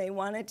and they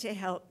wanted to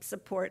help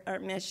support our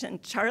mission.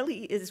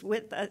 Charlie is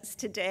with us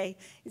today.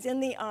 He's in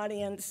the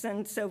audience,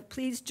 and so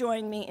please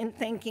join me in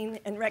thanking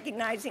and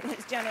recognizing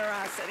his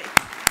generosity.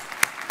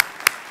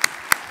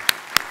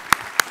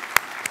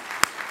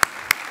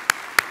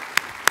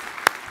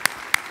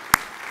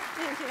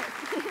 Thank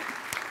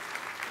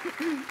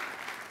you.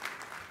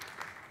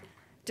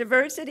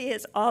 Diversity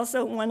is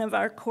also one of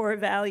our core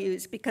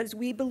values because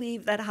we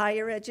believe that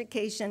higher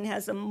education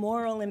has a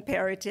moral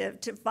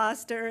imperative to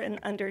foster an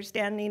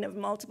understanding of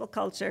multiple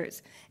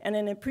cultures and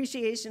an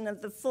appreciation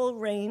of the full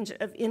range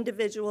of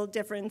individual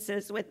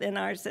differences within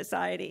our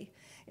society.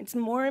 It's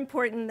more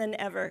important than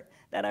ever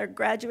that our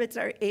graduates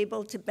are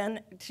able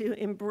to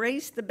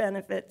embrace the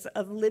benefits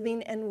of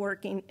living and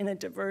working in a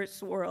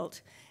diverse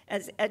world.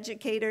 As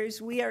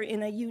educators, we are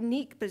in a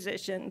unique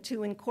position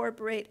to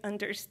incorporate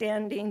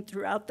understanding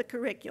throughout the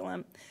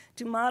curriculum,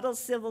 to model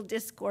civil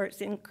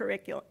discourse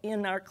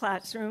in our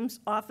classrooms,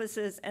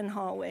 offices, and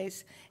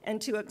hallways,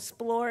 and to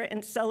explore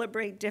and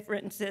celebrate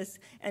differences,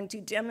 and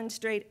to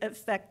demonstrate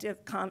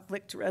effective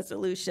conflict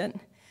resolution.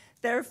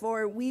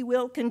 Therefore, we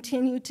will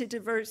continue to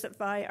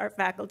diversify our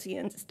faculty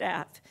and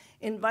staff,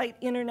 invite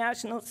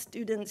international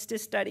students to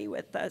study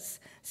with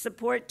us,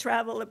 support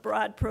travel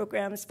abroad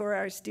programs for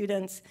our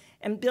students,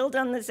 and build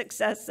on the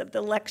success of the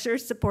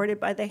lectures supported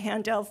by the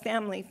Handel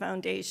Family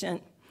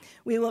Foundation.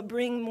 We will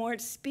bring more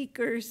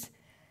speakers,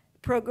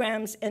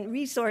 programs, and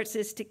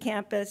resources to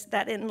campus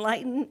that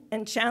enlighten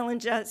and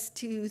challenge us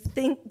to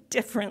think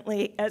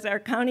differently, as our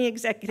county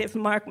executive,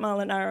 Mark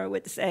Molinaro,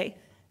 would say,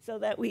 so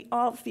that we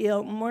all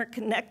feel more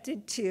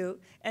connected to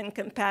and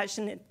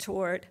compassionate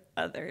toward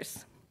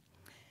others.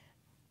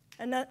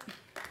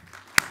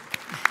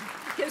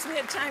 Gives me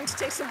a time to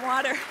take some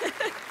water.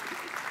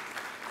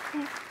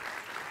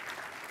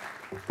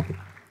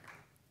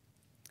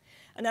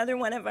 Another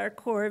one of our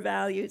core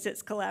values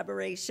is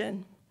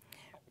collaboration.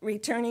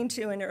 Returning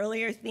to an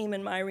earlier theme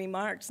in my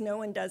remarks, no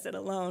one does it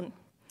alone.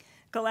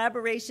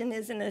 Collaboration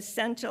is an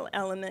essential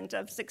element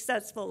of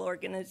successful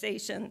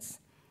organizations.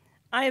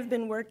 I have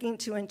been working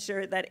to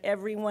ensure that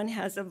everyone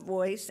has a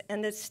voice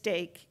and a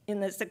stake in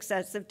the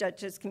success of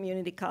Dutchess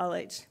Community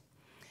College.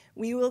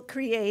 We will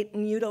create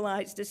and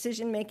utilize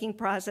decision-making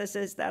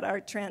processes that are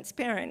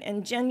transparent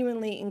and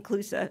genuinely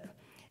inclusive,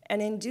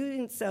 and in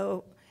doing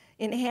so,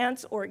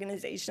 enhance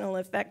organizational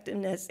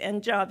effectiveness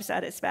and job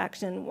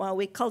satisfaction while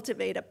we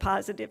cultivate a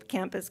positive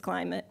campus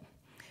climate.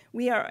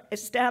 We are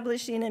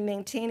establishing and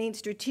maintaining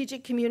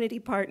strategic community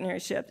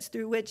partnerships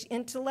through which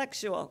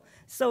intellectual,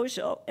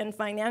 social, and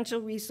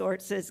financial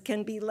resources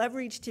can be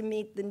leveraged to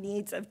meet the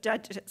needs of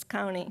Dutchess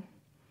County.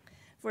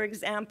 For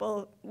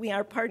example, we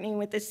are partnering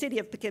with the City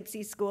of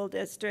Poughkeepsie School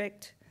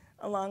District,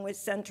 along with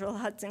Central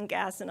Hudson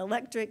Gas and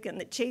Electric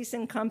and the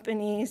Chasen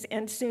Companies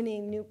and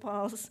SUNY New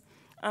Paltz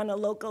on a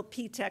local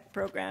P-TECH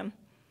program.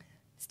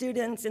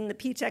 Students in the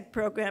P-TECH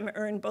program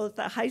earn both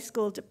a high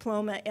school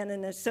diploma and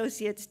an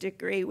associate's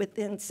degree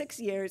within 6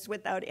 years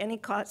without any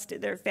cost to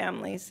their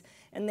families,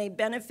 and they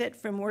benefit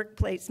from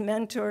workplace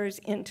mentors,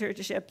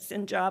 internships,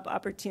 and job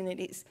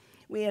opportunities.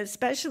 We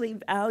especially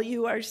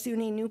value our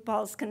SUNY New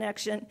Paltz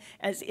connection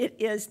as it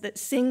is the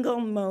single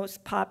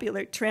most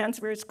popular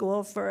transfer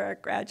school for our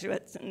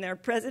graduates, and their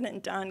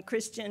president, Don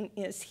Christian,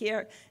 is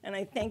here, and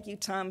I thank you,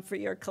 Tom, for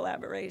your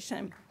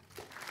collaboration.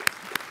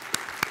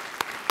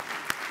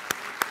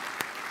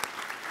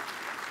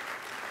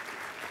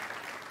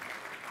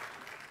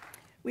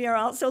 We are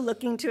also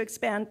looking to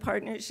expand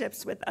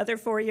partnerships with other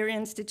four-year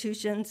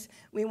institutions.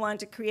 We want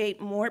to create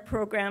more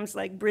programs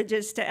like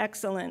Bridges to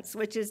Excellence,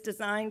 which is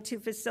designed to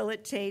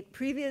facilitate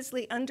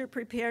previously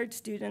underprepared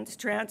students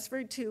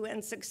transferred to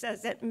and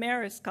success at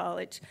Marist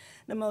College,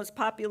 the most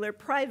popular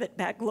private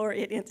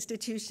baccalaureate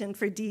institution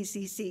for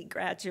DCC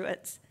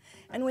graduates.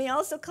 And we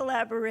also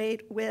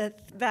collaborate with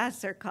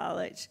Vassar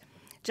College.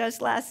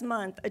 Just last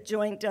month, a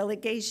joint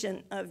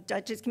delegation of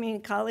Dutchess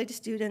Community College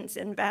students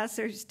and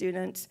Vassar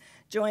students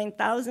joined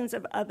thousands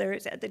of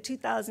others at the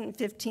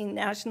 2015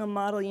 National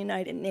Model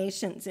United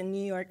Nations in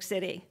New York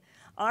City.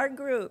 Our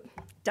group,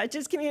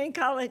 Dutchess Community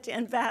College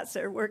and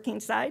Vassar, working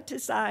side to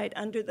side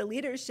under the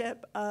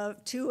leadership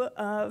of two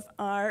of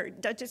our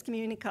Dutchess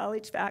Community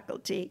College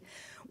faculty,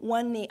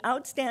 won the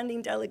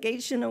Outstanding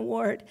Delegation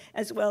Award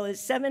as well as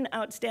 7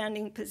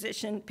 Outstanding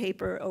Position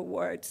Paper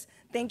Awards.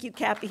 Thank you,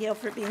 Cappy Hill,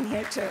 for being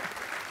here too.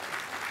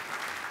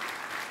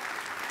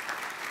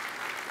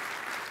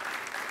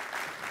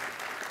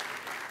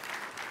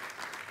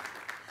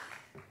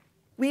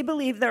 We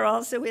believe there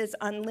also is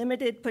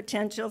unlimited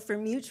potential for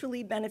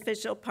mutually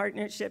beneficial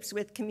partnerships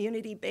with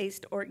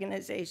community-based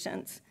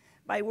organizations.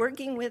 By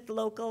working with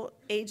local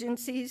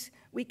agencies,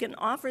 we can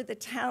offer the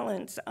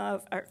talents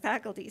of our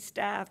faculty,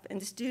 staff,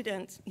 and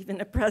students, even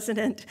the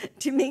president,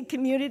 to meet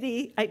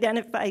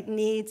community-identified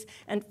needs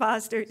and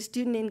foster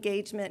student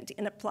engagement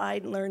in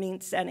applied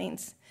learning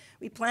settings.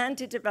 We plan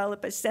to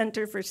develop a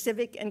Center for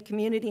Civic and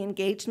Community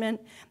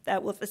Engagement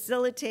that will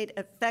facilitate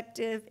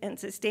effective and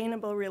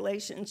sustainable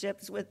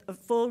relationships with a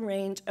full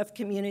range of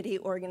community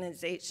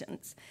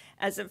organizations.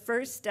 As a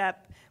first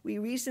step, we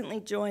recently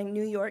joined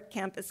New York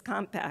Campus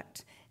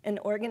Compact, an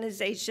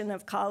organization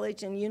of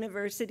college and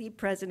university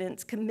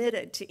presidents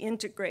committed to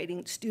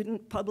integrating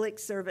student public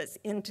service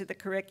into the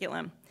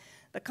curriculum.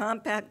 The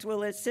compact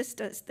will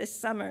assist us this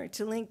summer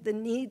to link the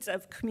needs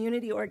of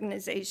community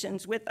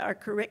organizations with our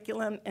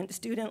curriculum and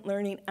student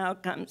learning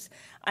outcomes.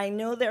 I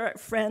know there are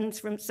friends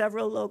from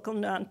several local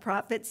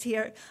nonprofits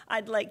here.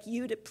 I'd like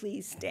you to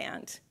please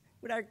stand.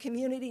 Would our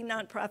community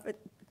nonprofit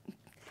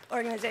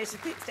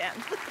organizations please stand?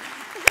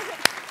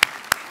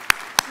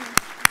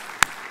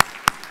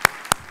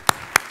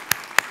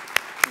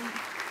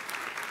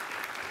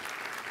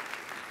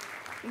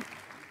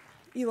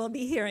 You will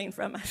be hearing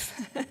from us.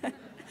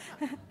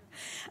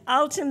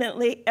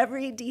 Ultimately,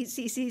 every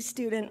DCC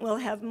student will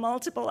have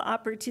multiple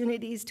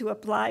opportunities to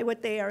apply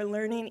what they are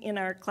learning in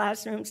our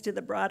classrooms to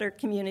the broader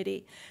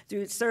community.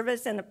 Through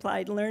service and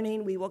applied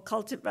learning, we will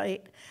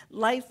cultivate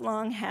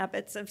lifelong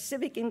habits of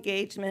civic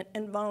engagement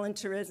and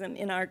volunteerism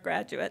in our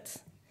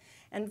graduates.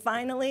 And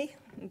finally,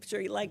 I'm sure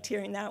you liked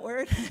hearing that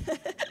word.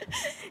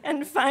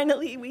 And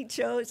finally, we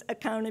chose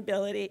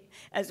accountability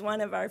as one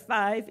of our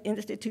 5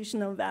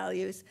 institutional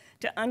values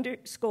to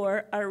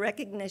underscore our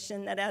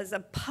recognition that as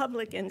a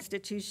public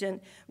institution,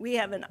 we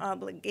have an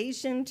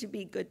obligation to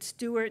be good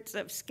stewards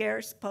of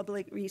scarce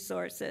public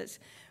resources.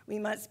 We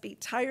must be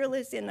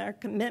tireless in our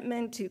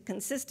commitment to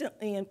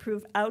consistently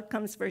improve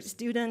outcomes for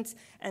students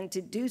and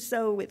to do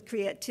so with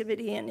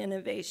creativity and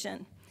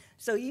innovation.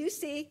 So you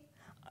see,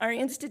 our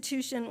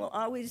institution will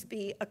always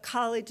be a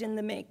college in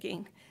the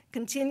making,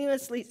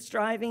 continuously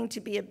striving to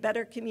be a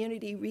better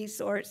community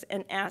resource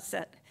and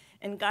asset.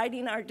 And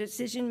guiding our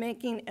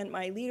decision-making and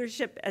my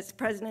leadership as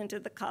president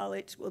of the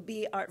college will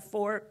be our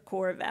 4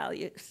 core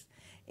values.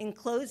 In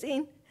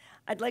closing,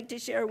 I'd like to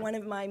share one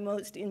of my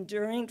most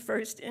enduring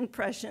first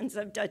impressions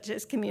of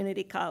Dutchess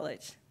Community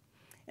College,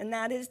 and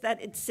that is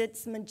that it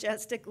sits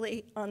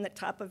majestically on the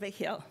top of a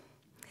hill.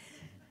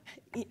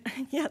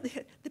 Yeah,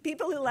 the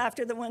people who laughed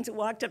are the ones who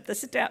walked up the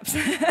steps.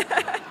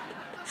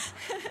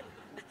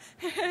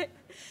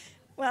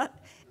 Well,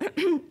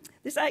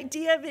 this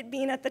idea of it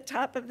being at the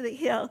top of the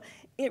hill,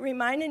 it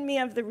reminded me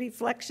of the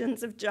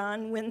reflections of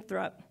John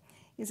Winthrop.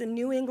 He's a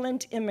New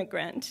England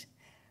immigrant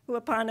who,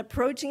 upon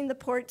approaching the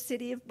port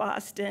city of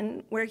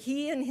Boston, where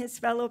he and his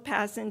fellow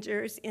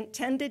passengers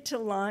intended to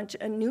launch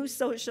a new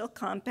social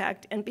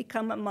compact and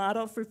become a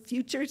model for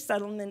future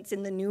settlements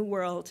in the New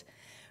World,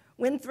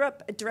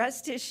 Winthrop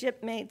addressed his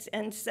shipmates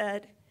and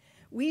said,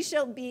 "We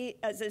shall be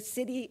as a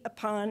city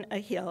upon a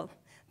hill.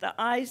 The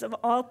eyes of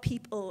all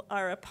people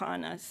are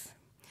upon us."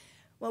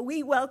 Well,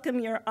 we welcome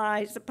your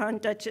eyes upon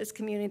Dutchess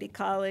Community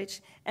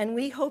College, and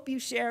we hope you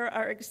share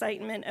our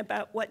excitement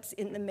about what's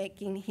in the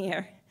making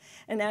here.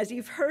 And as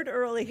you've heard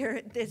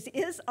earlier, this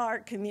is our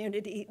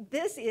community,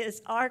 this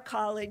is our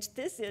college,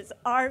 this is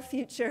our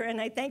future,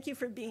 and I thank you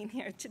for being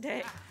here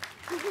today.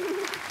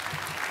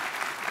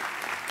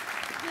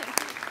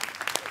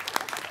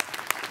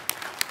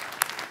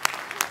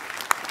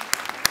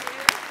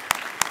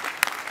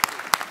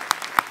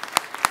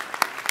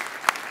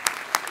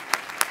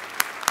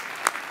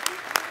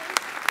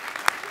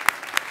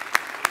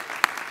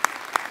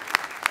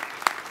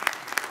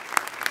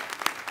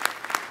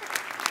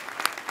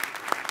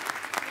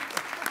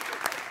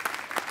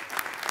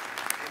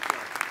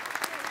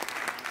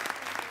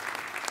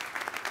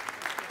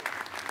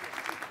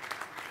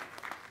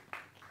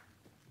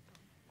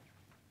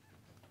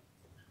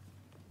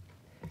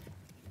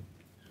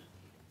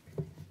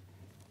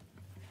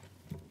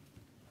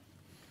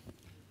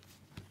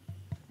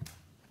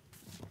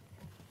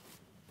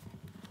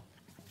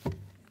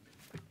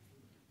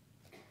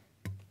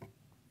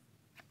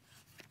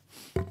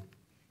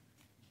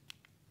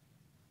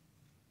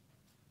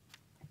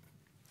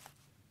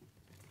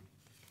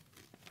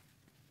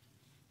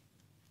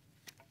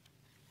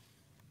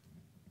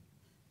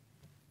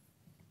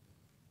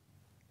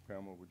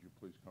 Pamela, would you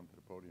please come to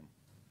the podium?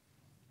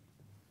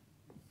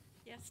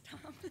 Yes,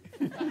 Tom.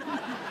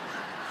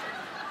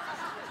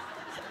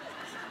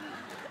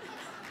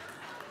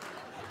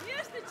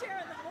 Here's the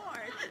chair of the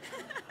board.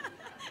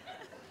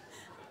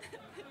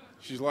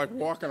 She's like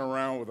walking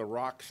around with a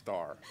rock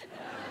star.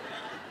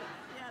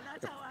 Yeah,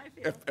 that's how I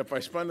feel. If I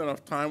spend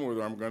enough time with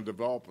her, I'm going to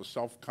develop a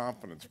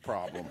self-confidence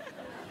problem.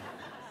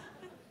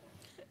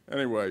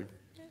 Anyway,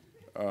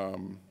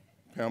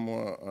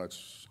 Pamela,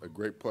 it's a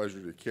great pleasure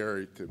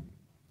to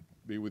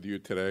be with you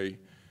today.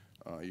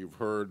 You've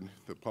heard,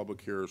 the public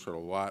here has heard a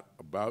lot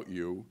about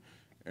you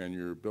and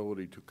your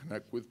ability to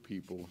connect with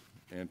people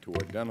and to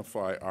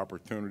identify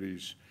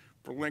opportunities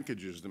for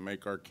linkages that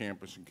make our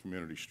campus and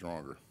community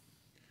stronger.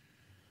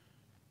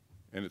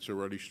 And it's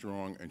already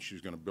strong, and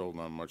she's going to build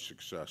on much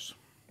success.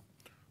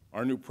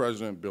 Our new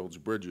president builds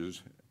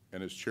bridges,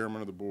 and as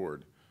chairman of the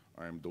board,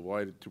 I am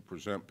delighted to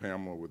present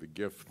Pamela with a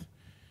gift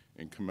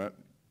in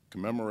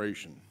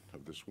commemoration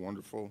of this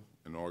wonderful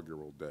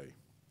inaugural day.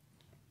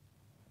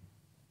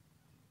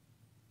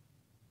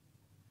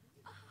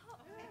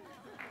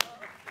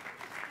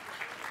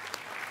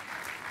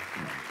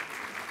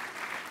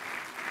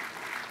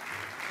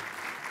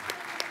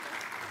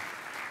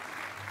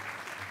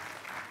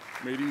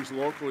 May these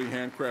locally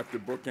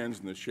handcrafted bookends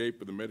in the shape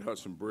of the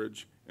Mid-Hudson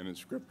Bridge and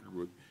inscripted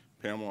with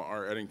Pamela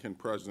R. Edington,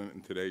 President,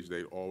 and today's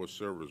date always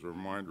serve as a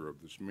reminder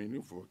of this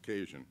meaningful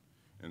occasion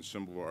and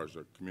symbolize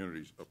our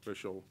community's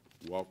official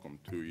welcome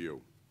to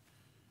you.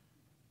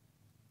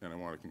 And I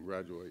want to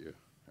congratulate you,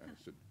 and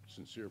it's a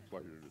sincere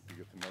pleasure to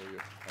get to know you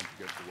and to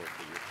get to work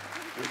with you.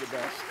 You're the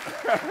best.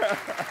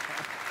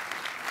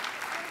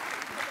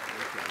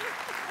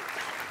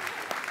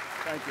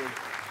 Thank you.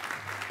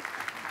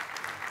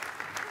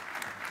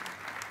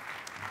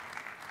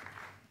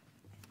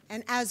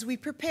 And as we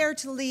prepare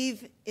to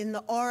leave in the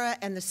aura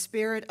and the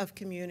spirit of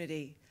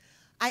community,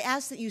 I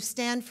ask that you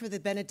stand for the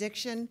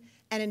benediction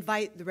and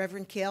invite the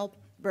Reverend Cale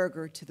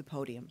Berger to the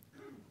podium.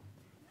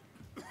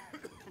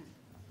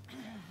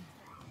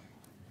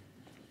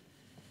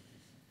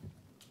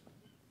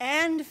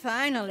 And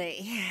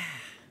finally,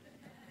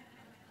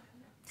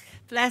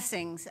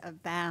 blessings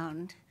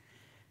abound,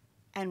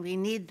 and we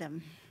need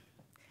them.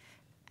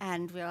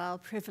 And we're all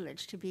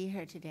privileged to be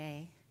here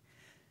today.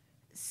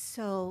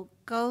 So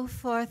go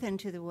forth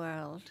into the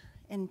world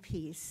in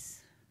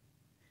peace.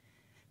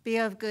 Be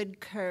of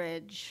good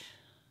courage.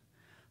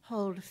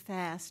 Hold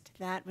fast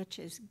that which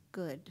is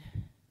good.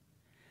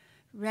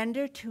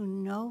 Render to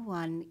no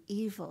one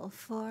evil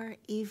for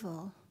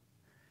evil.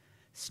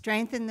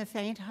 Strengthen the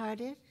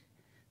faint-hearted.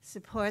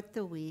 Support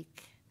the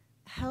weak.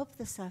 Help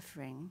the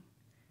suffering.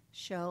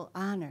 Show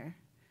honor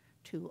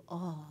to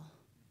all.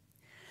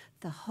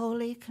 The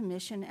Holy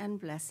Commission and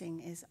blessing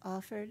is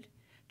offered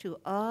to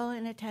all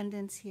in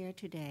attendance here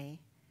today,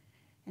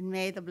 and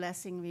may the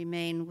blessing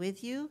remain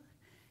with you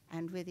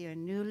and with your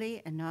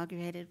newly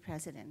inaugurated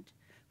president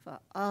for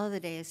all the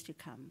days to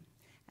come.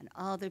 And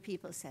all the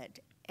people said,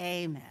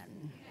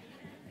 Amen.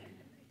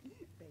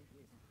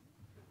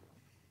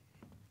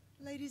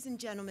 Ladies and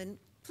gentlemen,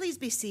 please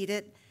be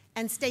seated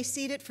and stay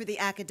seated for the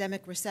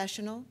academic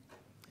recessional.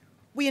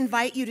 We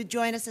invite you to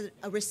join us at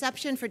a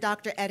reception for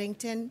Dr.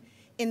 Edington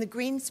in the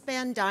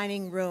Greenspan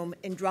Dining Room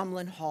in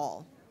Drumlin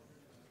Hall.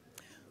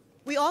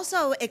 We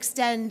also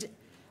extend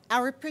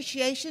our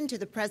appreciation to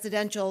the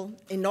Presidential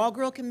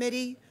Inaugural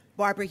Committee,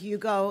 Barbara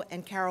Hugo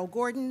and Carol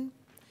Gordon,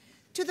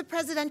 to the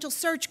Presidential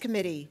Search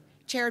Committee,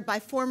 chaired by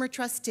former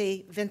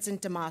trustee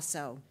Vincent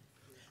Damaso,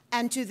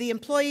 and to the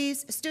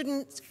employees,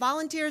 students,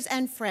 volunteers,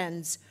 and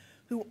friends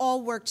who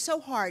all worked so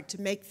hard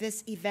to make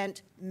this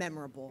event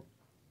memorable.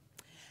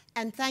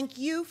 And thank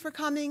you for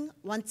coming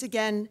once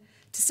again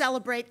to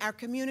celebrate our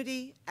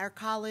community, our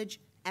college,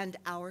 and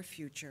our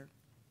future.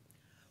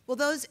 Will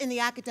those in the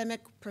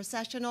academic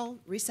processional,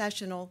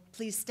 recessional,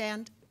 please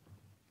stand?